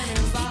en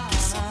el bar.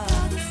 Se ha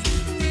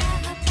producido un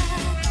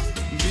apagón,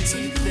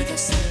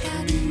 silbidos cerca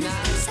de una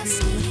esa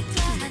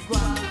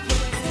situación.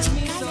 La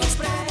chica ya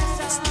estaba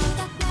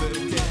desnuda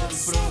cuando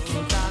se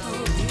levantó.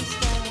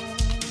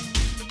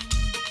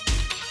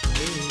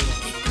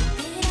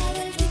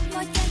 Recuperado el ritmo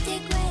ya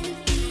llegó el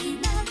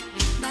final.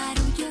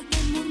 Barullo de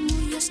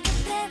murmullos que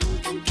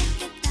preguntan que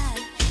qué tal.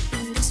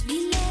 Un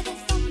desfile de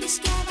zombies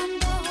que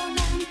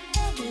abandonan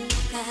el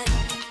local.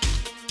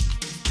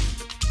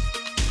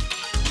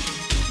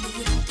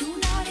 Durante 1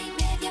 hora y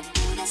media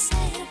pude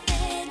ser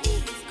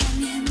feliz,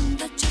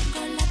 comiendo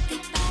chocolate y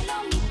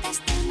palomitas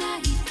de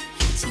maíz,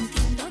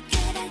 sintiendo que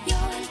era yo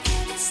el que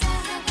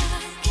besaba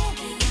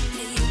aquella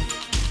actriz.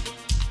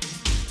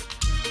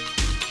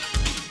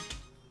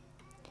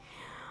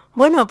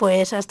 Bueno,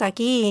 pues hasta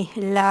aquí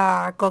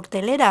la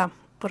coctelera,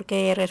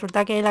 porque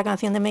resulta que la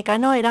canción de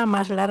Mecano era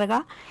más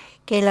larga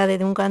que la de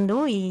Duncan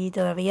Du y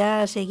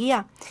todavía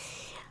seguía.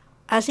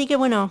 Así que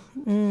bueno,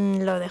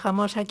 lo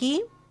dejamos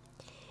aquí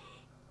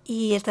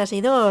y esta ha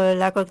sido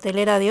la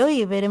coctelera de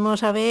hoy.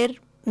 Veremos a ver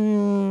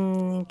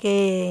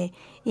qué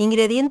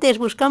ingredientes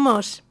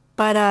buscamos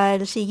para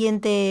el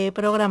siguiente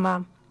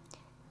programa.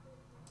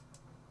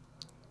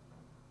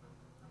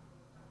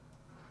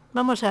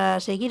 Vamos a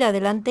seguir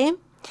adelante.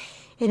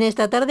 En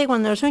esta tarde,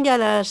 cuando son ya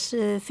las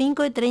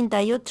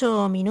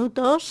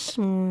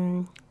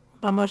 5:38,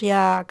 vamos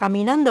ya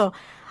caminando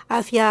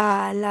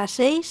hacia las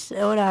 6,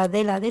 hora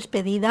de la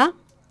despedida.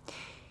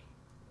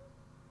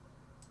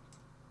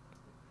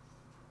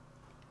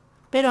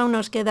 Pero aún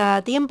nos queda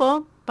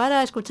tiempo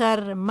para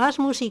escuchar más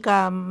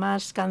música,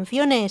 más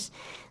canciones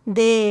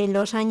de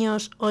los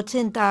años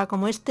 80,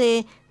 como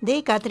este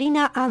de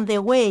Katrina and the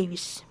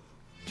Waves.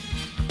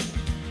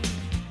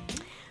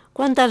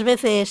 ¿Cuántas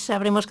veces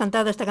habremos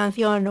cantado esta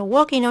canción,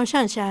 Walking on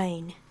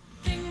Sunshine?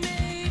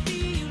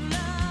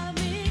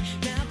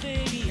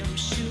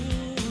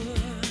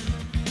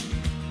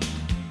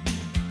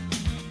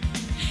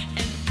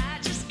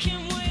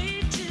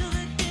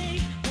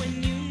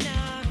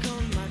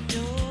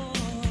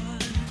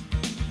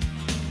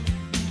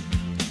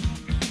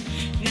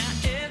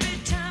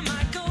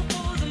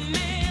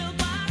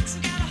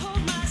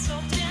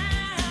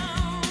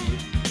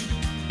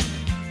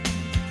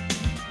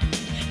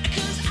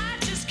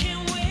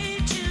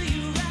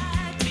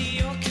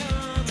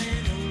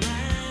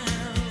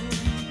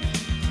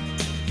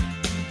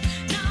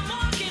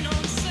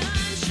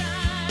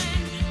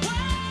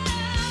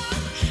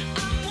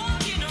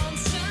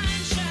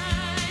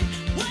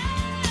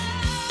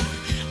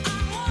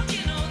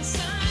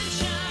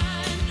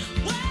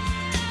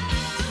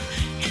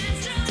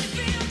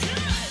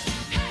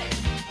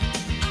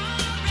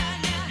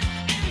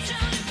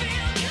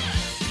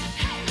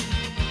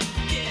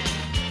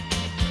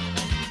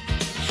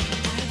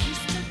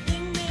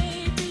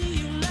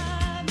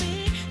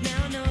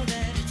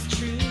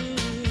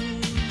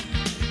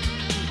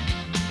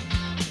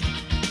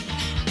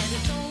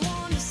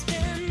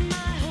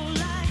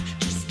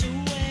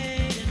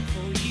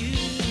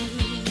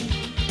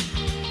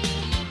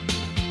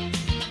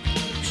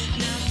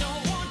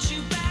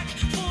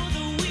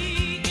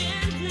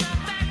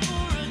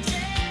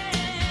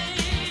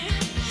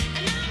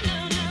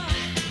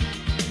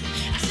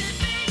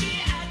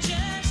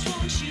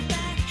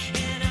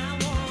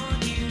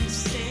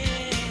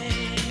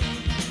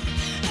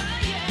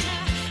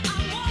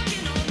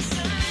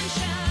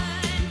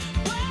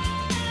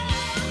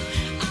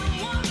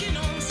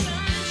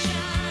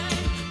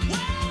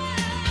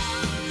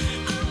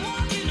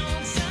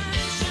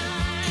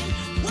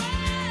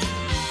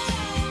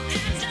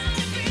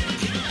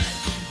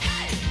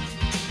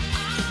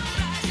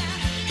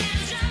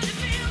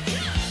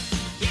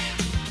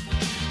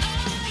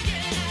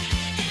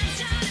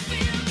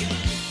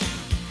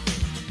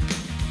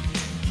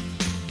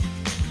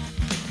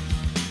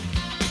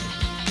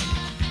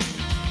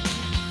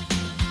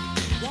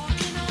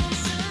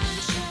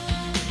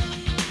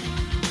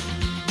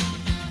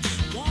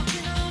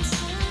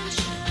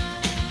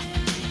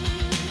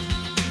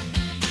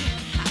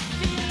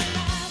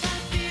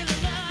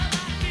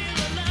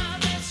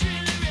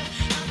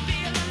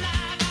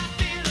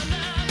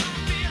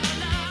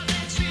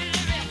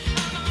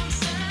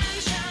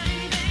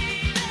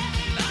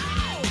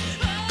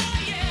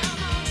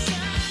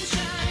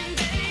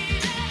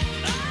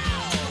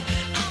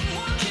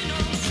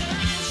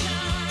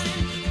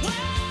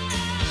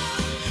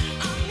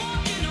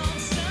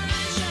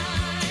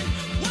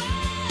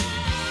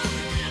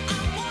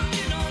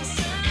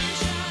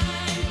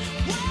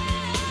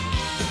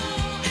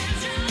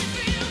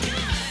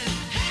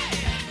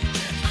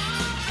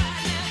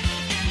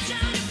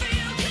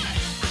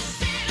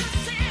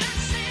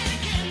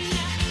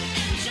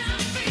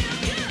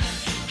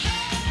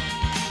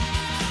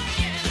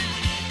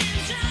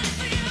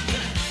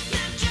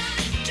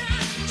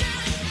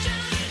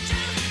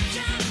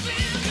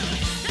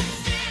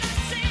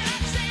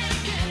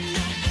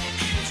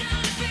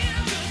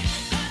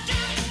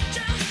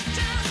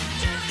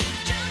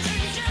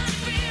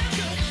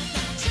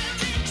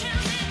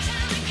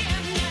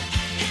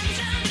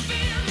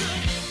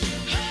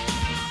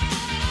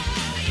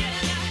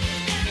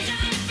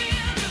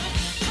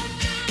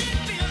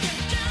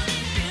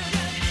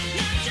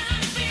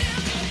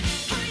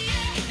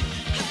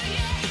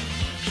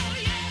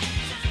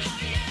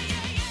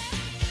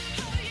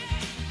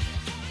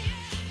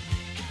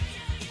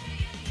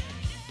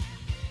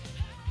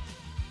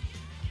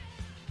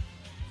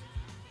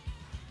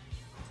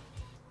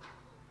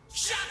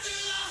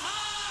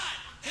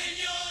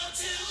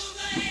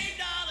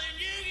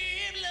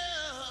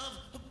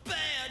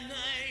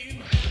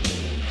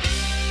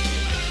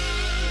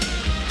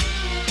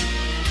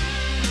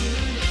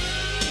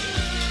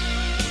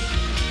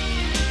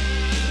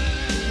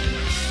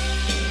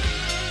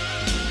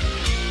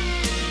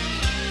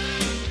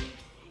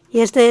 Y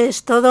este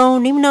es todo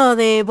un himno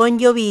de Bon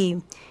Jovi.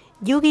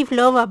 You give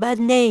love a bad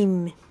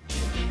name.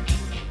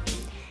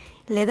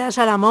 Le das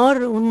al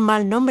amor un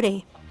mal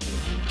nombre.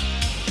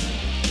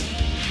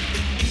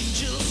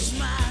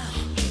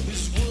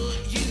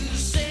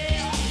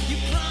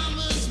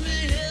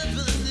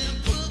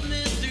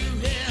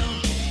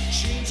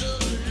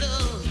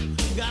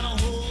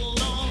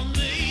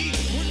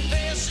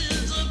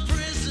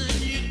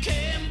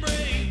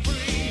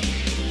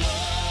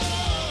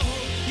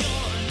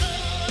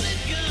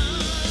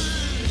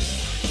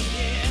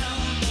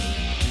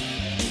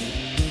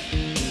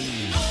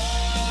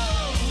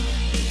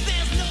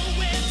 There's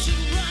nowhere to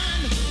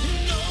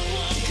run.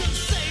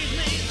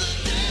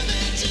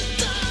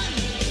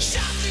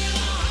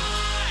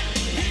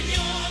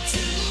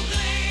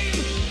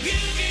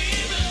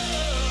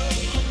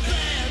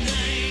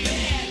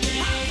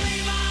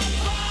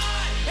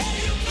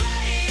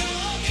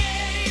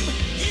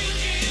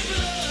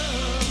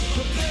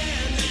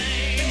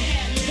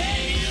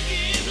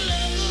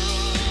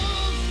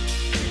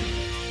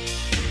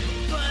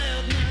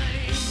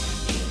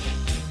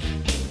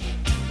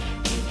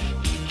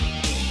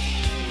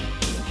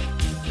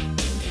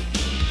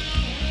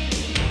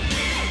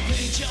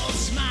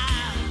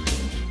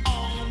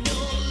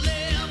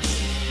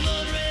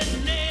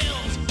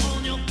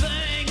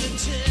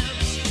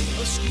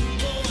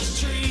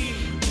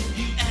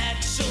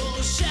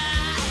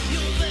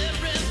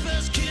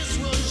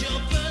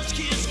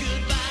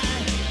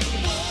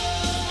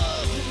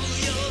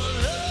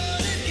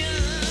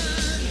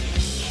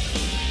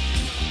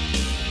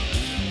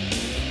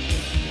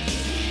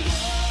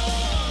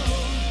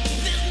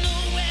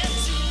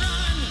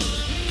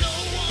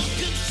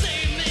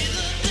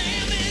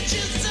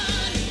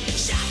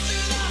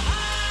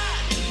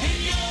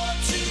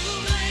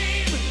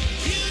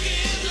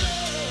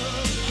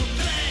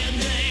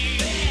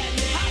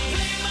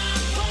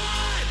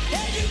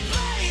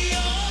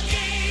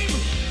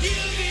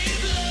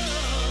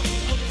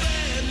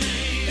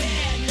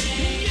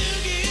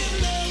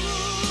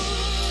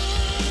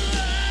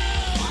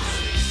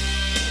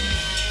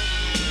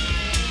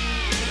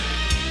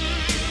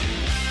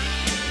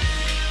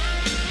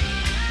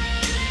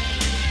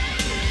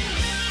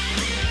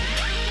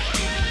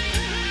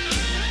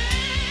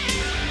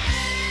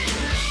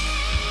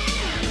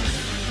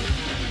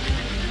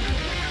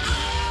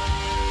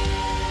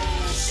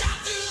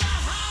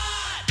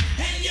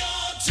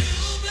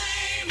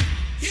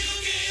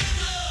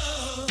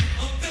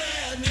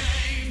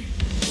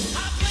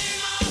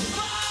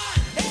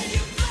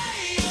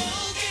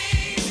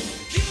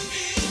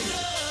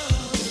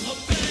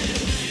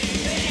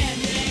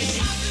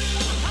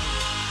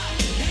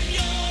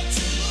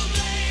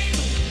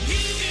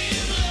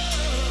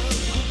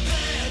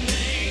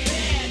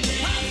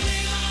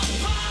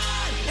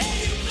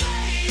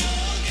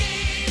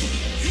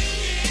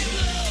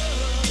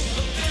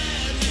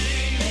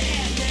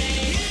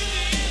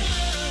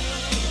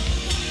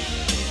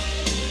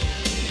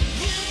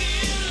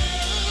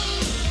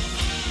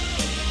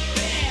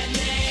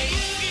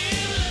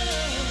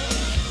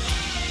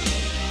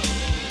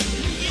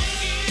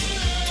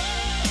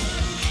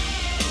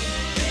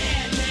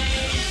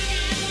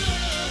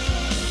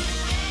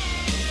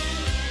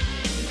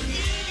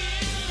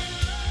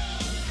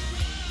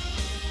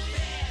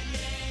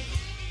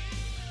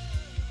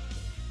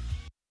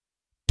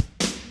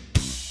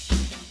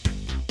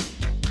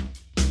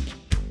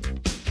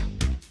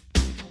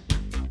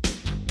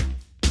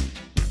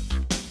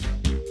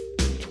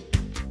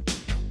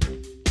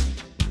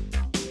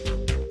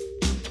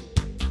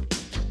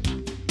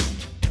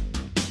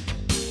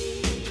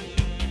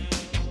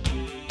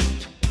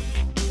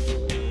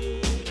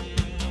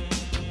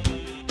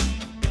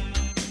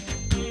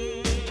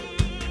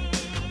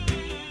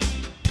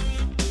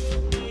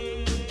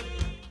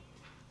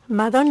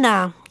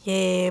 Madonna,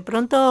 que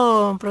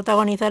pronto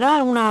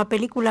protagonizará una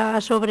película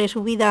sobre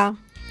su vida.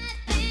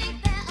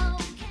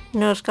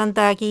 Nos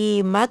canta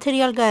aquí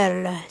Material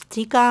Girl,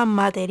 chica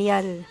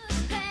material.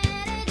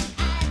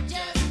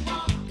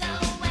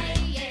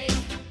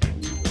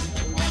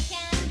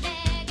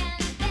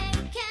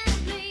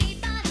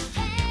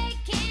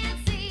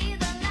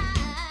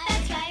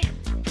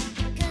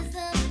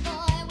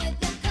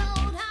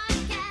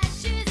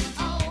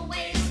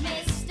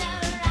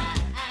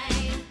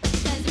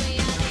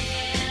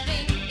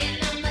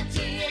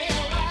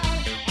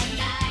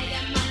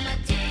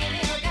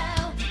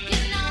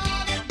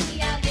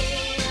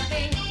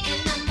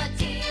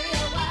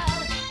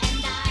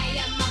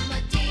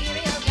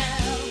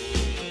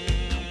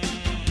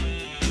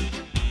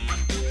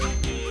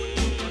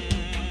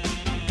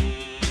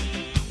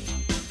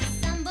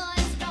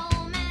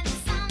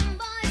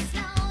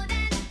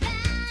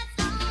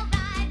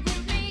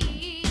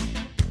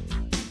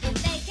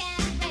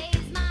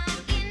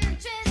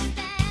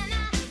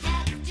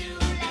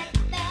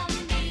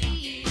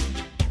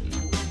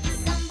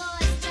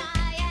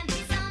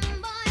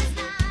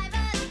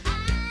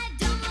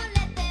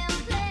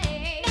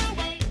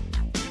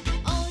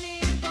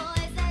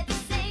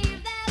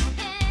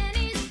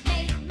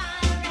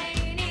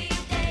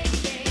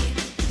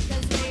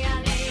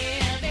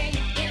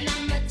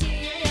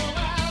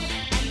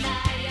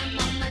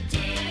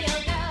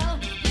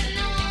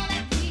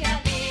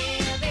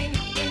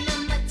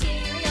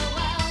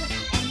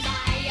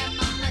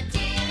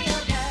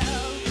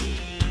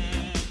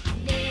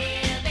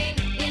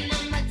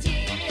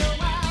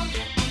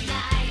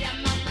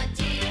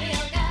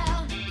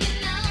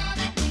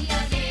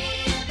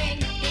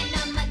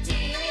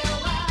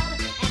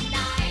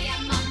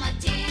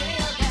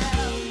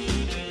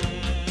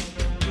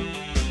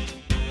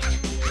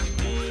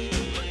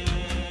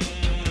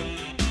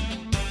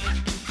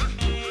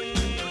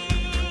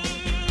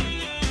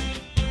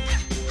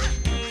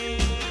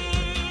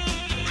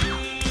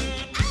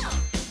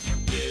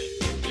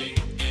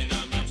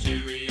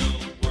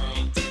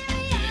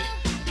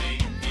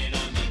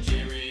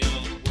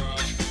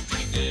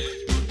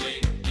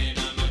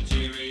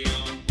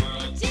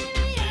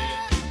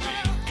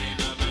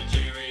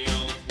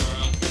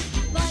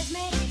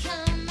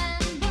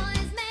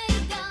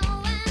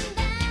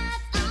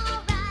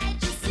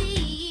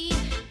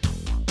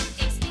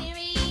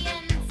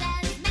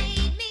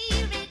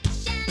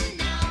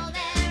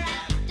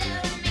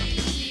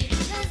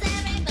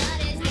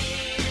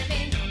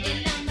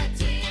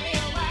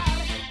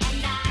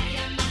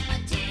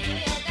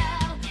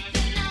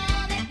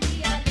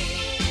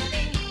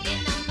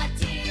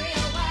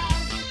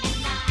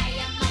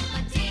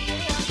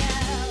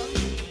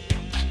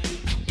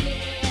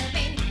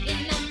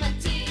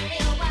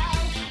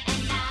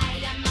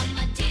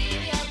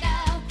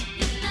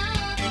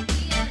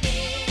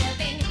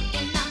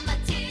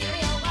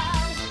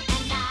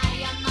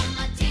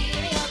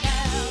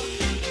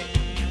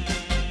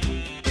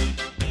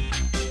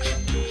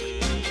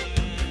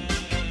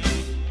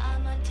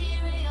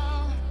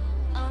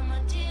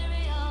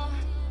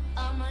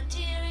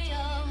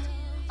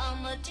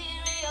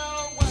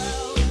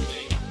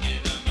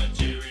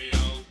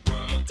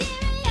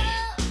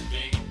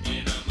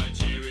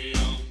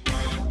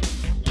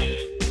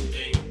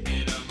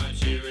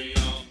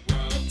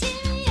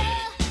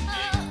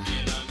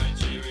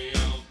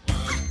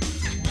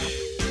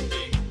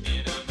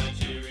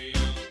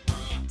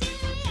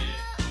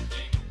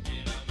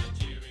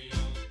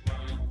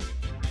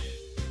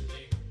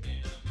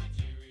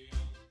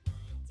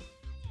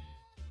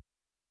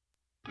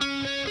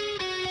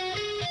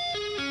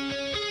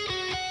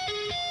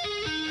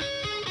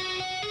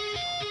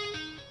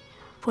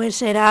 Pues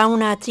será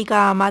una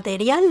chica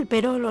material,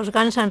 pero los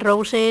Guns N'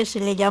 Roses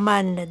le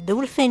llaman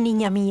Dulce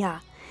Niña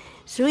Mía,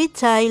 Sweet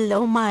Child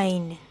O'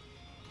 Mine.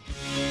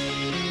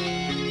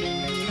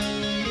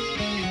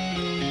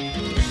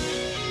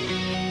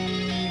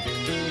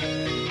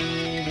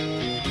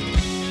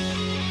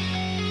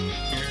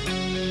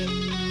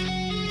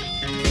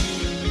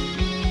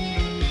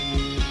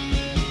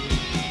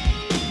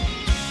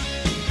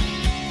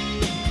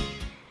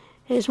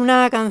 Es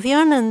una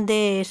canción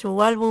de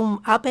su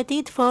álbum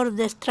Appetite for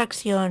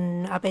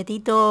Destruction,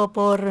 apetito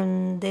por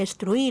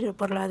destruir,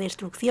 por la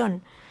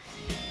destrucción.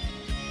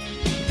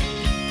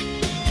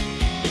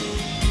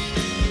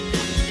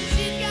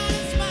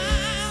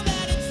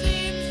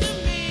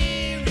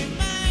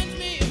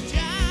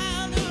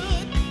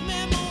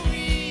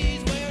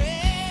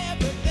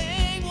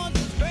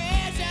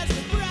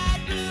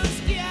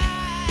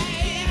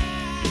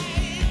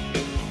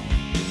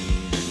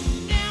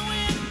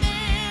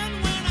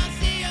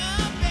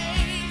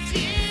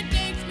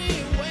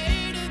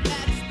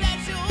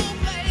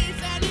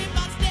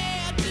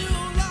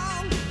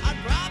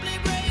 Probably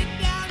break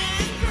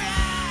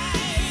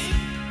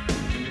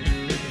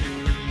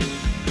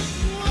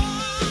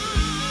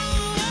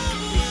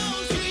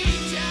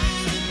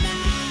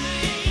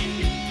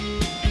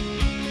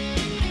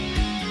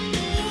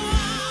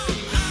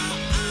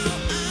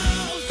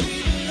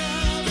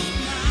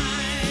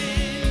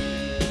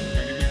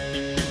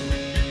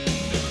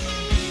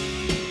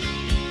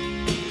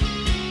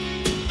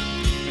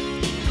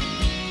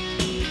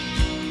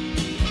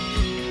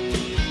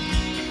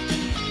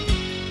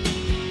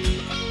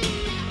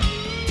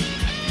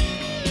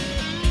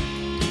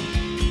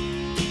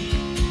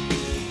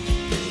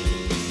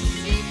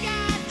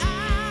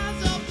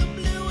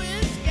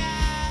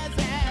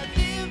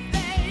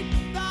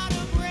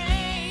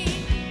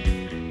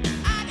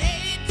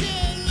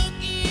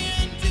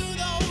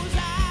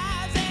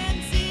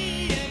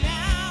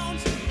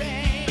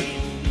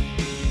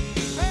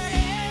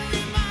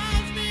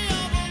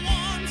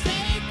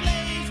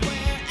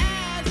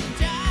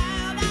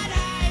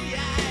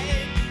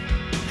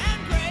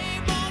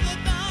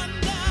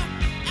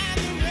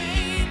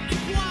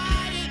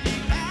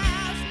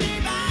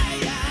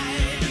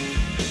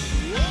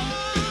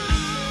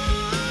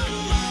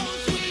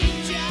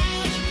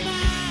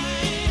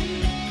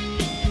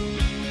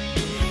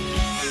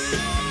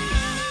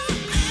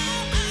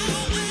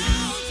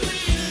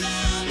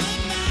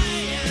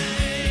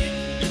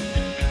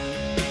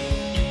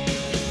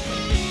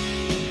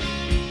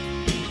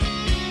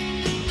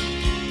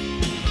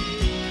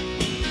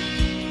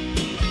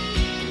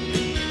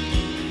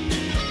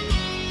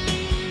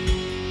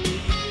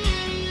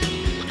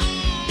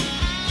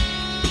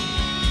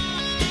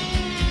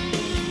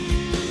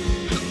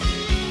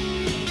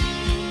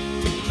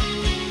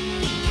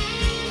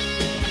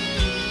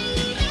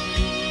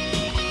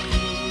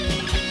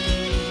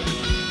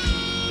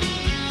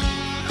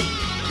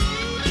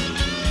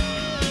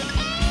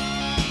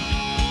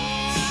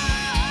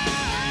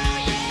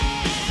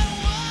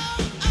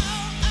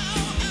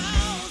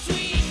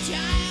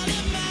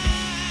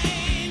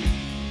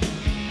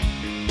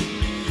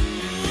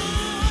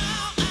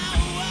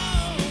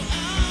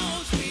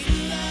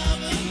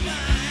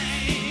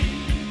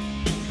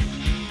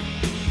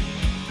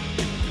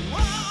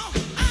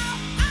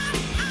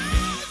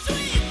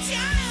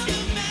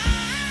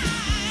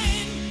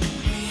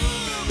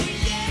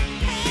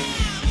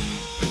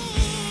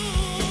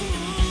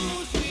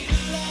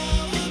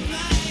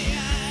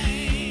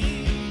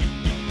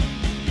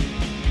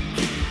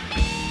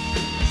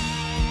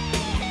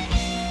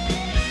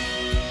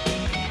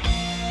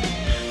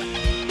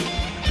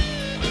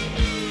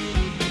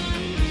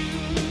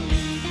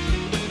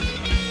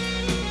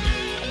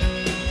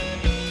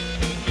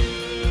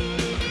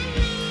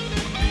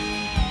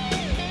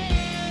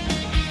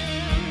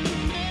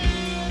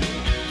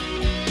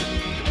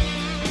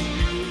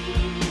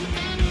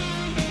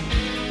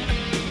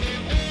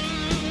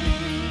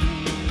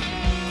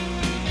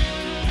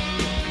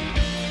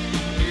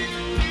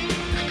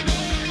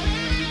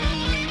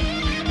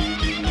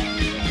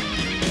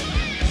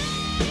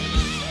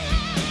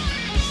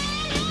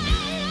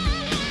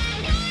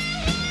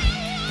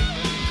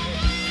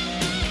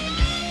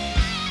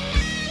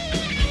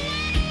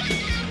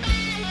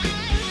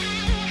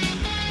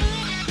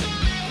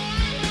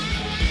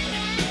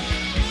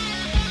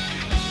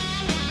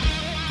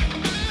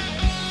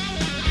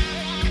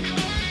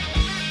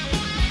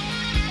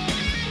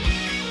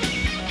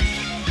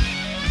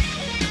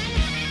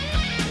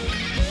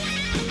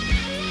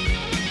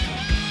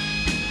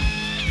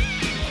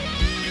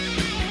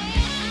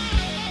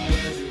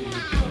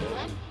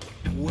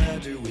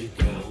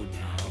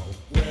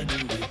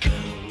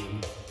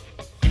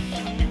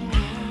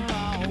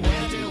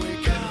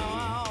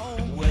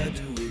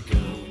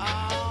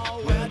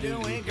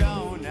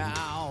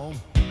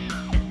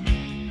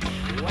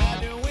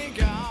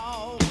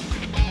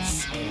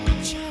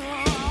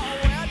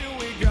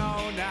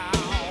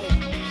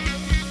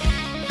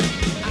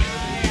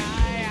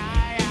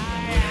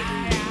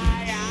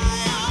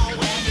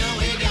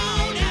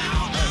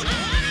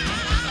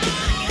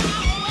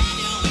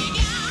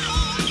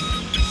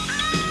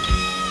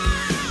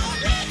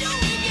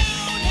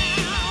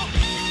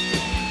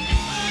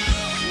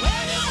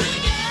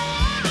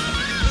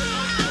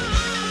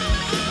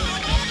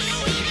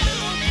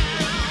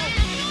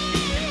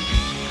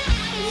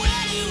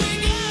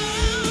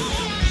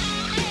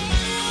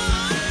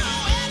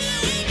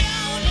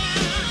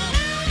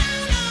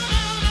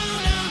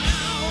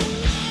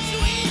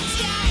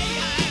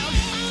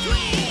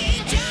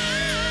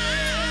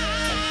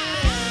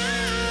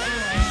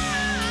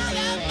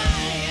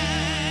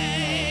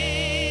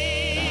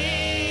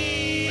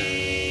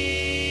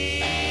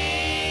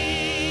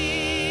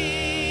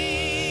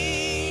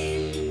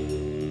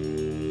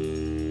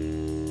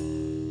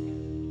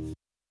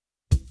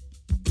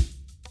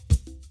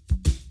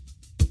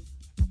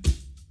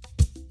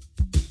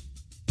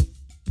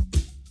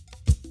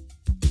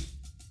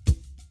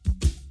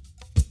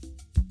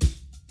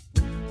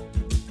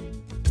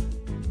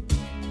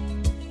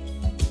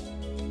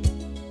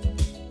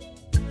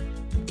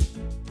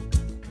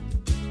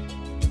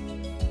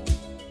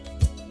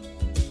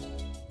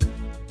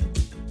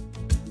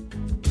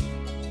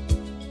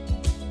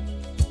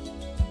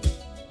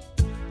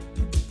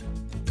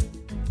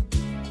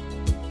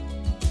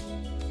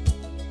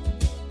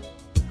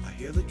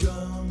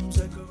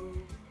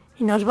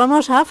Y nos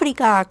vamos a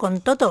África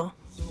con Toto.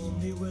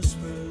 Only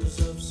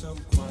whispers of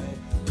some quiet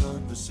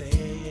conversation.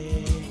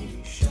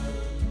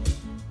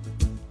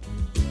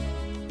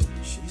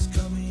 She's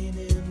coming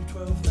in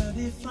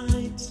 12:30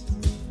 flight.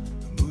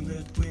 The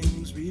moonlit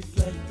wings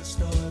reflect the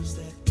stars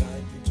that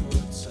guide me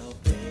towards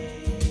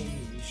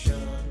salvation.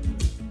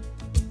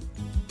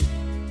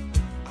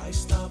 I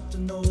stopped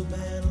an old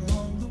man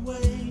along the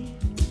way,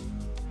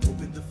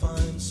 hoping to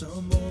find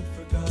some old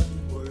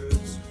forgotten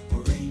words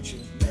or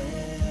ancient melodies.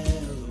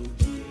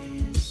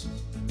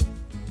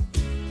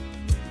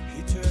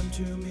 He turned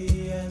to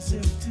me as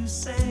if to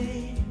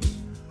say,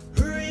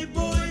 hurry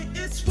boy,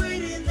 it's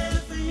waiting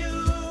there for you.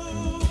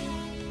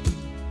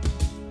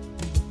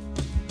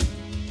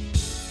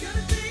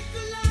 Gonna take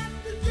a lot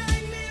to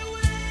drag me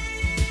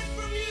away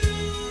from you.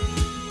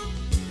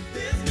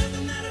 There's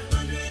nothing that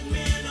 100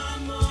 men or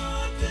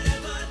more could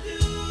ever do.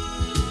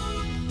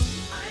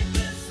 I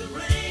bless the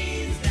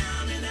rains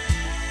down in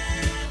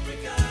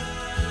Africa.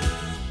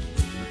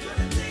 We're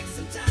gonna take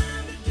some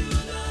time to do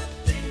the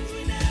things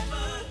we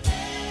never had.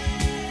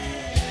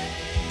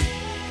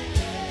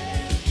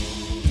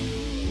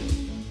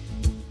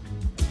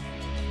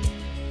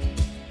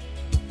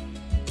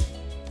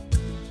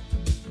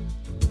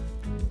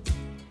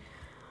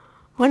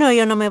 Bueno,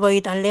 yo no me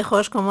voy tan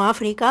lejos como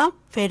África,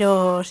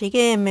 pero sí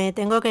que me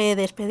tengo que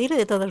despedir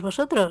de todos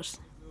vosotros.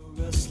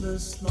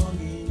 Restless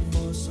longing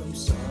for some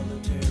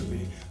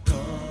solitary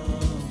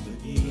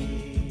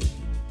company.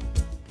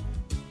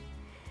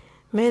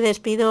 Me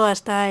despido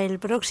hasta el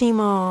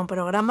próximo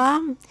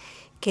programa,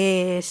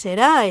 que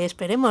será,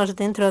 esperemos,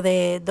 dentro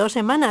de 2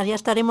 semanas. Ya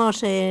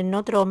estaremos en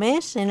otro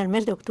mes, en el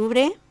mes de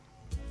octubre.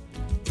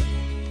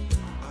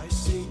 I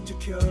seek to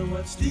cure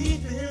what's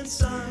deep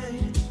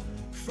inside,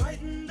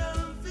 frightened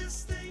of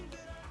this thing that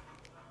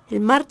El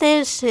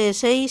martes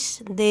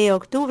 6 de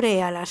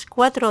octubre a las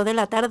 4 de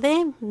la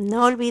tarde,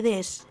 no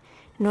olvides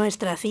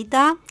nuestra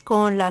cita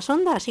con las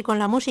ondas y con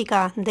la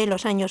música de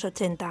los años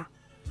 80.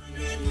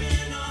 100 men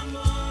or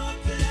more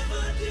could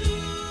ever do.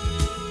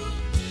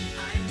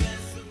 I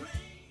bless the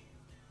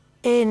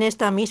rain. En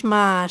esta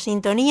misma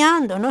sintonía,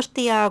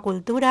 Donostia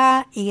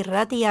Kultura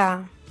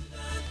Irratia.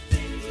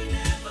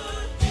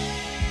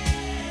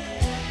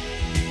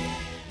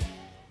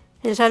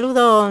 El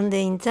saludo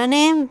de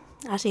Inchane,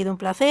 ha sido un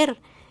placer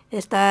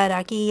estar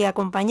aquí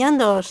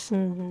acompañándoos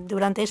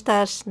durante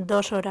estas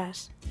 2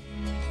 horas.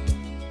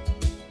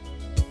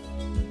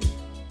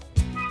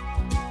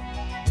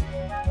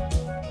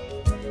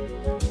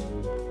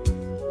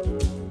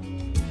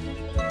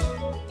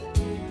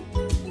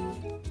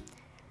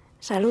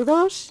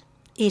 Saludos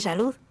y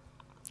salud.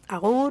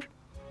 Agur.